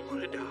 I don't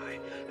want to die,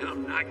 and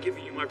I'm not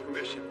giving you my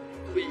permission.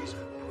 Please,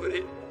 put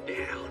it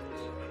down.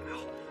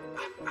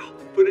 Ow.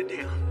 Put it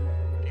down.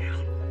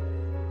 Down.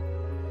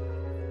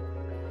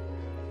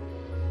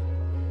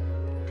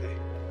 Okay.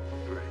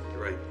 All right,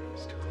 you're right.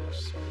 It's too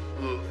close.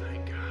 Oh,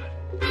 thank God.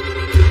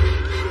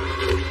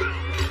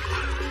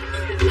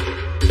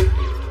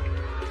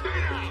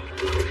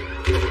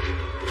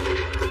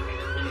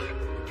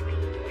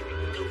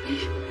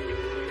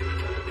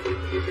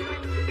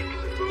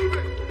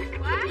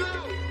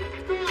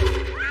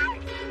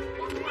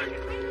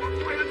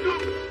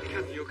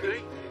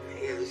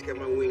 Got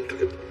my wing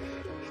clipped.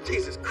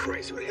 Jesus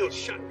Christ, what the hell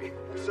shot me?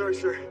 Sorry,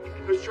 sir.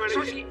 I was trying to...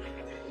 Starsky!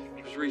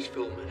 It was Reese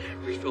Feldman.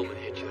 Reese Feldman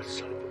hit you, that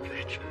son of a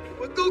bitch.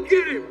 Well, go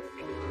get him!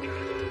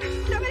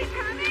 Somebody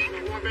coming?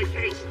 I'm on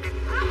vacation.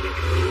 What's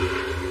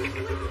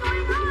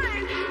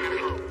going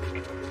on?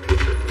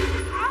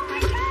 Oh my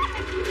God!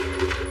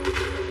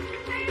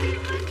 Baby,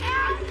 look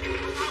out!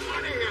 I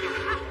want to hit him.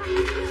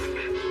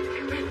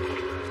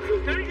 You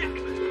okay?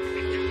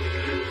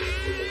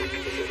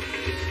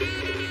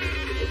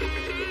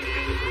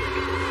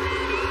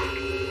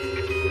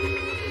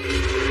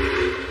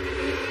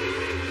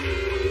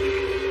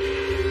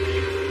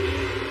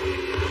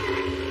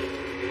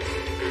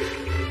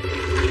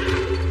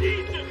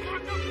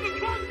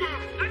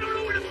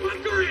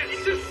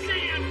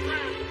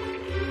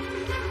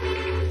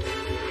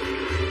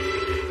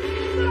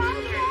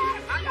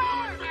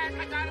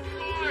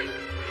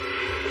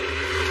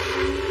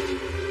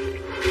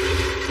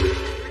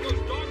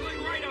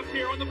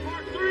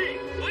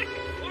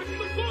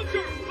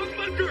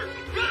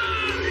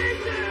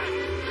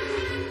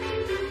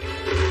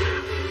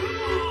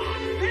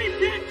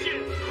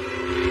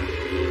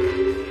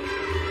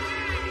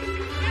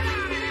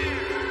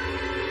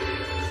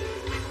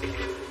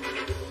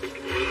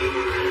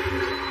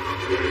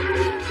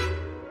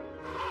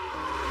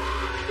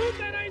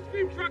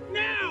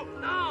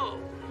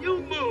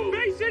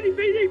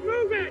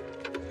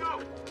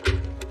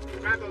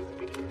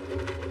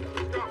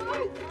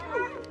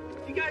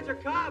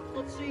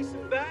 Let's see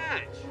some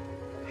badge.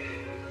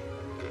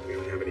 We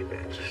don't have any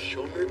badge.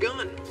 Show him your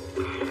gun.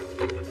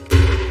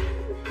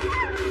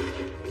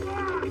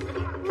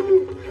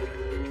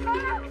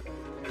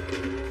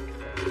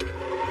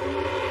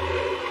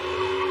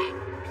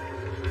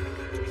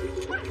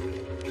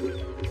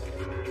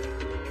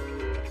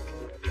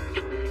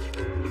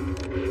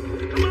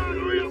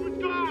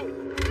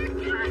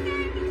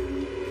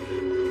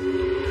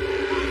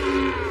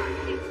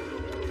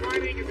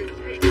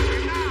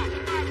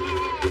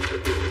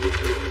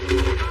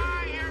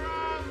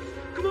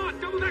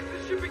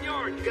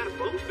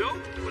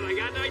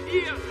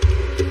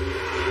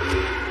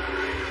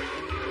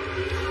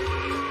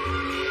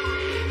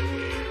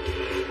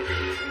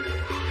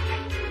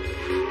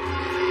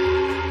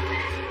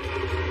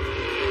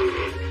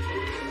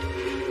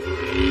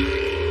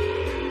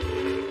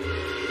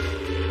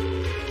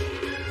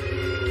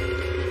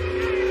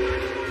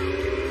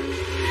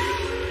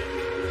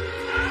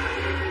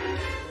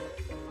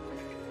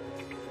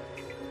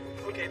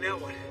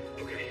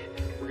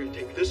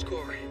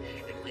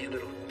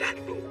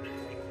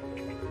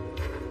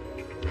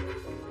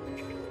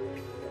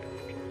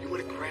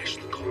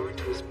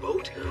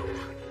 boat? No.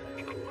 I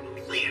want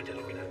to land it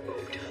on that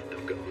boat. Now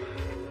go.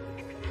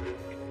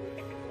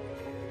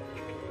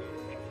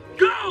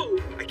 Go!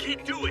 I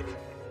can't do it.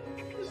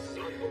 This is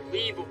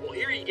unbelievable.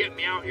 Here you get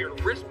me out here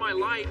to risk my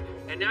life,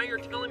 and now you're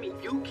telling me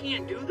you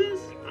can't do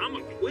this? I'm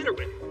a quitter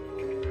with it.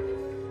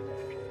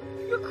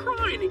 You're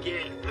crying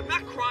again. I'm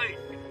not crying.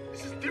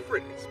 This is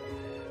different. It's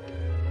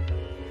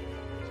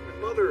my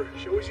mother.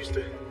 She always used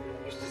to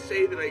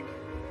say that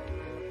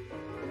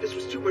this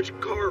was too much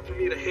car for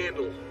me to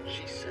handle.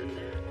 She said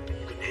that?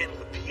 You couldn't handle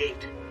the P8.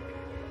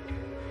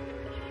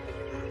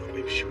 I don't know,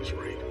 maybe she was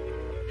right.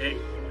 Hey,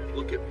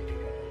 look at me.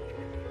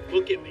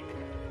 Look at me.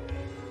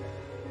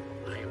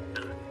 I am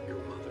not your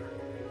mother.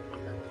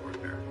 I'm your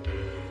partner.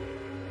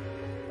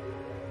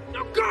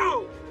 Now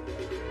go!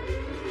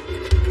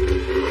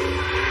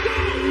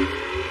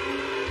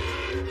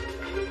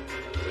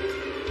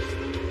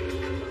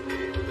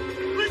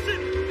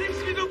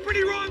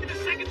 Pretty wrong in a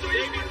second, so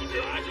you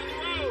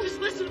just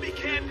listen to me,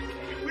 Ken.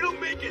 If we don't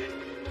make it,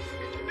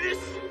 this,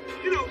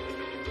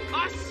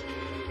 us,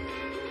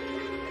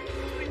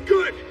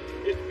 good.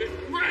 It's been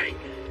great.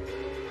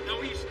 Now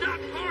will you stop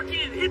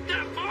talking and hit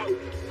that boat?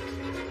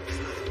 It's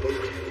not a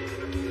boat.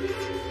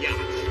 It's a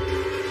yacht.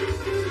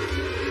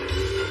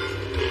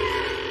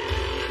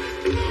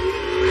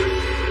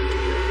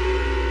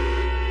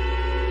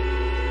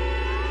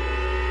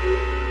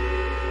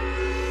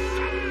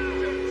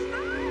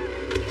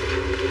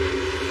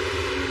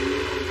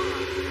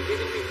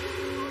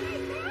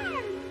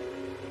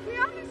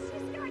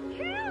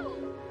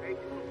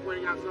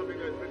 Something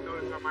that's been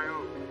noticed on my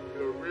own.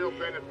 It's a real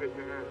benefit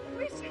to have.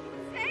 We should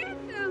save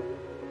them.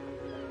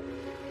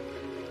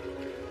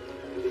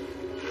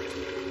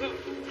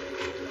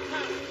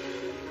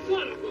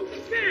 Son of a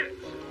bitch!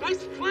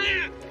 Nice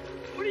plan!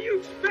 What do you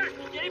expect?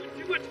 You gave it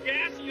too much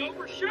gas and you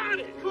overshot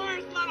it. The car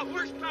has a lot of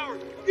horsepower.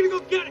 You're gonna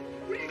go get it.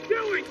 What are you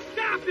doing?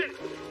 Stop it!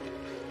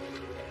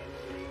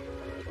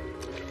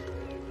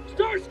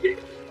 Starsky!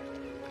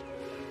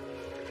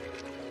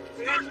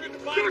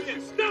 Starsky,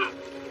 stop!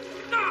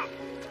 Stop!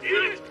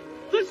 Damn it!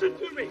 Listen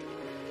to me!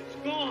 It's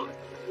gone,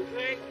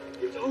 okay?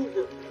 It's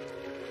over.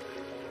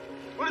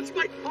 But it's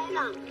my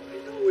car! I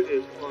know it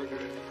is, partner.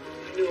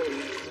 I know it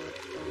is.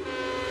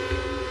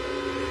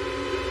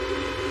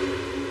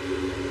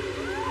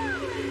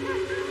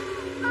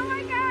 Oh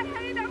my God,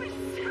 honey, that was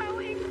so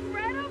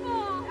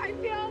incredible! I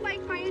feel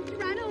like my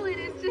adrenaline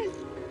is just,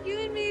 you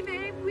and me,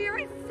 babe, we are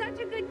such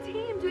a good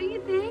team, don't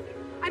you think?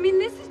 I mean,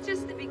 this is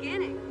just the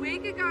beginning. We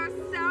could go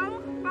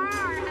so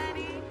far,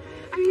 honey.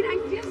 I mean, I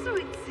feel so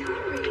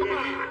exhilarated. Come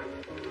on.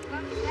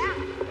 What's that?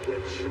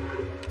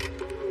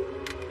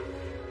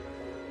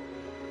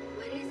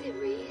 What is it,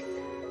 Reese?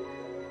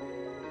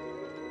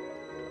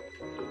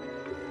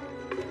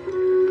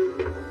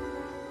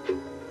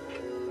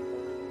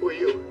 Who are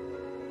you?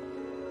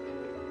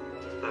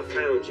 I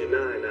found your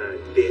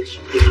nine-eyed bitch.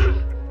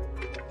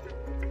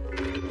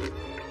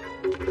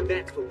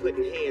 That's for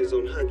putting hands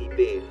on Huggy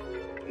bed.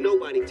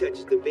 Nobody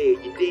touches the bed,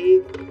 you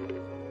dig?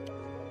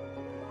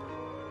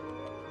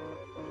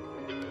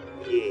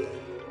 Yeah.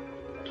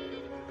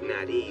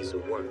 Now these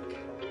will work.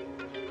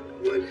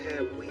 What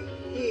have we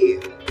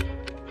here?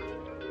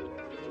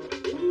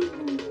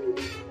 Ooh.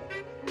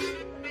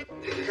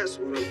 That's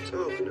what I'm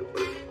talking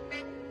about.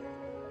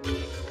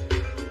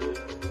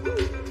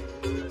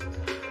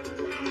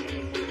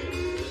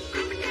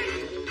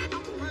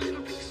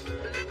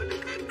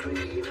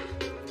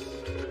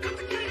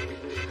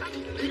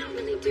 We don't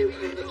really do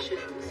private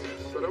shows.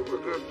 But I'm a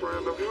good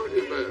friend of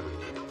Huggy Bear.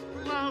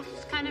 Well,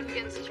 it's kind of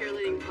against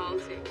cheerleading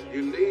policy.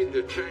 You need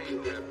to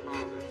change that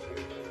policy.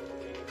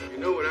 You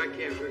know what I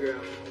can't figure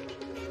out?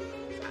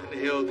 How the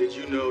hell did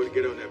you know to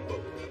get on that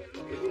boat?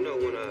 You know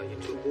when you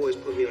two boys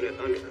put me on that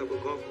undercover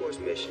golf course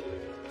mission,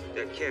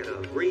 that cat,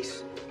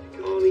 Reese,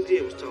 all he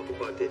did was talk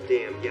about that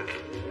damn yacht.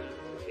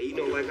 And you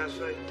know, like I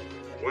say,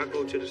 when I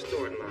go to the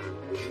starting line,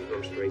 you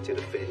go straight to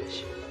the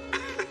finish.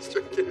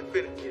 Straight to the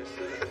finish. Yes,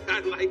 sir.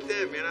 I like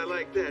that, man. I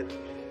like that.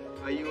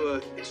 Are you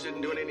interested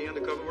in doing any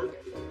undercover work?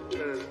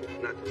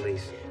 Not the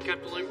least.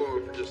 Captain, let me borrow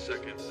for just a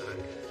second.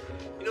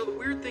 You know, the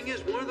weird thing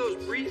is, one of those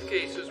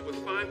briefcases with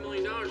 $5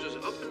 million just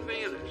up and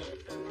vanished.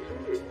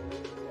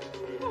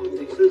 Oh,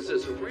 what is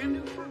this? A brand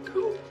new fur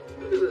coat?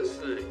 Look at this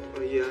thing.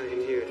 Oh, yeah, I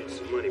inherited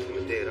some money from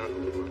a dead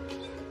uncle of mine.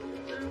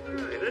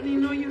 Right. I didn't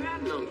even know you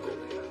had an uncle.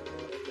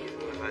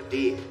 Well, I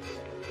did.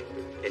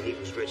 And he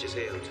was rich as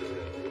hell, too.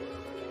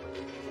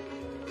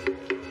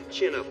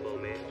 Chin up, little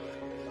man.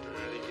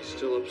 I think he's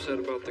still upset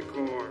about the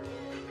car.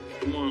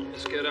 Come on,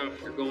 let's get up.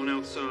 You're going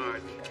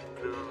outside.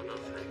 No,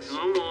 thanks.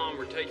 Come on,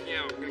 we're taking you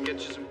out. We're gonna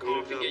get you some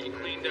coffee, get you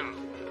cleaned up.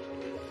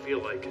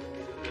 Feel like it.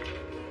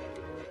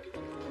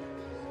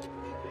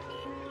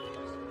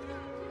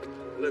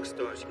 Look,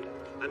 Starsky,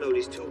 I know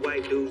these two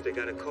white dudes that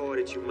got a car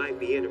that you might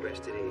be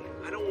interested in.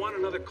 I don't want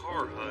another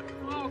car, Hug.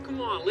 Oh,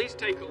 come on, at least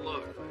take a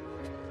look.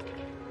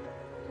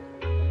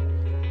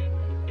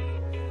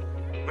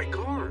 My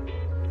car.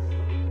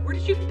 Where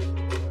did you...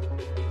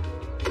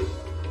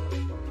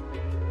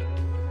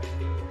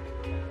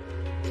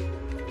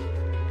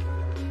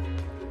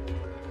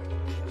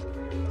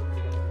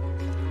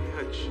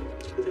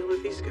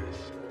 like these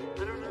guys?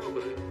 I don't know,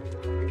 but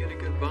I get a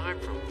good vibe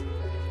from them.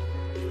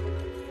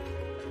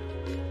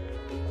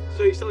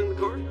 So you selling the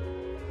car?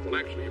 Well,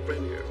 actually, your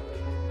friend here.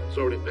 It's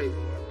already paid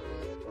for.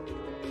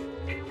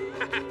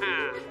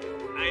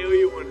 I owe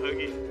you one,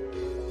 Huggy.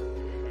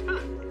 Huh.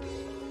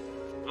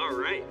 All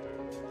right.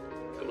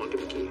 Come on, get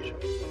the keys.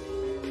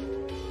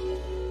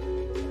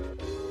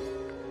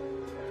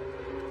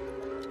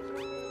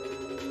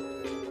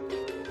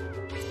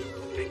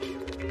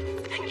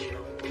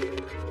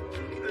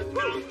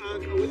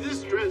 With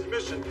this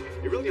transmission,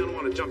 you really don't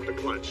want to jump the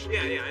clutch.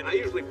 Yeah, I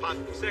usually pop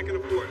second or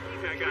fourth.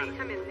 Okay, I got it.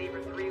 Come in,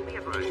 Zebra 3. We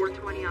have a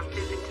 420 on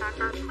 5th and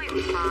Tucker. Please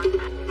respond.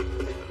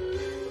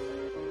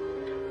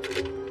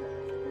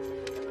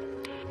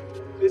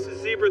 This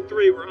is Zebra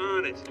 3. We're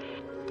on it.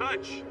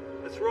 Hutch,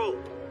 let's roll.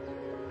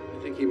 I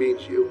think he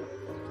means you.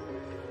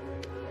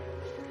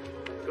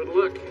 Good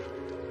luck.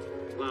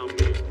 Allow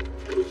me.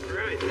 All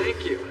right,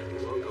 thank you.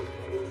 You're welcome.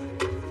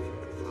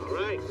 All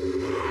right.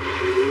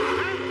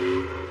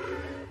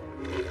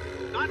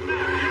 Not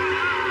bad.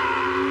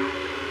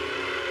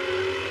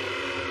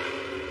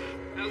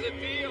 How's it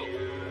feel?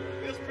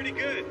 Feels pretty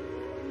good.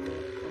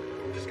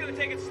 I'm just gonna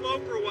take it slow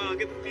for a while,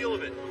 get the feel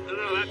of it.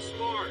 No, that's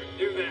smart.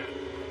 Do that.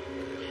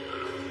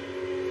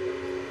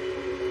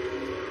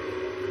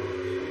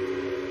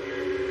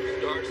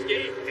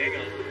 Starsky, hang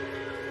on.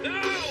 No!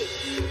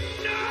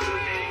 No!